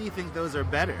 So why do you think those are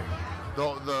better?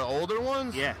 The older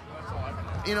ones? Yeah.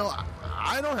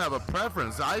 I don't have a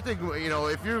preference. I think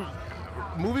if your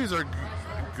movies are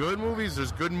good movies,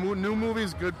 there's good new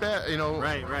movies, good bad.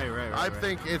 Right. I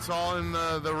think it's all in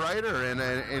the writer, and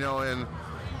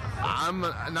I'm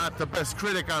not the best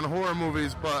critic on horror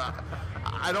movies, but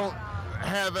I don't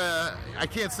have I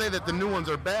can't say that the new ones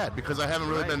are bad because I haven't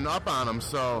really been up on them.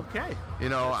 So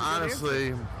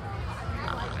honestly,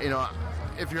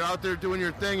 if you're out there doing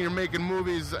your thing, you're making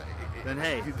movies. Then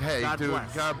hey, God dude,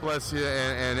 bless. God bless you,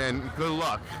 and good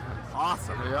luck.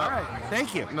 Awesome. Yeah. All right,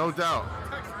 thank you. No doubt.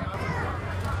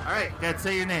 All right, let's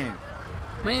say your name.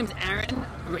 My name's Aaron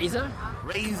Reza.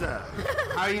 Reza.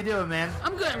 How are you doing, man?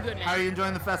 I'm good, man. How are you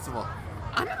enjoying the festival?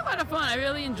 I'm having a lot of fun. I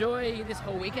really enjoy this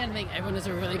whole weekend. I think everyone does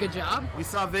a really good job. We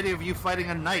saw a video of you fighting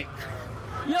a knight.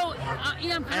 Yeah,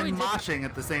 I'm kind and of moshing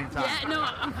at the same time. Yeah, no,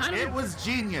 I'm kind of. It was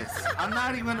genius. I'm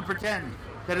not even going to pretend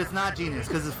that it's not genius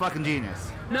because it's fucking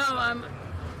genius. No,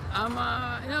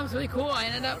 it was really cool. I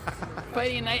ended up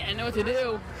fighting a knight. I know what to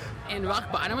do. And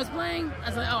Rock Bottom was playing. I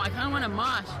was like, I kind of want to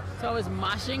mosh. So I was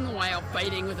moshing while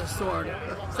fighting with a sword.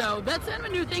 So that's kind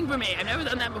of a new thing for me. I've never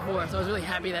done that before. So I was really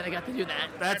happy that I got to do that.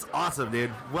 That's awesome,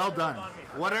 dude. Well done.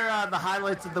 What are the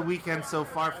highlights of the weekend so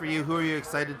far for you? Who are you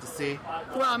excited to see?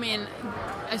 Well, I mean,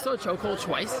 I saw Chokehold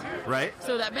twice. Right.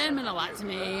 So that band meant a lot to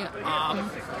me.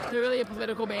 They're really a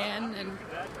political band, and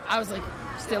I was like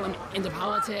still into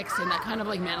politics, and that kind of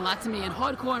like meant a lot to me. And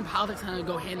hardcore and politics kind of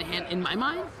go hand in hand in my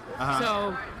mind.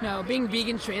 So, being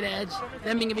vegan straight edge,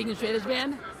 them being a vegan straight edge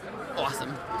band,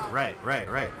 awesome. Right.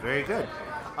 Very good.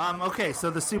 Okay, so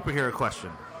the superhero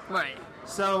question. Right.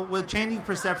 So, with changing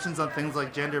perceptions on things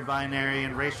like gender binary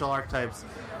and racial archetypes,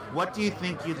 what do you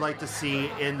think you'd like to see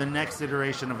in the next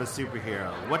iteration of a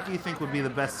superhero? What do you think would be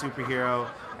the best superhero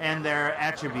and their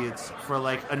attributes for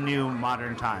like a new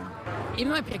modern time? Even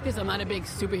though I picked this, I'm not a big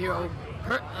superhero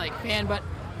fan, but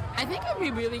I think it'd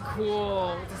be really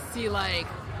cool to see like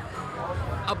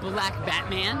a black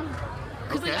Batman.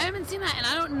 Because I haven't seen that, and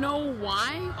I don't know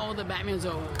why all the Batmans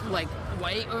are like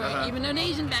white or even an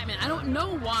Asian Batman. I don't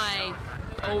know why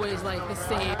always like the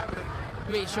same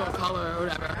racial color or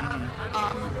whatever. And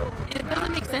it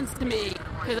doesn't make sense to me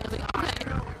because I was like, okay,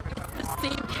 it's the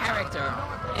same character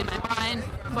in my mind,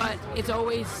 but it's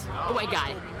always a white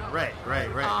guy. Right.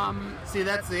 See,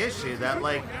 that's the issue. That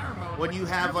like when you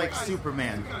have like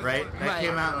Superman, right? That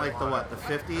came out in like the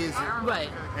 50s,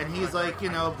 right? And he's like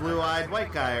blue-eyed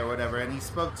white guy or whatever, and he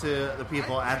spoke to the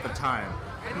people at the time.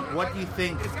 What do you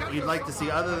think you'd like to see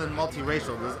other than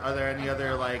multiracial? Are there any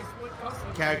other like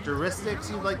characteristics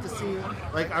you'd like to see?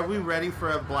 Like, are we ready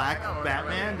for a black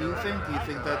Batman? Do you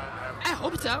think that? I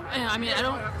hope so. I mean, I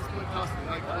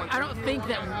don't think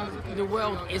that the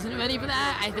world isn't ready for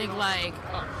that. I think like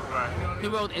the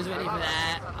world is ready for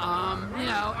that.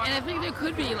 And I think there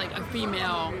could be like a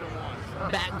female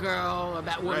Batgirl or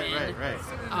Batwoman. Right.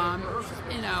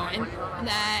 And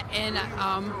that, and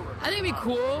I think it'd be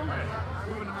cool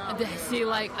to see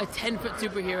like a 10-foot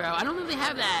superhero. I don't think they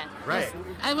have that. Right.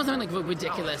 I want something like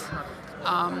ridiculous.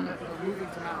 But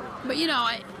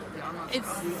it's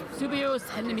superheroes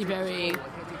tend to be very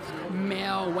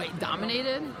male, white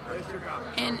dominated,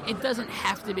 and it doesn't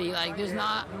have to be like there's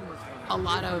not a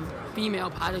lot of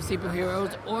female positive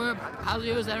superheroes or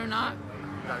positive superheroes that are not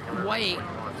white.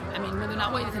 I mean, when they're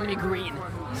not white, they tend to be green.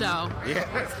 So yeah,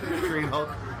 Green Hulk.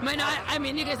 I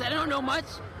mean, you guys, I don't know much,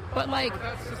 but like,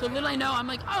 so little I know, I'm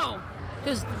like, oh,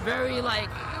 there's very like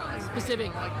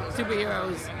specific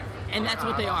superheroes, and that's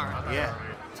what they are. Yeah.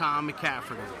 Tom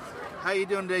McCaffrey. How you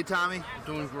doing today, Tommy?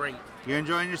 Doing great. You're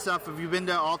enjoying yourself? Have you been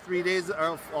to all 3 days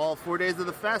or all 4 days of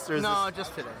the fest? Or is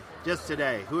just today. Just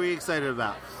today. Who are you excited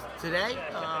about? Today,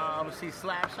 we'll see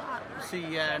Slapshot, we'll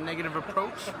see Negative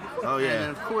Approach. Oh yeah.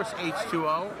 And of course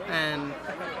H2O and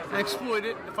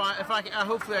Exploited.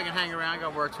 Hopefully I can hang around. I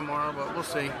got work tomorrow, but we'll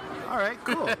see. All right,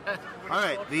 cool. All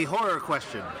right, the horror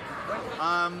question.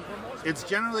 It's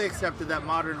generally accepted that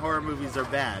modern horror movies are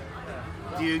bad.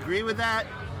 Do you agree with that,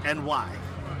 and why?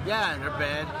 Yeah, they're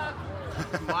bad.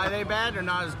 Why are they bad? They're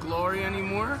not as glory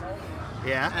anymore.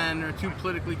 Yeah. And they're too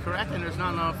politically correct, and there's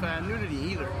not enough nudity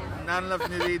either. Not enough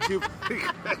nudity, too.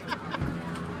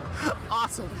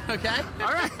 Awesome. Okay.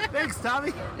 All right. Thanks,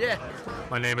 Tommy. Yeah.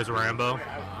 My name is Rambo.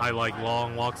 I like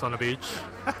long walks on the beach.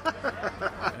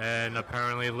 And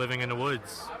apparently living in the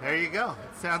woods. There you go.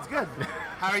 Sounds good.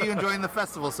 How are you enjoying the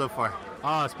festival so far?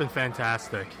 Oh, it's been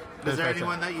fantastic. Is there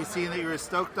anyone that you've seen that you were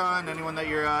stoked on? Anyone that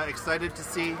you're excited to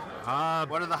see?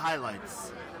 What are the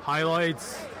highlights?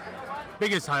 Highlights?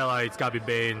 Biggest highlights gotta be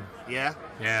Bane. Yeah?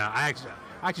 Yeah, I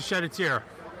actually shed a tear.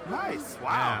 Nice.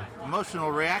 Wow. Yeah.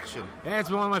 Emotional reaction. Yeah, it's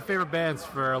been one of my favorite bands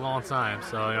for a long time.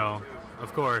 So,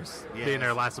 of course, being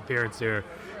their last appearance here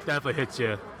definitely hits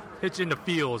you in the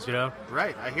feels,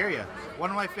 Right, I hear you. One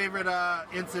of my favorite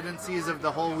incidences of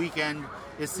the whole weekend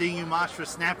is seeing you mosh for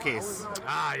Snapcase.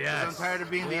 Ah, yes. I'm tired of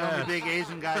being the only big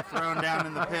Asian guy thrown down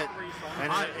in the pit,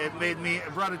 and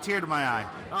it brought a tear to my eye.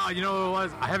 Oh, you know what it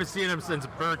was? I haven't seen him since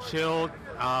Birch Hill,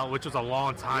 which was a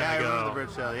long time ago. Yeah, I remember the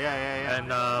Birch Hill. Yeah.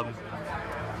 And I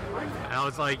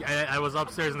was like, I was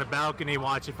upstairs in the balcony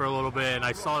watching for a little bit, and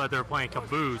I saw that they were playing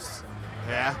Caboose.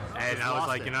 Yeah. And Just I was lost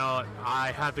like, it. you know,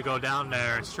 I have to go down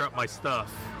there and strut my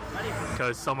stuff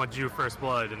because someone drew first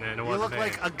blood, and then it You wasn't look me.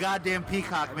 like a goddamn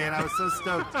peacock, man. I was so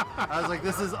stoked. I was like,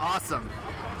 this is awesome.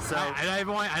 So I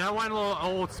went a little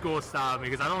old school style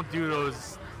because I don't do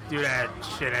that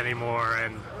shit anymore.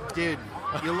 And dude,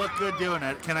 you look good doing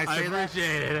it. Can I say that? I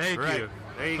appreciate it. Thank Right. you.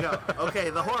 There you go. Okay,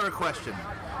 the horror question.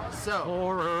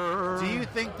 So, do you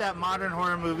think that modern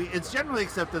horror movie? It's generally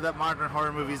accepted that modern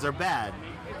horror movies are bad.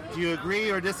 Do you agree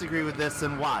or disagree with this,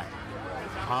 and why?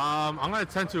 I'm going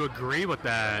to tend to agree with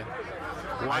that.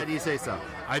 Why do you say so?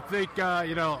 I think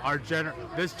you know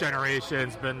this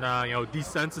generation's been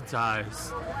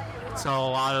desensitized to a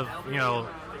lot of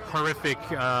horrific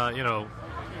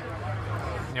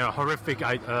horrific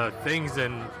things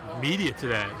in media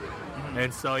today.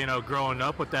 And so, growing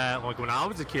up with that, like when I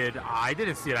was a kid, I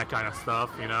didn't see that kind of stuff,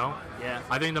 Yeah.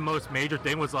 I think the most major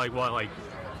thing was like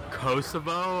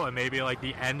Kosovo and maybe like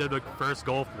the end of the first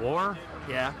Gulf War.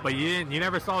 Yeah. But you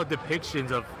never saw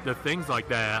depictions of the things like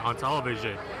that on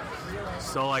television.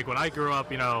 So like when I grew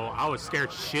up, I was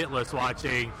scared shitless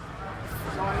watching,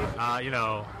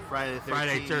 Friday the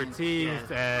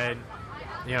 13th and,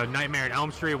 Nightmare on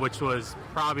Elm Street, which was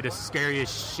probably the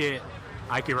scariest shit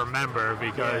I can remember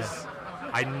because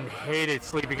I hated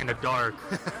sleeping in the dark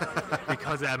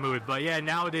because of that movie. But yeah,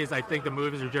 nowadays I think the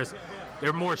movies are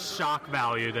they're more shock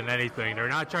value than anything. They're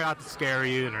not trying not to scare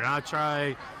you, and they're not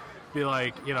trying to be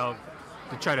like, to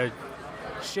try to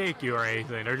shake you or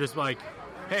anything. They're just like,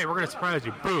 hey, we're going to surprise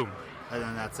you. Boom. And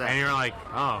then that's it. And you're like,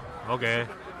 oh, okay.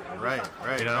 Right.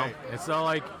 Right. And so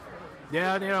like,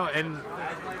 yeah, and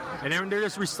they're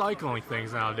just recycling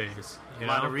things nowadays. A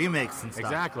lot of remakes and stuff.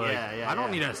 Exactly. I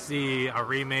don't need to see a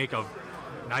remake of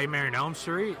Nightmare on Elm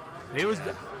Street. It was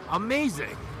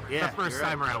amazing the first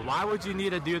time around. Why would you need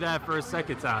to do that for a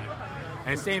second time?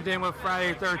 And same thing with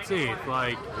Friday the 13th.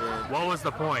 Like, what was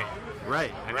the point?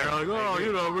 Right. And they're like,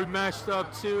 oh, we mashed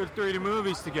up 2 or 3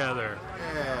 movies together.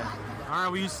 Yeah. All right,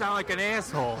 well, you sound like an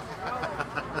asshole.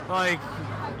 Like,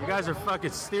 you guys are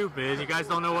fucking stupid. You guys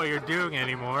don't know what you're doing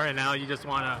anymore, and now you just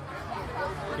want to,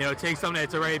 take something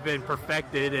that's already been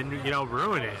perfected and,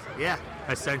 ruin it. Yeah.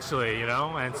 Essentially, and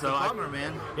so... It's a bummer,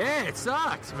 man. Yeah, it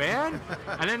sucks, man.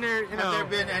 And then Have there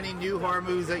been any new horror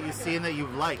movies that you've seen that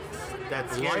you've liked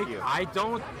that scared you? I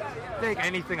don't think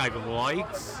anything I've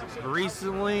liked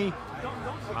recently.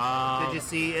 Did you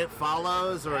see It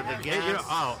Follows or The Guest?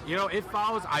 It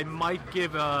Follows, I might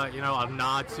give a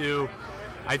nod to.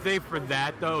 I think for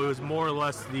that, though, it was more or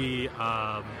less the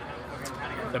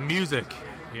music,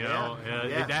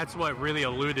 That's what really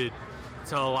alluded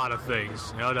to a lot of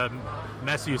things, to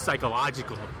mess you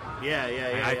psychological. Yeah.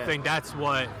 I think that's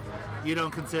what... You don't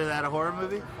consider that a horror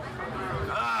movie?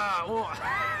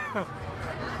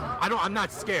 I'm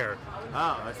not scared.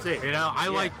 Oh, I see.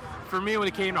 Like... For me, when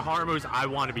it came to horror movies, I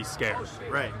want to be scared.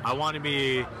 Right. I want to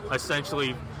be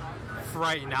essentially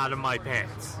frightened out of my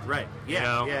pants. Right.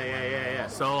 Yeah. Yeah.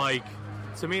 So, like,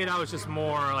 to me, that was just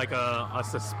more like a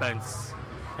suspense.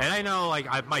 And I know, like,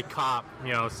 I might cop,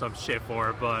 some shit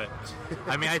for it, but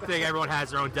I mean, I think everyone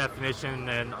has their own definition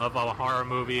of a horror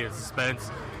movie and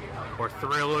suspense or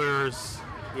thrillers,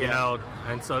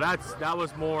 And so that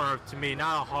was more to me,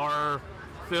 not a horror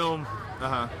film.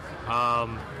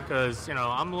 Because,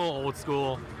 I'm a little old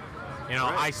school.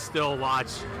 I still watch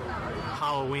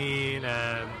Halloween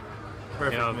and,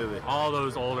 movie. all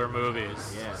those older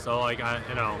movies. Yeah. So, like,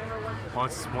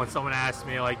 once when someone asked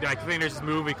me, like, I think there's this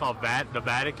movie called The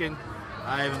Vatican.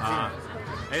 I haven't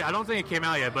seen it. I don't think it came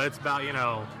out yet, but it's about,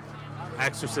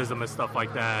 exorcism and stuff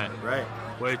like that. Right.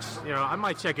 Which, I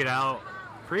might check it out.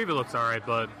 Preview looks all right,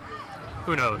 but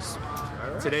who knows?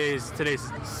 Right. Today's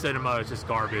cinema is just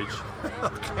garbage.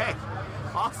 Okay.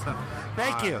 Awesome.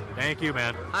 Thank you. Thank you,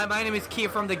 man. Hi, my name is Kia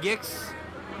from the Geeks.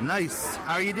 Nice.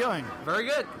 How are you doing? Very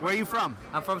good. Where are you from?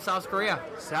 I'm from South Korea.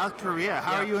 South Korea.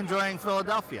 How are you enjoying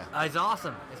Philadelphia? It's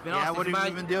awesome. It's been awesome. Yeah, what have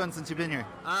you been doing since you've been here?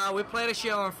 We played a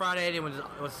show on Friday, and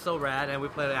it was so rad. And we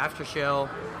played an after show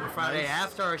on Friday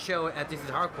after our show at This Is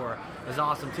Hardcore. It was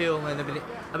awesome too. And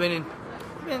I've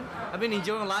been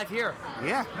enjoying life here.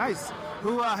 Yeah, nice.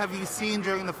 Who have you seen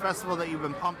during the festival that you've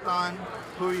been pumped on?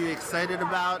 Who are you excited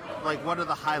about? Like, what are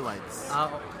the highlights?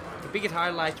 The biggest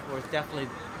highlight was definitely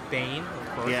Bane,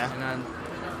 of course. Yeah.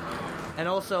 And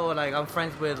also, like, I'm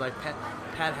friends with like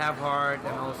Pat Havhart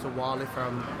and also Wally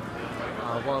from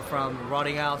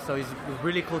Rotting Out. So it's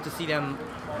really cool to see them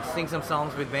sing some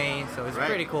songs with Bane. So it's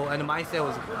pretty cool. And the mindset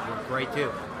was great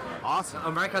too. Awesome.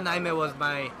 American Nightmare was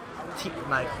my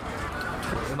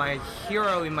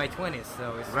hero in my 20s,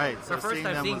 so it's so the first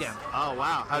time seeing them. Oh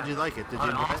wow, how'd you like it? Did you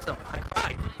enjoy awesome. it? I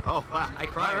cried. Oh wow, I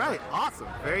cried. All right, awesome,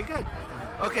 very good.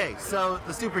 Okay, so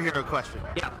the superhero question.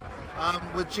 Yeah.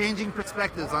 With changing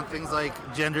perspectives on things like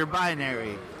gender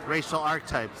binary, racial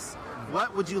archetypes,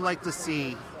 what would you like to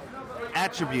see?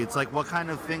 Attributes, like what kind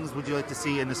of things would you like to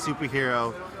see in a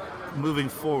superhero moving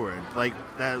forward, like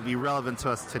that would be relevant to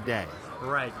us today?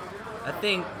 Right. I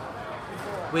think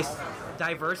with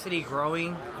diversity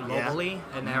growing globally,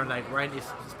 and now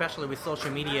especially with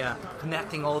social media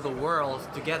connecting all the worlds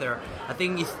together, I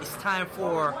think it's time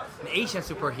for an Asian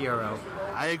superhero.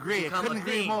 I agree. I couldn't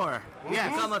agree more.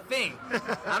 Yes. Become a thing.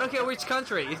 I don't care which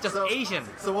country. It's just Asian.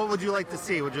 So what would you like to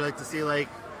see? Would you like to see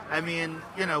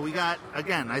we got,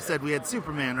 again, I said we had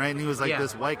Superman, right? And he was like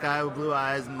this white guy with blue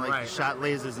eyes and he shot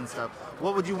lasers and stuff.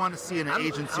 What would you want to see in an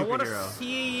Asian superhero? I want to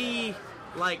see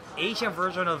Asian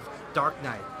version of Dark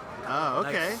Knight. Oh,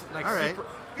 okay. Like all right.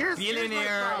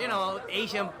 Billionaire,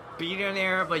 Asian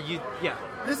billionaire, but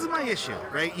This is my issue,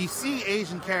 right? You see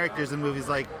Asian characters in movies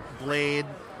like Blade,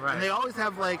 and they always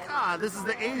have this is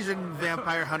the Asian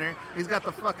vampire hunter. He's got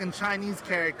the fucking Chinese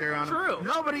character on him. True.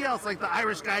 Nobody else, like the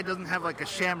Irish guy, doesn't have a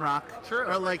shamrock. True.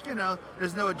 Or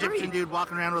there's no Egyptian dude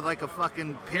walking around with a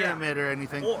fucking pyramid or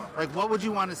anything. What would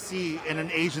you want to see in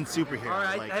an Asian superhero? All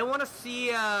right, I want to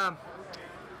see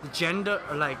gender,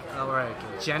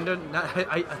 gender.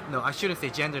 I shouldn't say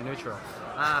gender neutral.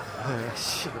 I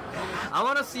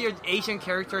want to see an Asian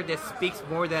character that speaks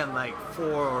more than 4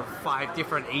 or 5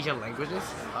 different Asian languages.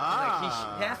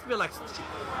 He has to be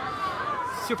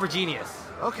super genius.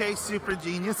 Okay, super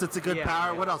genius. It's a good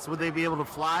power. What else? Would they be able to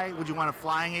fly? Would you want a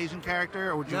flying Asian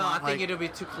character, or would you want I think it'll be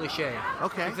too cliche.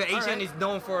 Okay. Because the Asian is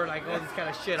known for all this kind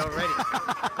of shit already,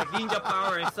 like ninja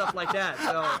power and stuff like that.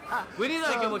 So we need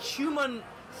a human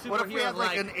superhero. What if we had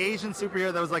an Asian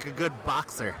superhero that was a good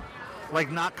boxer?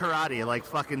 Not karate,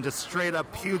 fucking just straight up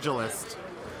pugilist.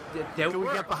 Can we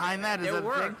get behind that? Is that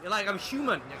a thing? I'm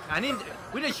human.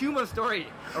 We need a human story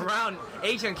around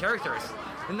Asian characters.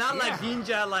 And not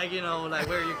ninja,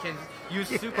 where you can use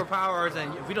superpowers,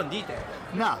 and we don't need that.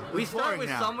 No, we start with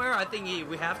somewhere. I think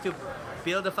we have to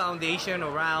build a foundation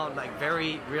around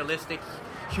very realistic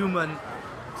human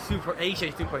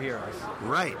Asian superheroes.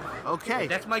 Right. Okay.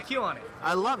 That's my cue on it.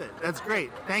 I love it. That's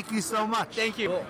great. Thank you so much. Thank you. Cool.